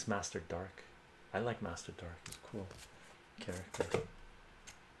 It's Master Dark. I like Master Dark. He's a cool character.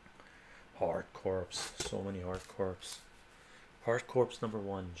 Hard Corpse. So many Hard Corpse. Hard Corpse number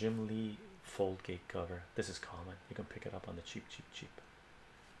 1. Jim Lee Foldgate cover. This is common. You can pick it up on the cheap.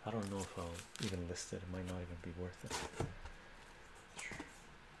 I don't know if I'll even list it. It might not even be worth it.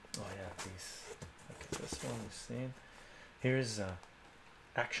 Oh yeah, these. Okay, this one we've seen. Here's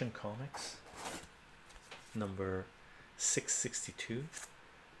Action Comics number 662,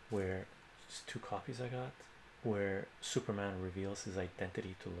 where it's 2 copies I got, where Superman reveals his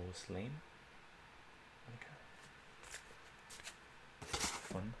identity to Lois Lane. Okay,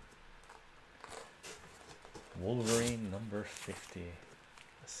 fun. Wolverine number 50.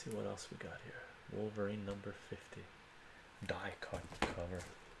 Let's see what else we got here. Wolverine number 50, die cut cover.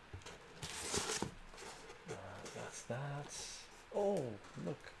 That's oh,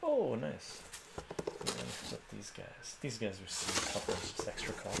 look, oh nice. Let me flip these guys. These guys received a couple of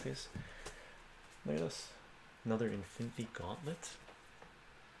extra copies. Look at this, another Infinity Gauntlet,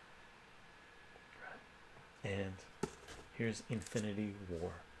 and here's Infinity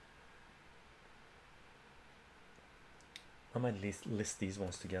War. I might list these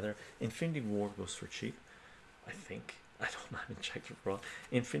ones together. Infinity War goes for cheap, I think. I don't know, I haven't checked it for a while.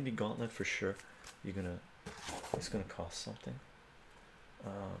 Infinity Gauntlet for sure. It's gonna cost something.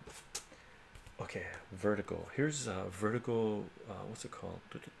 Okay, Vertigo. Here's Vertigo. What's it called?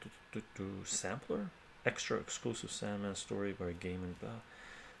 Sampler, extra exclusive Sandman story by Game and Blah.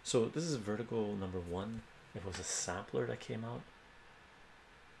 So this is Vertigo number 1. It was a sampler that came out.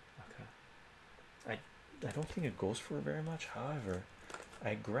 Okay, I don't think it goes for very much. However,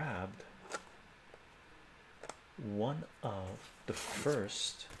 I grabbed one of the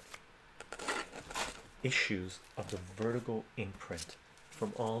first issues of the Vertigo imprint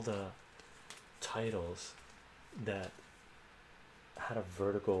from all the titles that had a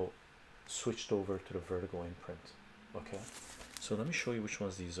Vertigo switched over to the Vertigo imprint. Okay, so let me show you which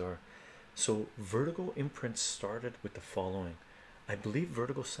ones these are. So Vertigo imprint started with the following. I believe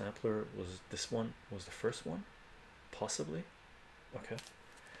Vertigo sampler was this one, was the first one, possibly. Okay,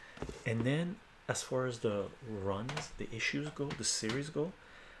 and then as far as the runs, the issues go, the series go,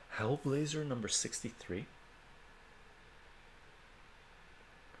 Hellblazer number 63,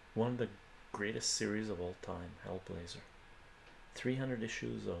 one of the greatest series of all time. Hellblazer, 300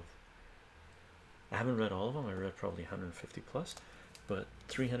 issues of, I haven't read all of them, I read probably 150 plus, but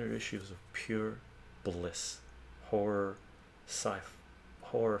 300 issues of pure bliss, horror,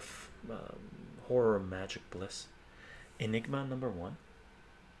 horror magic bliss. Enigma number 1,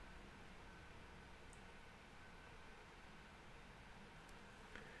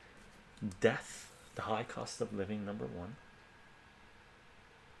 Death The High Cost of Living #1.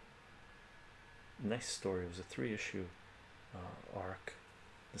 Nice story. It was a 3-issue arc,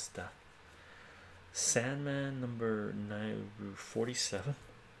 this death. Sandman number 47.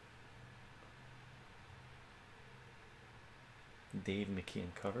 Dave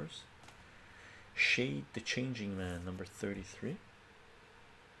McKean covers. Shade the Changing Man number 33.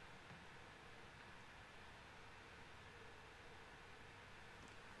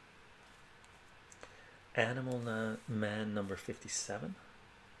 Animal Man number 57.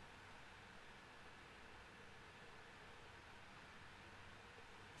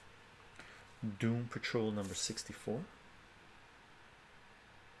 Doom Patrol number 64.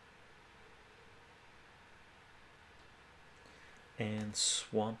 And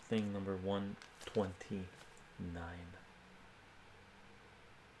Swamp Thing number 129.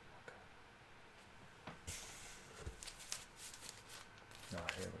 Okay. Now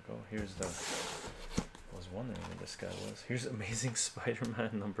here we go. Here's the, I was wondering who this guy was. Here's Amazing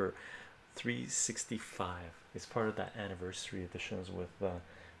Spider-Man number 365. It's part of that anniversary editions with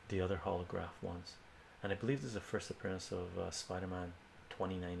the other holograph ones, and I believe this is the first appearance of Spider-Man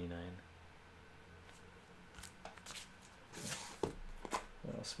 2099.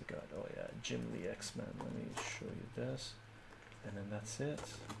 What else we got? Oh yeah, Jim Lee X-Men. Let me show you this, and then that's it.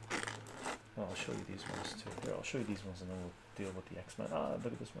 Oh, I'll show you these ones too. Here, I'll show you these ones, and then we'll deal with the X-Men. Ah,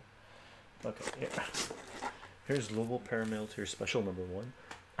 look at this one. Okay, yeah. Here's Global Paramilitary Special #1.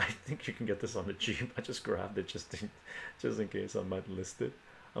 I think you can get this on the cheap. I just grabbed it just in case I might list it.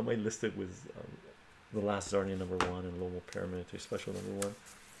 I might list it with The Last Guardian #1 and Global Paramilitary Special #1.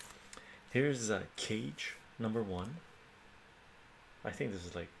 Here's Cage #1. I think this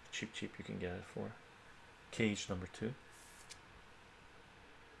is like cheap you can get it for. Cage #2.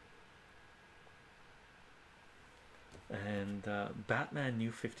 And Batman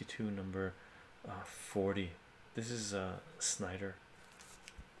New 52 number 40. This is Snyder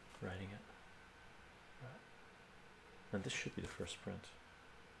writing it. And this should be the first print.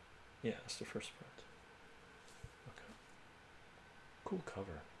 Yeah, it's the first print. Okay. Cool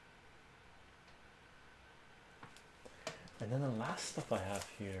cover. And then the last stuff I have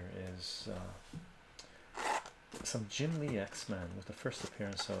here is some Jim Lee X-Men with the first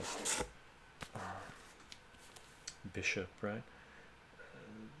appearance of Bishop, right?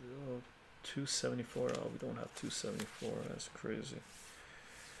 274. Oh, we don't have 274. That's crazy.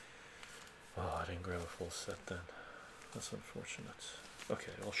 Oh, I didn't grab a full set then. That's unfortunate.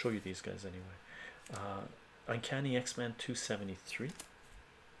 Okay, I'll show you these guys anyway. Uncanny X-Men 273.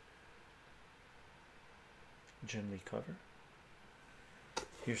 Jim Lee cover.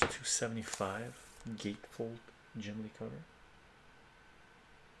 Here's 275 gatefold Jim Lee cover.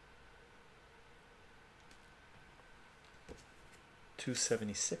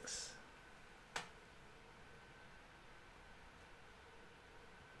 $276.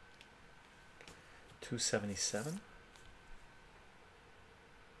 $277.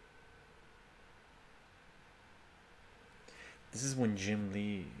 This is when Jim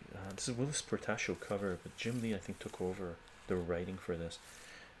Lee, this is Willis Portacio cover, but Jim Lee I think took over the writing for this.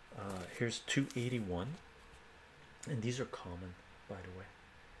 Here's 281, and these are common, by the way.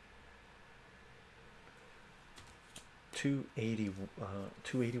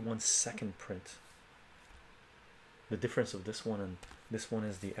 281 second print. The difference of this one and this one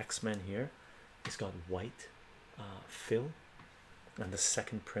is the X-Men here. It's got white fill, and the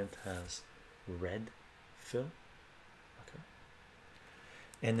second print has red fill. Okay.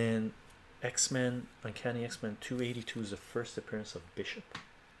 And then X-Men, Uncanny X-Men 282 is the first appearance of Bishop.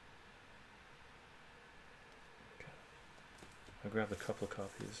 Okay. I grabbed a couple of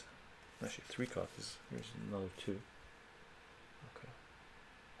copies, actually 3 copies. Here's another 2. Okay.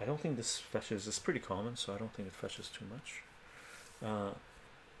 I don't think this fetches, it's pretty common, so I don't think it fetches too much.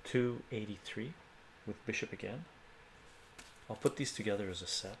 283 with Bishop again. I'll put these together as a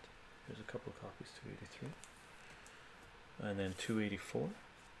set. There's a couple of copies. 283, and then 284,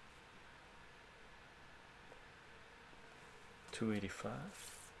 285,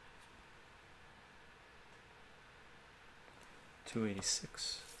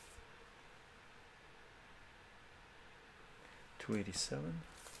 286, 287,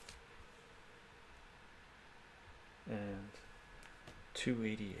 and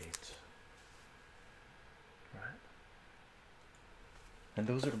 288. Right, and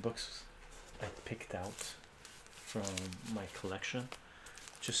those are the books I picked out from my collection,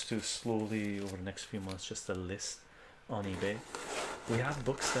 just to slowly over the next few months just to list on eBay. We have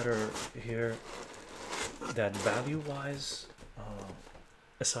books that are here that value wise,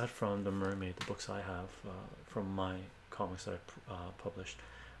 aside from the Mermaid, the books I have from my comics that I published,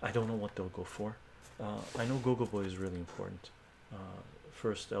 I don't know what they'll go for. I know Gogo Boy is really important.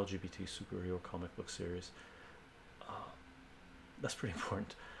 First LGBT superhero comic book series. That's pretty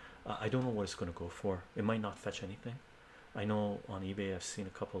important. I don't know what it's going to go for. It might not fetch anything. I know on eBay I've seen a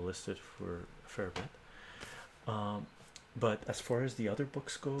couple listed for a fair bit. But as far as the other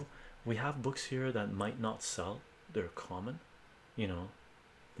books go, we have books here that might not sell. They're common, you know,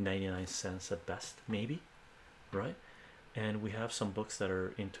 99 cents at best, maybe, right? And we have some books that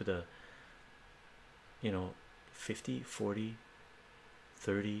are into the, you know, 50, 40,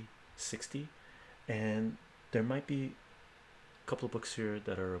 30, 60, and there might be a couple of books here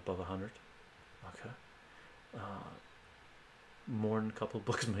that are above 100. Okay, more than a couple of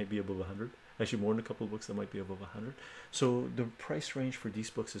books might be above 100. Actually, more than a couple of books that might be above 100. So the price range for these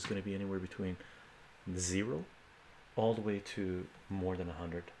books is going to be anywhere between 0 all the way to more than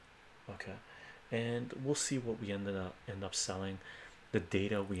 100. Okay, and we'll see what we end up selling, the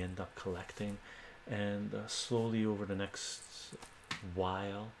data we end up collecting, and slowly over the next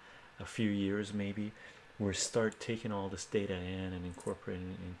while, a few years maybe, we'll start taking all this data in and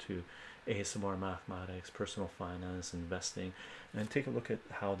incorporating it into ASMR mathematics, personal finance, investing, and take a look at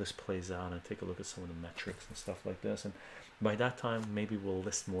how this plays out, and take a look at some of the metrics and stuff like this. And by that time, maybe we'll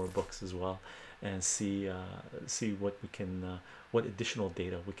list more books as well, and see what we can, what additional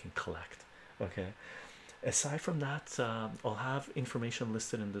data we can collect. Okay. Aside from that, I'll have information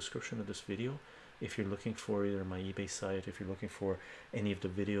listed in the description of this video. If you're looking for either my eBay site, if you're looking for any of the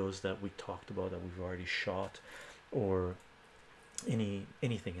videos that we talked about that we've already shot, or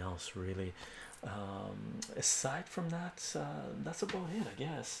anything else really. Aside from that, that's about it, I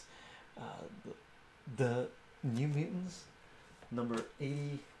guess. The New Mutants number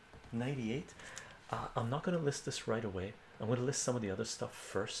 8098. I'm not going to list this right away. I'm going to list some of the other stuff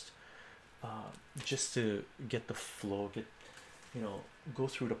first, just to get the flow, go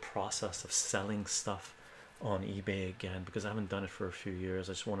through the process of selling stuff on eBay again, because I haven't done it for a few years.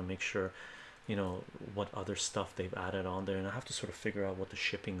 I just want to make sure, what other stuff they've added on there, and I have to sort of figure out what the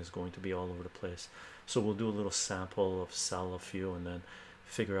shipping is going to be all over the place. So we'll do a little sample of sell a few, and then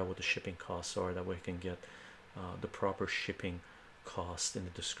figure out what the shipping costs are. That way I can get the proper shipping cost in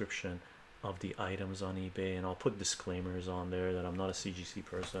the description of the items on eBay, and I'll put disclaimers on there that I'm not a CGC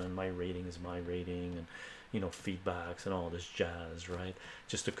person, my rating is my rating, and feedbacks and all this jazz, right?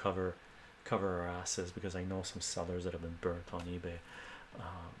 Just to cover our asses, because I know some sellers that have been burnt on eBay,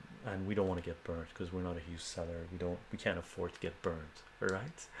 and we don't want to get burnt because we're not a huge seller. We can't afford to get burnt. All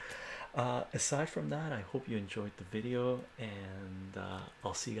right. Aside from that, I hope you enjoyed the video, and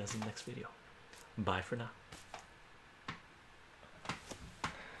I'll see you guys in the next video. Bye for now.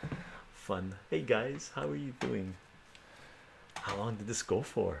 Fun. Hey guys, how are you doing? How long did this go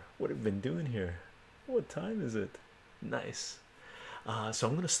for? What have we been doing here? What time is it? Nice. So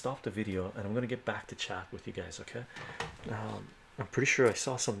I'm gonna stop the video and I'm gonna get back to chat with you guys. Okay. I'm pretty sure I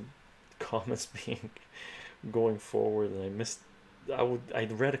saw some comments being going forward, and I missed. I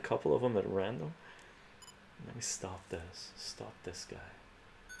read a couple of them at random. Let me stop this guy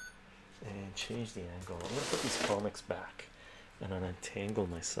and change the angle. I'm gonna put these comics back and then untangle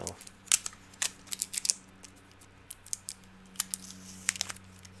myself.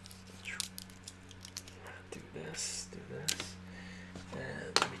 Do this,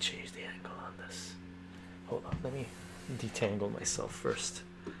 and let me change the angle on this. Hold on, let me detangle myself first.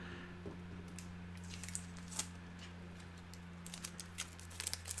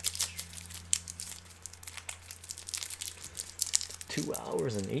 Two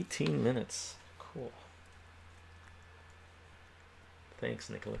hours and 18 minutes. Cool. Thanks,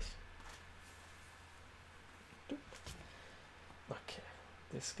 Nicholas. Okay,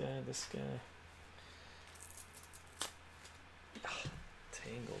 this guy.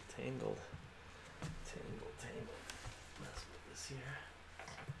 Tangled. Let's put this here.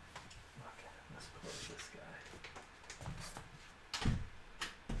 Okay, let's close this guy.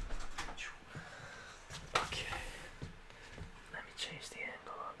 Okay, let me change the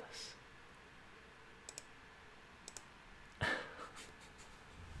angle on this.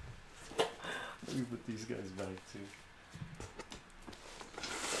 Let me put these guys back too.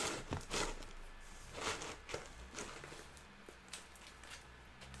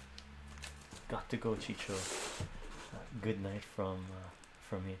 Got to go, Chycho. Good night from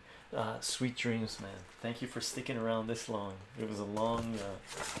me. Sweet dreams, man. Thank you for sticking around this long. It was a long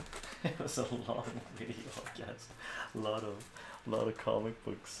it was a long video, I guess. A lot of comic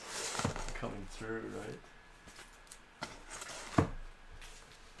books coming through, right?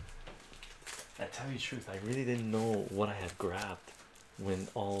 I tell you the truth, I really didn't know what I had grabbed when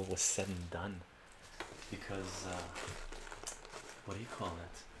all was said and done, because what do you call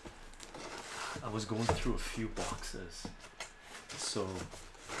it? I was going through a few boxes, so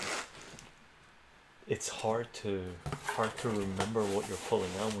it's hard to remember what you're pulling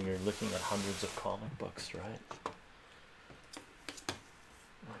out when you're looking at hundreds of comic books, right?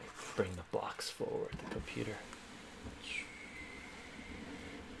 Let me bring the box forward, the computer,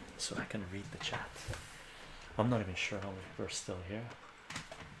 so I can read the chat. I'm not even sure how we're still here.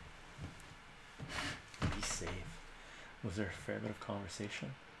 Be safe. Was there a fair bit of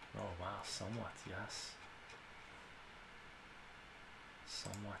conversation? Oh wow, somewhat, yes.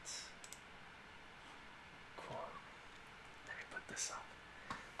 Somewhat. Cool. Let me put this up.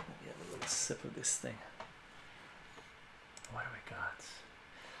 Let me have a little sip of this thing. What do we got?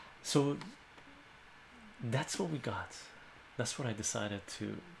 So that's what we got. That's what I decided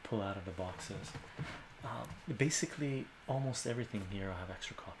to pull out of the boxes. Basically, almost everything here I have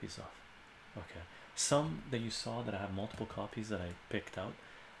extra copies of. Okay, some that you saw that I have multiple copies that I picked out,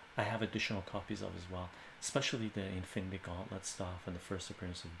 I have additional copies of as well, especially the Infinity Gauntlet stuff and the first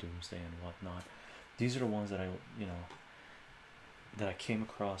appearance of Doomsday and whatnot. These are the ones that that I came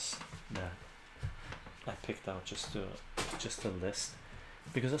across, that I picked out just to list,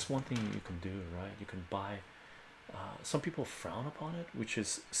 because that's one thing you can do, right? You can buy. Some people frown upon it, which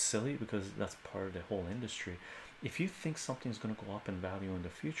is silly because that's part of the whole industry. If you think something's going to go up in value in the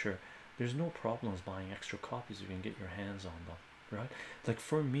future, there's no problems buying extra copies if you can get your hands on them, right? Like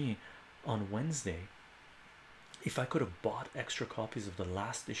for me, on Wednesday, if I could have bought extra copies of the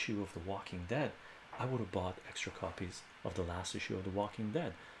last issue of The Walking Dead, I would have bought extra copies of the last issue of The Walking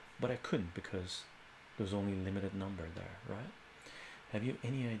Dead, but I couldn't because there's only limited number there, right? Have you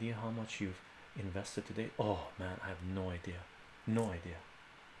any idea how much you've invested today? Oh man, I have no idea. No idea.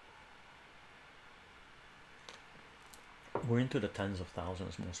 We're into the tens of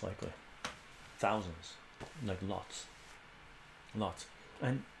thousands, most likely. Thousands, like lots.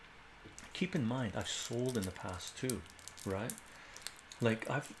 And keep in mind, I've sold in the past too, right? Like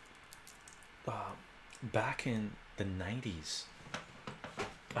I've back in the 90s,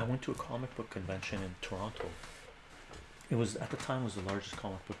 I went to a comic book convention in Toronto. It was, at the time, was the largest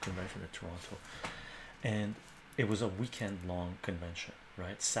comic book convention in Toronto, and it was a weekend long convention,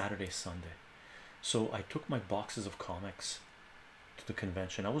 right? Saturday, Sunday. So I took my boxes of comics to the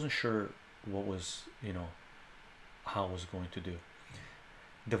convention. I wasn't sure what was, how I was going to do.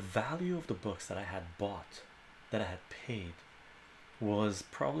 The value of the books that I had bought, that I had paid, was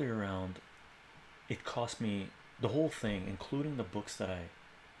probably around, it cost me, the whole thing including the books that I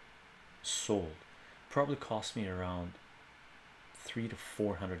sold, probably cost me around $300 to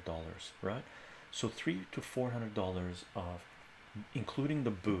 $400, right? So $300 to $400 of, including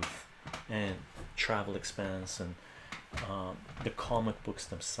the booth and travel expense and the comic books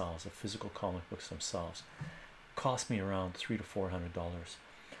themselves, the physical comic books themselves, cost me around $300 to $400.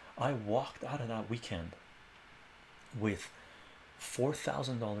 I walked out of that weekend with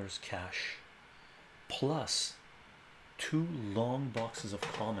 $4,000 cash, plus 2 long boxes of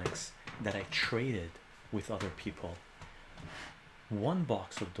comics that I traded with other people. One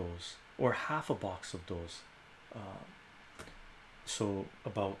box of those, or half a box of those, so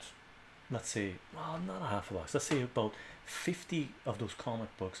about, let's say, well, not a half a box, let's say about 50 of those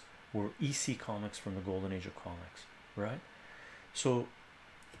comic books were EC comics from the golden age of comics, right? So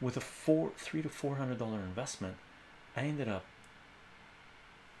with a $300 to $400 investment, I ended up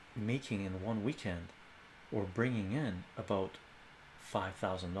making in one weekend, or bringing in, about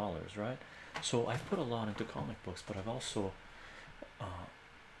 $5,000, right? So I've put a lot into comic books, but I've also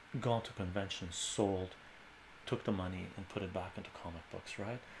gone to conventions, sold, took the money and put it back into comic books,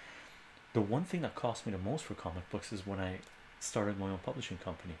 right? The one thing that cost me the most for comic books is when I started my own publishing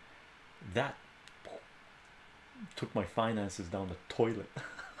company. That took my finances down the toilet.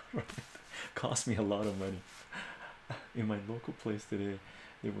 Right? Cost me a lot of money. In my local place today,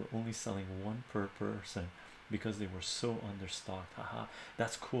 they were only selling 1 per person because they were so understocked. Haha,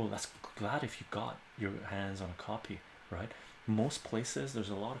 that's cool. That's glad if you got your hands on a copy, right? Most places,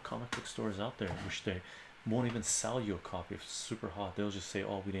 there's a lot of comic book stores out there which they won't even sell you a copy if it's super hot. They'll just say,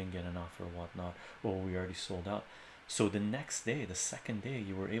 oh, we didn't get enough or whatnot, or we already sold out. So the next day, the second day,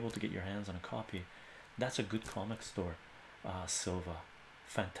 you were able to get your hands on a copy. That's a good comic store. Silva,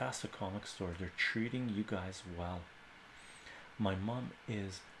 fantastic comic store. They're treating you guys well. My mom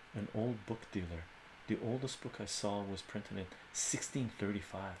is an old book dealer. The oldest book I saw was printed in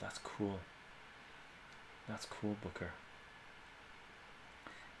 1635. That's cool. That's cool, Booker.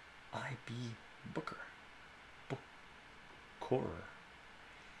 IB Booker. Booker.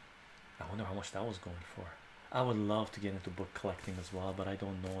 I wonder how much that was going for. I would love to get into book collecting as well, but I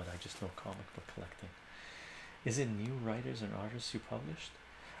don't know it. I just know comic book collecting. Is it new writers and artists you published?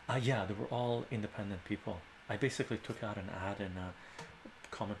 Yeah, they were all independent people. I basically took out an ad in a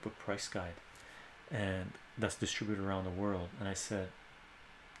comic book price guide, and that's distributed around the world. And I said,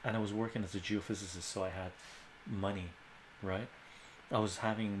 and I was working as a geophysicist, so I had money, right? I was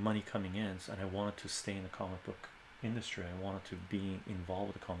having money coming in, and I wanted to stay in the comic book industry. I wanted to be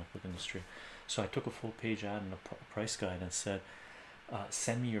involved with the comic book industry. So I took a full page ad in a price guide and said,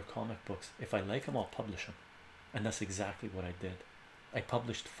 send me your comic books. If I like them, I'll publish them. And that's exactly what I did. I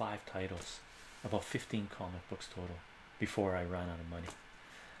published 5 titles, about 15 comic books total, before I ran out of money.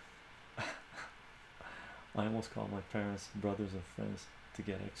 I almost called my parents, brothers, and friends to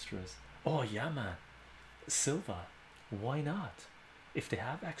get extras. Oh, yeah, man. Silva, why not? If they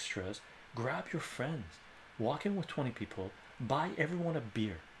have extras, grab your friends, walk in with 20 people, buy everyone a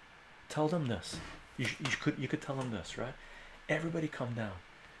beer. Tell them this. You could tell them this, right? Everybody come down.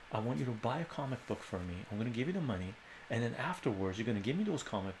 I want you to buy a comic book for me. I'm going to give you the money, and then afterwards you're going to give me those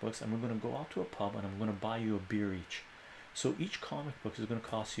comic books, and we're going to go out to a pub, and I'm going to buy you a beer each. So each comic book is going to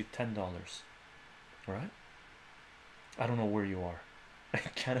cost you $10, right? I don't know where you are.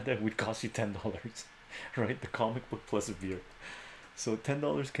 Canada would cost you $10, right? The comic book plus a beer. So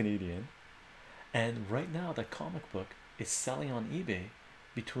 $10 Canadian. And right now that comic book is selling on eBay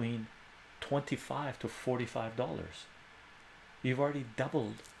between $25 to $45. You've already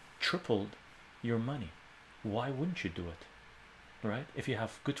doubled, tripled your money. Why wouldn't you do it, right? If you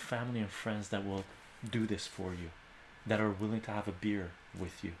have good family and friends that will do this for you, that are willing to have a beer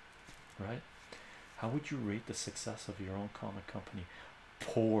with you, right? How would you rate the success of your own comic company?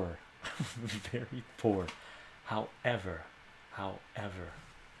 Poor. Very poor. However, however,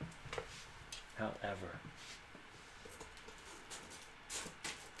 however,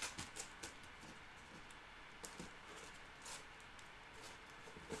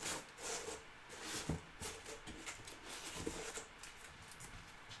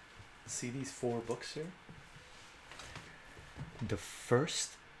 see these 4 books here? The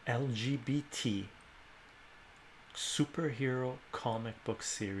first LGBT superhero comic book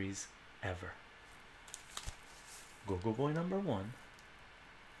series ever. Go-Go Boy number 1,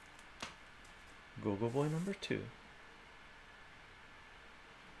 Go-Go Boy number 2,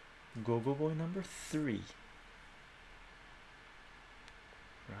 Go-Go Boy number 3,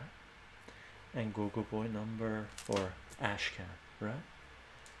 right? And Go-Go Boy number, or Ashcan, right?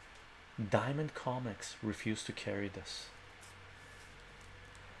 Diamond Comics refused to carry this.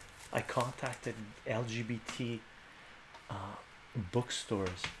 I contacted LGBT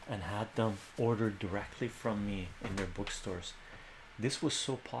bookstores and had them ordered directly from me in their bookstores. This was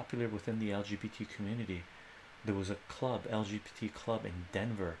so popular within the LGBT community. There was a club, LGBT club in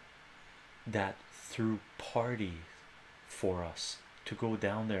Denver, that threw parties for us to go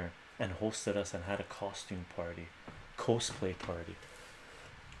down there and hosted us and had a costume party, cosplay party,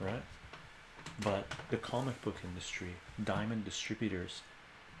 right? But the comic book industry, Diamond distributors,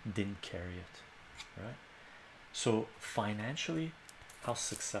 didn't carry it, right? So financially, how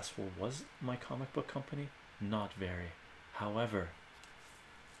successful was my comic book company? Not very. However,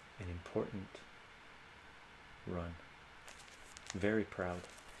 an important run. Very proud,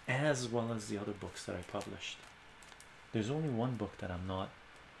 as well as the other books that I published. There's only one book that I'm not.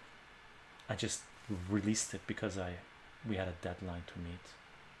 I just released it because we had a deadline to meet.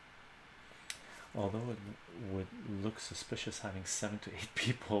 Although it would look suspicious having 7 to 8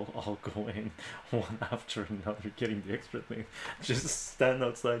 people all going one after another getting the extra thing. Just stand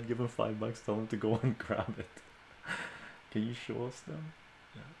outside, give them $5, tell them to go and grab it. Can you show us them?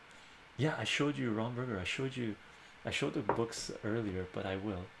 Yeah, I showed you Ron Burger. I showed the books earlier, but I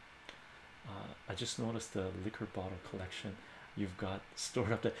will. I just noticed the liquor bottle collection you've got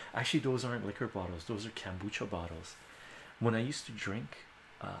stored up there. Actually, those aren't liquor bottles, those are kombucha bottles. When I used to drink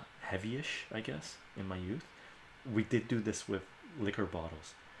heavyish, I guess, in my youth, we did do this with liquor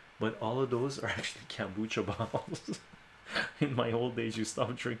bottles, but all of those are actually kombucha bottles. In my old age, you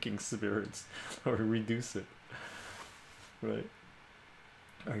stop drinking spirits or reduce it, right?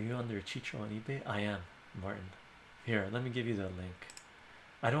 Are you under chycho on eBay? I am, Martin. Here, let me give you the link.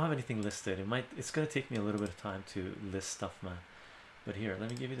 I don't have anything listed. It's gonna take me a little bit of time to list stuff, man, but here, let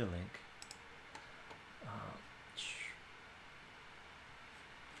me give you the link.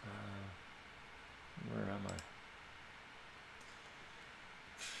 Where am I?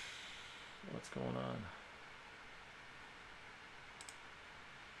 What's going on?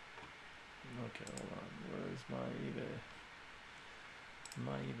 Okay, hold on. Where's my eBay?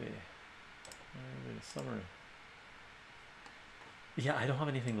 My eBay summary. Yeah, I don't have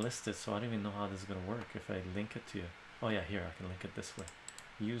anything listed, so I don't even know how this is gonna work if I link it to you. Oh yeah, here, I can link it this way.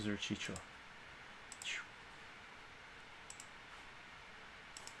 User chycho.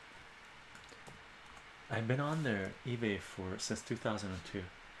 I've been on their eBay for since 2002.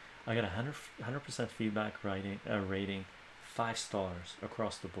 I got a 100% feedback rating, 5 stars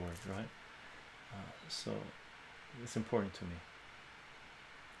across the board, right? So it's important to me.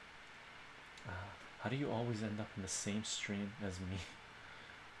 How do you always end up in the same stream as me?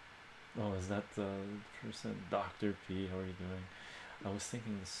 Oh, is that the person? Dr. P, how are you doing? I was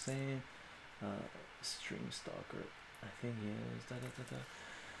thinking the same. Stream stalker, I think he is.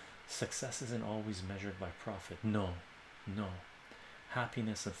 Success isn't always measured by profit. No, no.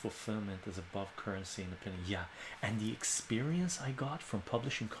 Happiness and fulfillment is above currency and opinion. Yeah, and the experience I got from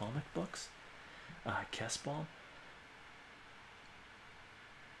publishing comic books, Kessbaum,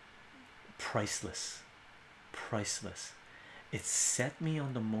 priceless, priceless. It set me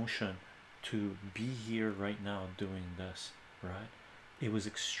on the motion to be here right now doing this, right? It was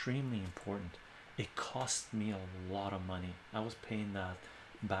extremely important. It cost me a lot of money. I was paying that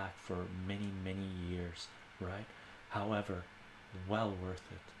back for many years, right? However, well worth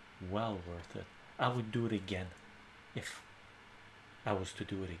it, well worth it. I would do it again if I was to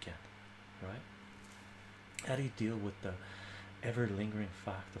do it again, right? How do you deal with the ever lingering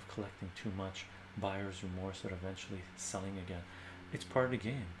fact of collecting too much, buyer's remorse, or eventually selling again? It's part of the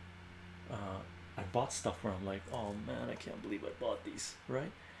game. I bought stuff where I'm like, oh man, I can't believe I bought these,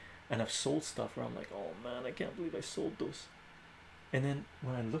 right? And I've sold stuff where I'm like, oh man, I can't believe I sold those. And then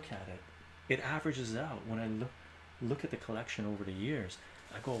when I look at it, it averages out. When I look at the collection over the years,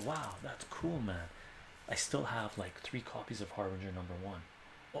 I go, wow, that's cool, man. I still have like 3 copies of Harbinger #1.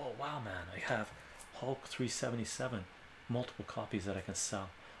 Oh wow, man, I have Hulk 377, multiple copies that I can sell.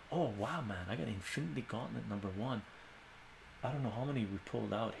 Oh wow, man, I got Infinity Gauntlet #1. I don't know how many we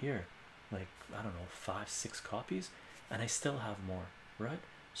pulled out here, like I don't know, 5 6 copies, and I still have more, right?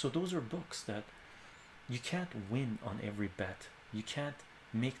 So those are books that you can't win on every bet. You can't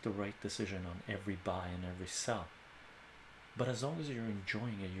make the right decision on every buy and every sell, but as long as you're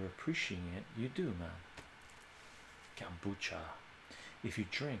enjoying it, you're appreciating it, you do, man. Kombucha. If you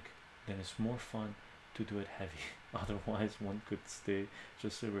drink, then it's more fun to do it heavy. Otherwise, one could stay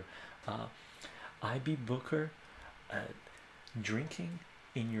just sober. IB Booker, drinking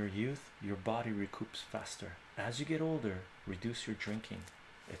in your youth, your body recoups faster. As you get older, reduce your drinking.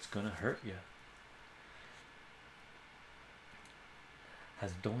 It's gonna hurt you.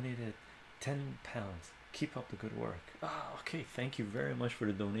 Has donated £10. Keep up the good work. Okay, thank you very much for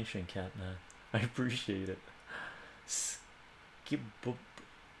the donation, Catman. I appreciate it. Ski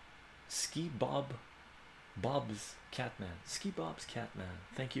Bob's Catman. Ski Bob's Catman.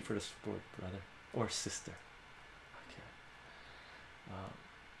 Thank you for the support, brother or sister. Okay.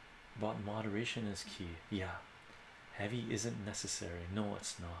 But moderation is key. Yeah. Heavy isn't necessary. No,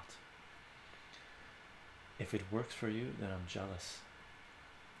 it's not. If it works for you, then I'm jealous.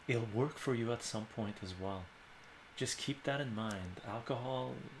 It'll work for you at some point as well. Just keep that in mind.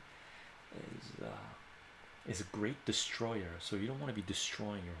 Alcohol is a great destroyer, so you don't want to be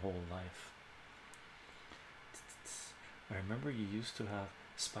destroying your whole life. I remember you used to have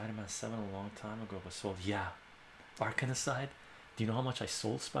Spider-Man 7 a long time ago, but sold. Yeah, Arcanaside. Do you know how much I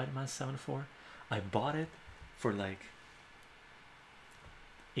sold Spider-Man 7 for? I bought it for like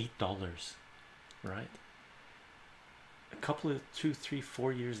 $8, right? A couple of 2 3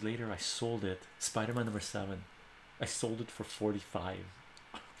 4 years later, I sold it. Spider-Man #7, I sold it for 45.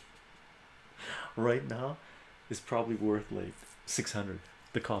 Right now it's probably worth like 600,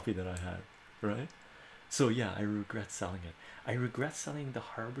 the copy that I had, right? So yeah, I regret selling it. I regret selling the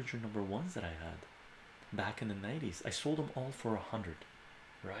Harbinger #1s that I had back in the 90s. I sold them all for 100,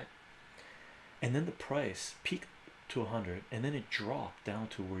 right? And then the price peaked to 100, and then it dropped down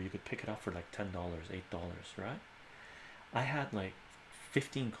to where you could pick it up for like $10, $8, right? I had like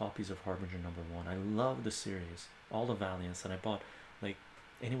 15 copies of Harbinger #1. I love the series, all the Valiants, and I bought like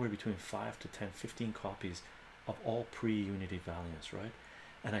anywhere between 5 to 10, 15 copies of all pre-Unity Valiants, right?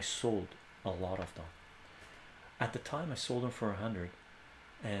 And I sold a lot of them. At the time, I sold them for 100,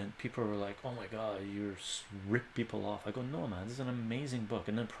 and people were like, "Oh my God, you're rip people off." I go, "No, man, this is an amazing book."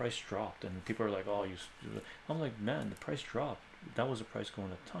 And then price dropped, and people are like, "Oh, you." I'm like, "Man, the price dropped. That was the price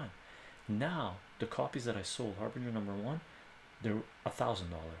going at the time." Now the copies that I sold, Harbinger #1, they're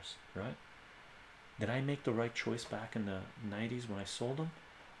 $1,000, right? Did I make the right choice back in the 90s when I sold them?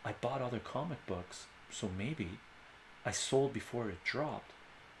 I bought other comic books, so maybe I sold before it dropped.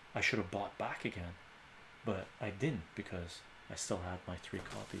 I should have bought back again, but I didn't because I still had my 3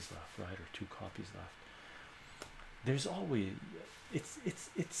 copies left, right, or 2 copies left. There's always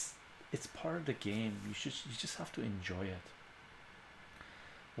it's part of the game. You just have to enjoy it.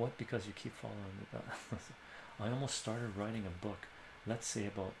 What? Because you keep following the I almost started writing a book, let's say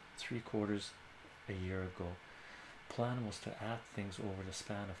about 3/4 a year ago. Plan was to add things over the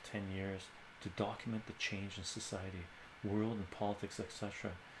span of 10 years to document the change in society, world and politics,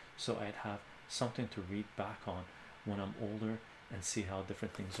 etc. So I'd have something to read back on when I'm older and see how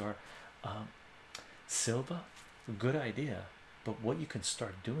different things are. um, Silva, good idea, but what you can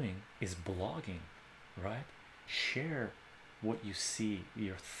start doing is blogging, right? Share what you see,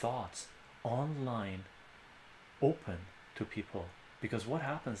 your thoughts online, open to people, because what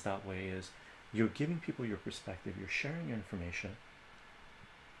happens that way is you're giving people your perspective, you're sharing your information,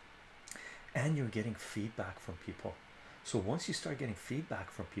 and you're getting feedback from people. So once you start getting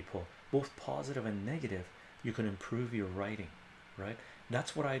feedback from people, both positive and negative, you can improve your writing, right?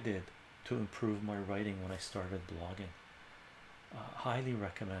 That's what I did to improve my writing when I started blogging. Highly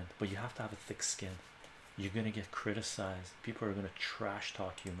recommend, but you have to have a thick skin. You're gonna get criticized. People are gonna trash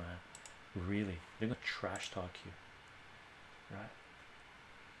talk you, man. Really, they're gonna trash talk you, right?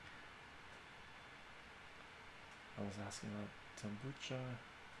 I was asking about kombucha.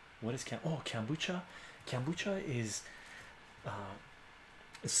 What is kombucha? Kombucha is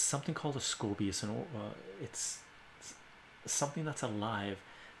it's something called a SCOBY. It's something that's alive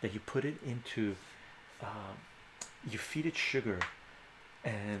that you put it into. You feed it sugar,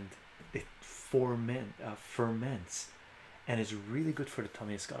 and it ferments, and it's really good for the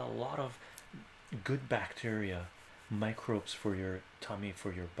tummy. It's got a lot of good bacteria, microbes for your tummy,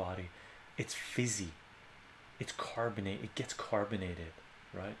 for your body. It's fizzy, it's carbonate, it gets carbonated,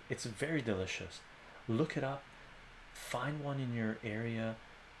 right? It's very delicious. Look it up, find one in your area,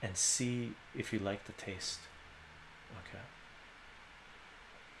 and see if you like the taste. Okay.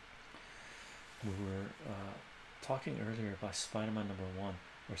 We were talking earlier about Spider-Man #1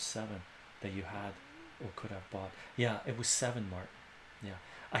 or 7 that you had or could have bought. Yeah, it was 7, Mark. Yeah,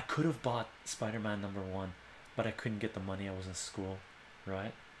 I could have bought Spider-Man #1, but I couldn't get the money. I was in school,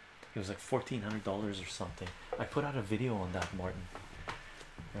 right? It was like $1,400 or something. I put out a video on that, Martin,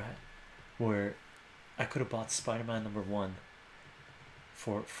 right? Where I could have bought Spider-Man #1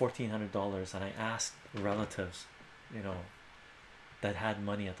 for $1,400, and I asked relatives, you know, that had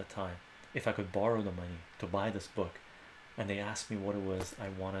money at the time, if I could borrow the money to buy this book, and they asked me what it was I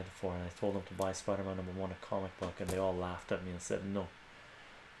wanted it for, and I told them to buy Spider-Man #1, a comic book, and they all laughed at me and said no.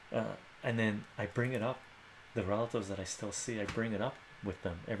 And then I bring it up, the relatives that I still see, I bring it up with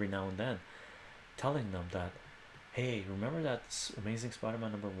them every now and then, telling them that, hey, remember that amazing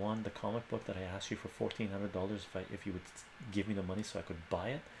Spider-Man #1, the comic book that I asked you for $1,400 if you would give me the money so I could buy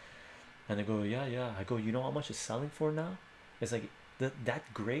it? And they go, yeah, yeah. I go, you know how much it's selling for now? It's like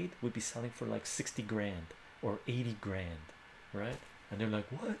that grade would be selling for like 60 grand or 80 grand, right? And they're like,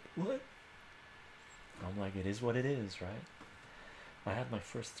 what? I'm like, it is what it is, right? I had my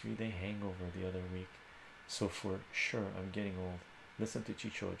first 3-day hangover the other week, so for sure I'm getting old. Listen to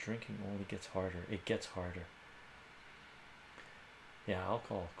Chycho, drinking only gets harder. It gets harder. Yeah,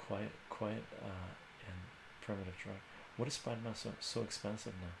 alcohol, quiet and primitive drug. What is Spider-Man so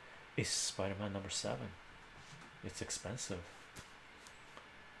expensive now? Is Spider-Man #7? It's expensive.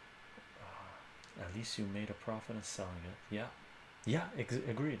 At least you made a profit in selling it. Yeah, yeah,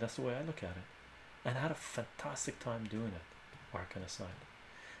 agree. That's the way I look at it, and I had a fantastic time doing it. Arcana aside,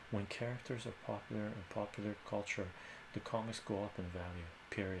 when characters are popular in popular culture, the comics go up in value.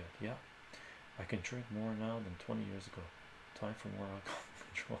 Period. Yeah, I can drink more now than 20 years ago. Time for more alcohol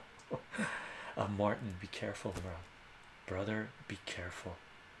control. Martin, be careful, brother. Be careful.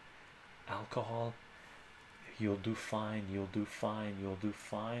 Alcohol, you'll do fine. You'll do fine. You'll do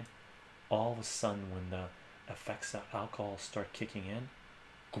fine. All of a sudden, when the effects of alcohol start kicking in,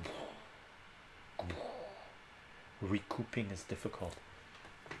 recouping is difficult.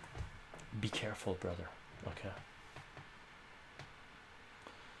 Be careful, brother. Okay.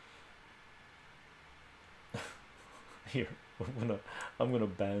 Here, I'm gonna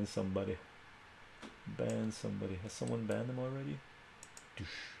ban somebody. Ban somebody. Has someone banned them already? This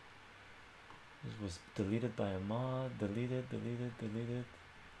was deleted by a mod. Deleted.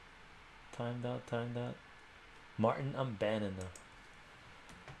 Timed out. Martin, I'm banning them.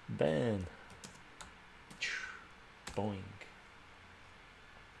 Ban. Boing.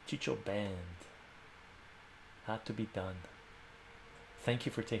 Chycho banned. Had to be done. Thank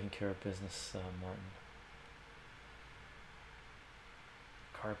you for taking care of business, Martin.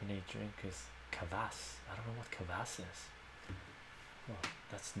 Carbonate drink is kvass. I don't know what kvass is. Well,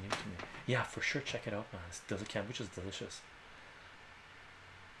 that's new to me. Yeah, for sure, check it out, man. It's kombucha is delicious.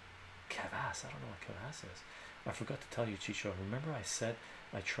 Kvass, I don't know what kvass is. I forgot to tell you, Chycho. Remember I said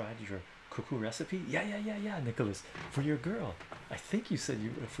I tried your cuckoo recipe? Yeah, Nicholas, for your girl. I think you said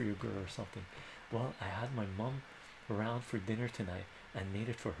you for your girl or something. Well, I had my mom around for dinner tonight, and made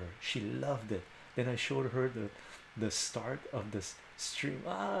it for her. She loved it. Then I showed her the start of this stream.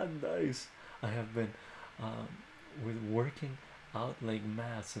 Ah, nice. I have been um, with working out like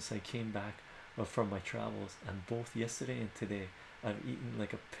mad since I came back from my travels, and both yesterday and today I've eaten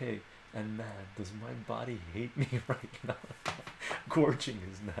like a pig. And man, does my body hate me right now. Gorging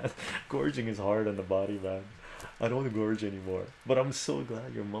is mad. Gorging is hard on the body, man. I don't gorge anymore. But I'm so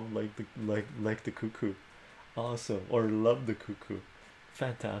glad your mom liked the liked the cuckoo. Awesome. Or loved the cuckoo.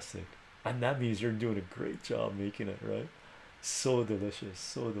 Fantastic. And that means you're doing a great job making it, right? So delicious,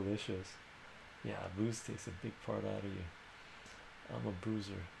 so delicious. Yeah, booze takes a big part out of you. I'm a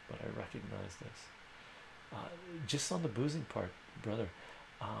boozer, but I recognize this. Just on the boozing part, brother.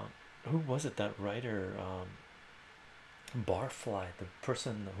 Um, who was it, that writer? Barfly, the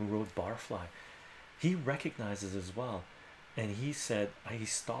person who wrote Barfly, he recognizes as well, and he said he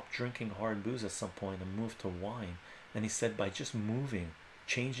stopped drinking hard booze at some point and moved to wine. And he said by just moving,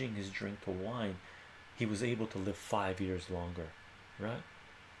 changing his drink to wine, he was able to live 5 years longer, right?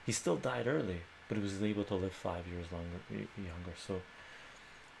 He still died early, but he was able to live 5 years longer younger. So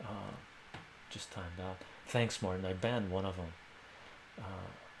just timed out. Thanks, Martin. I banned one of them.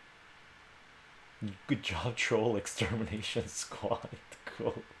 Good job, troll extermination squad.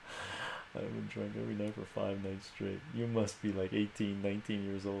 Cool. I haven't drank every night for 5 nights straight. You must be like 18, 19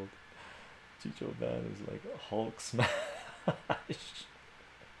 years old. Chycho ban is like a Hulk smash.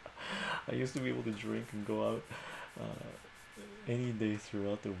 I used to be able to drink and go out any day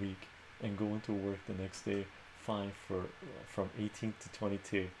throughout the week and go into work the next day fine for from 18 to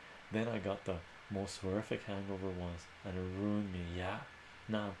 22. Then I got the most horrific hangover once and it ruined me. Yeah,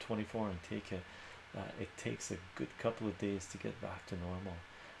 now I'm 24 and take it. It takes a good couple of days to get back to normal.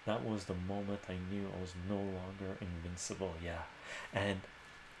 That was the moment I knew I was no longer invincible. Yeah, and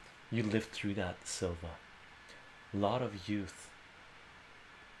you lived through that, Silva. A lot of youth,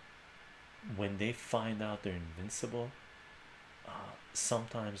 when they find out they're invincible,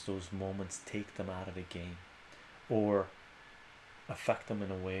 sometimes those moments take them out of the game or affect them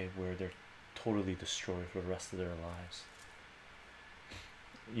in a way where they're totally destroyed for the rest of their lives.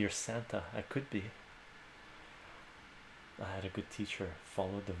 You're Santa. I could be. I had a good teacher,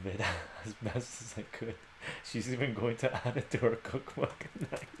 followed the vid as best as I could. She's even going to add it to her cookbook.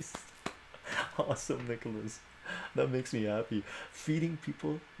 Nice. Awesome, Nicholas. That makes me happy. Feeding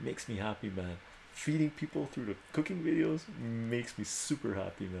people makes me happy, man. Feeding people through the cooking videos makes me super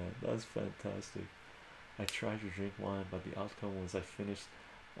happy, man. That's fantastic. I tried to drink wine, but the outcome was I finished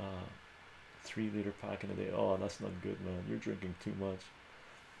 3 liter pack in a day. Oh, that's not good, man. You're drinking too much.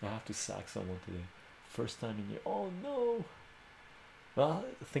 I have to sack someone today. First time in your, oh no. Well,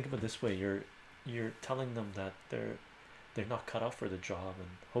 think of it this way: you're telling them that they're not cut out for the job, and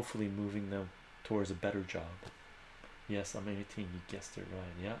hopefully moving them towards a better job. Yes, I'm 18. You guessed it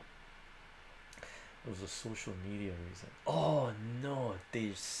right. Yeah, it was a social media reason. Oh no,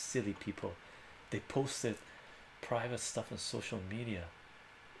 they're silly people. They posted private stuff on social media.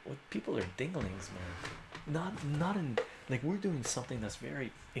 What, people are dinglings, man. Not in, like, we're doing something that's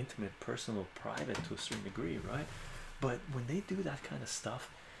very intimate, personal, private to a certain degree, right? But when they do that kind of stuff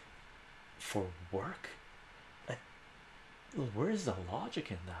for work, uh, where's the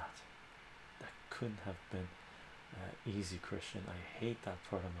logic in that? That couldn't have been easy, Christian. I hate that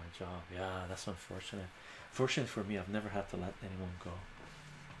part of my job. Yeah, that's unfortunate. Fortunate for me, I've never had to let anyone go.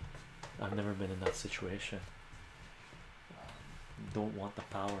 I've never been in that situation. Don't want the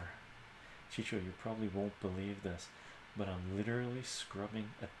power. Chycho, you probably won't believe this, but I'm literally scrubbing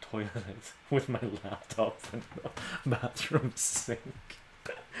a toilet with my laptop in the bathroom sink.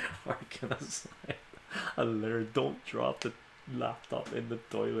 Harken aside. I literally don't drop the laptop in the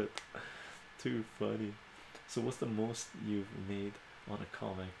toilet. Too funny. So what's the most you've made on a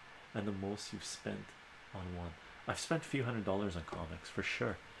comic and the most you've spent on one? I've spent a few $100s on comics for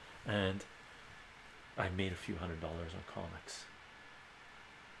sure, and I made a few $100s on comics.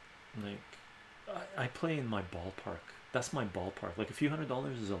 Like, I play in my ballpark. That's my ballpark. Like, a few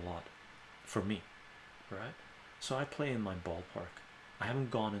 $100s is a lot for me, right? So I play in my ballpark. I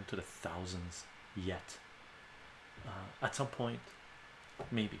haven't gone into the thousands yet. At some point,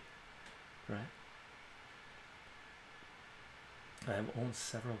 maybe, right? I have owned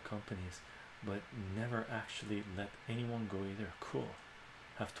several companies, but never actually let anyone go either. Cool.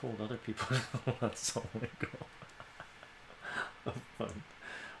 Have told other people to let someone go. Fun.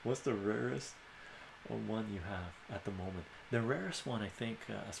 What's the rarest one you have at the moment? The rarest one, I think,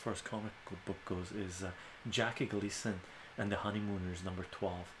 as far as comic book goes, is Jackie Gleason and the Honeymooners number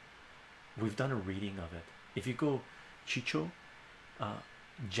 12. We've done a reading of it. If you go Chycho,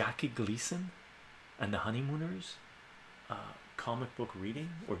 Jackie Gleason and the Honeymooners, comic book reading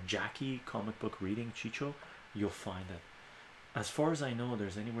or Jackie comic book reading, Chycho, you'll find it. As far as I know,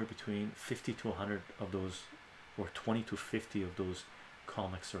 there's anywhere between 50 to 100 of those, or 20 to 50 of those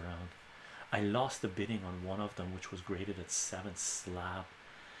comics around. I lost the bidding on one of them, which was graded at 7 slab.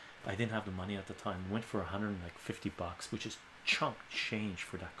 I didn't have the money at the time. Went for 150 bucks, which is chunk change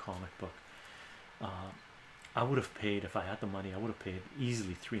for that comic book. I would have paid, if I had the money, I would have paid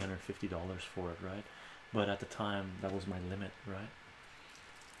easily $350 for it, right? But at the time, that was my limit, right?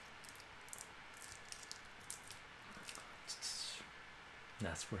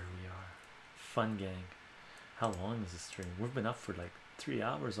 That's where we are. Fun gang. How long is this stream? We've been up for like 3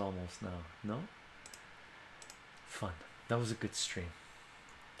 hours almost now. No? Fun. That was a good stream.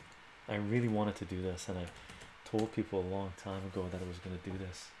 I really wanted to do this, and I told people a long time ago that I was going to do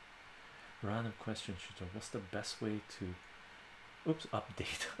this. Random question, Shito. What's the best way to, oops,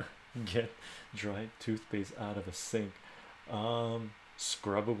 update, get dried toothpaste out of a sink?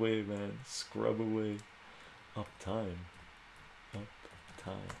 Scrub away, man. Scrub away. Uptime.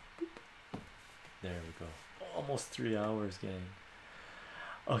 Uptime. Boop. There we go. Almost 3 hours, gang.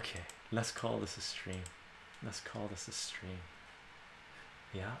 Okay, let's call this a stream. Let's call this a stream.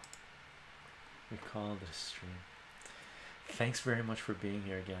 Yeah, we call it a stream. Thanks very much for being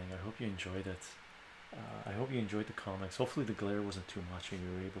here, gang. I hope you enjoyed it. I hope you enjoyed the comics. Hopefully the glare wasn't too much and you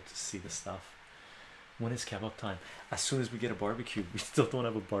were able to see the stuff. When is kebab time? As soon as we get a barbecue. We still don't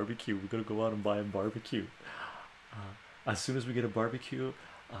have a barbecue. We're gonna go out and buy a barbecue. As soon as we get a barbecue,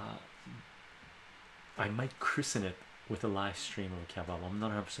 I might christen it with a live stream of a kebab. I'm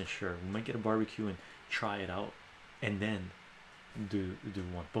not 100% sure. We might get a barbecue and try it out, and then do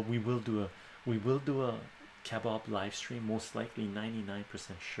one. But we will do a kebab live stream, most likely, 99%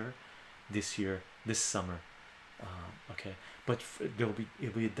 sure, this year, this summer. Okay, but it'll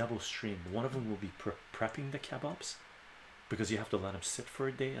be a double stream. One of them will be prepping the kebabs, because you have to let them sit for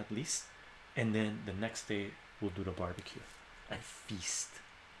a day at least, and then the next day we'll do the barbecue and feast.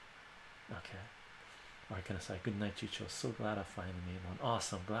 Okay. Arkansas, good night, Chycho. So glad I finally made one.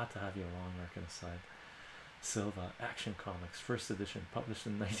 Awesome, glad to have you along, Arkansas. Silva, Action Comics, first edition, published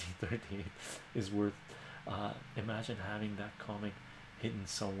in 1938, is worth. Imagine having that comic hidden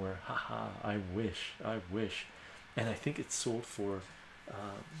somewhere. Haha, I wish, I wish. And I think it's sold for,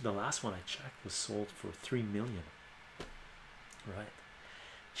 the last one I checked was sold for 3 million. Right.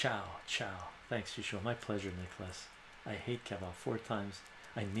 Ciao, ciao. Thanks, Chycho. My pleasure, Nicholas. I hate kebab 4 times.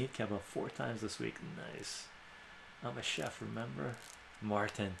 I need kebab 4 times this week. Nice. I'm a chef, remember?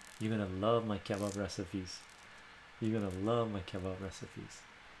 Martin, you're gonna love my kebab recipes. You're gonna love my kebab recipes.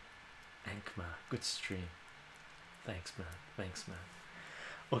 Ankma, good stream. Thanks, man. Thanks, man.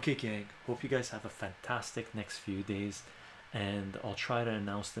 Okay, gang. Hope you guys have a fantastic next few days, and I'll try to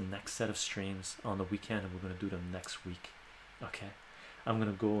announce the next set of streams on the weekend, and we're gonna do them next week. Okay. I'm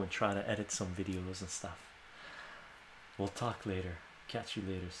gonna go and try to edit some videos and stuff. We'll talk later. Catch you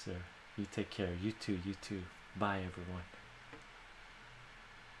later, sir. You take care. You too. You too. Bye, everyone.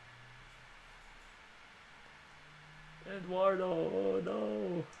 Eduardo, oh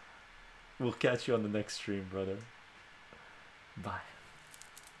no. We'll catch you on the next stream, brother. Bye.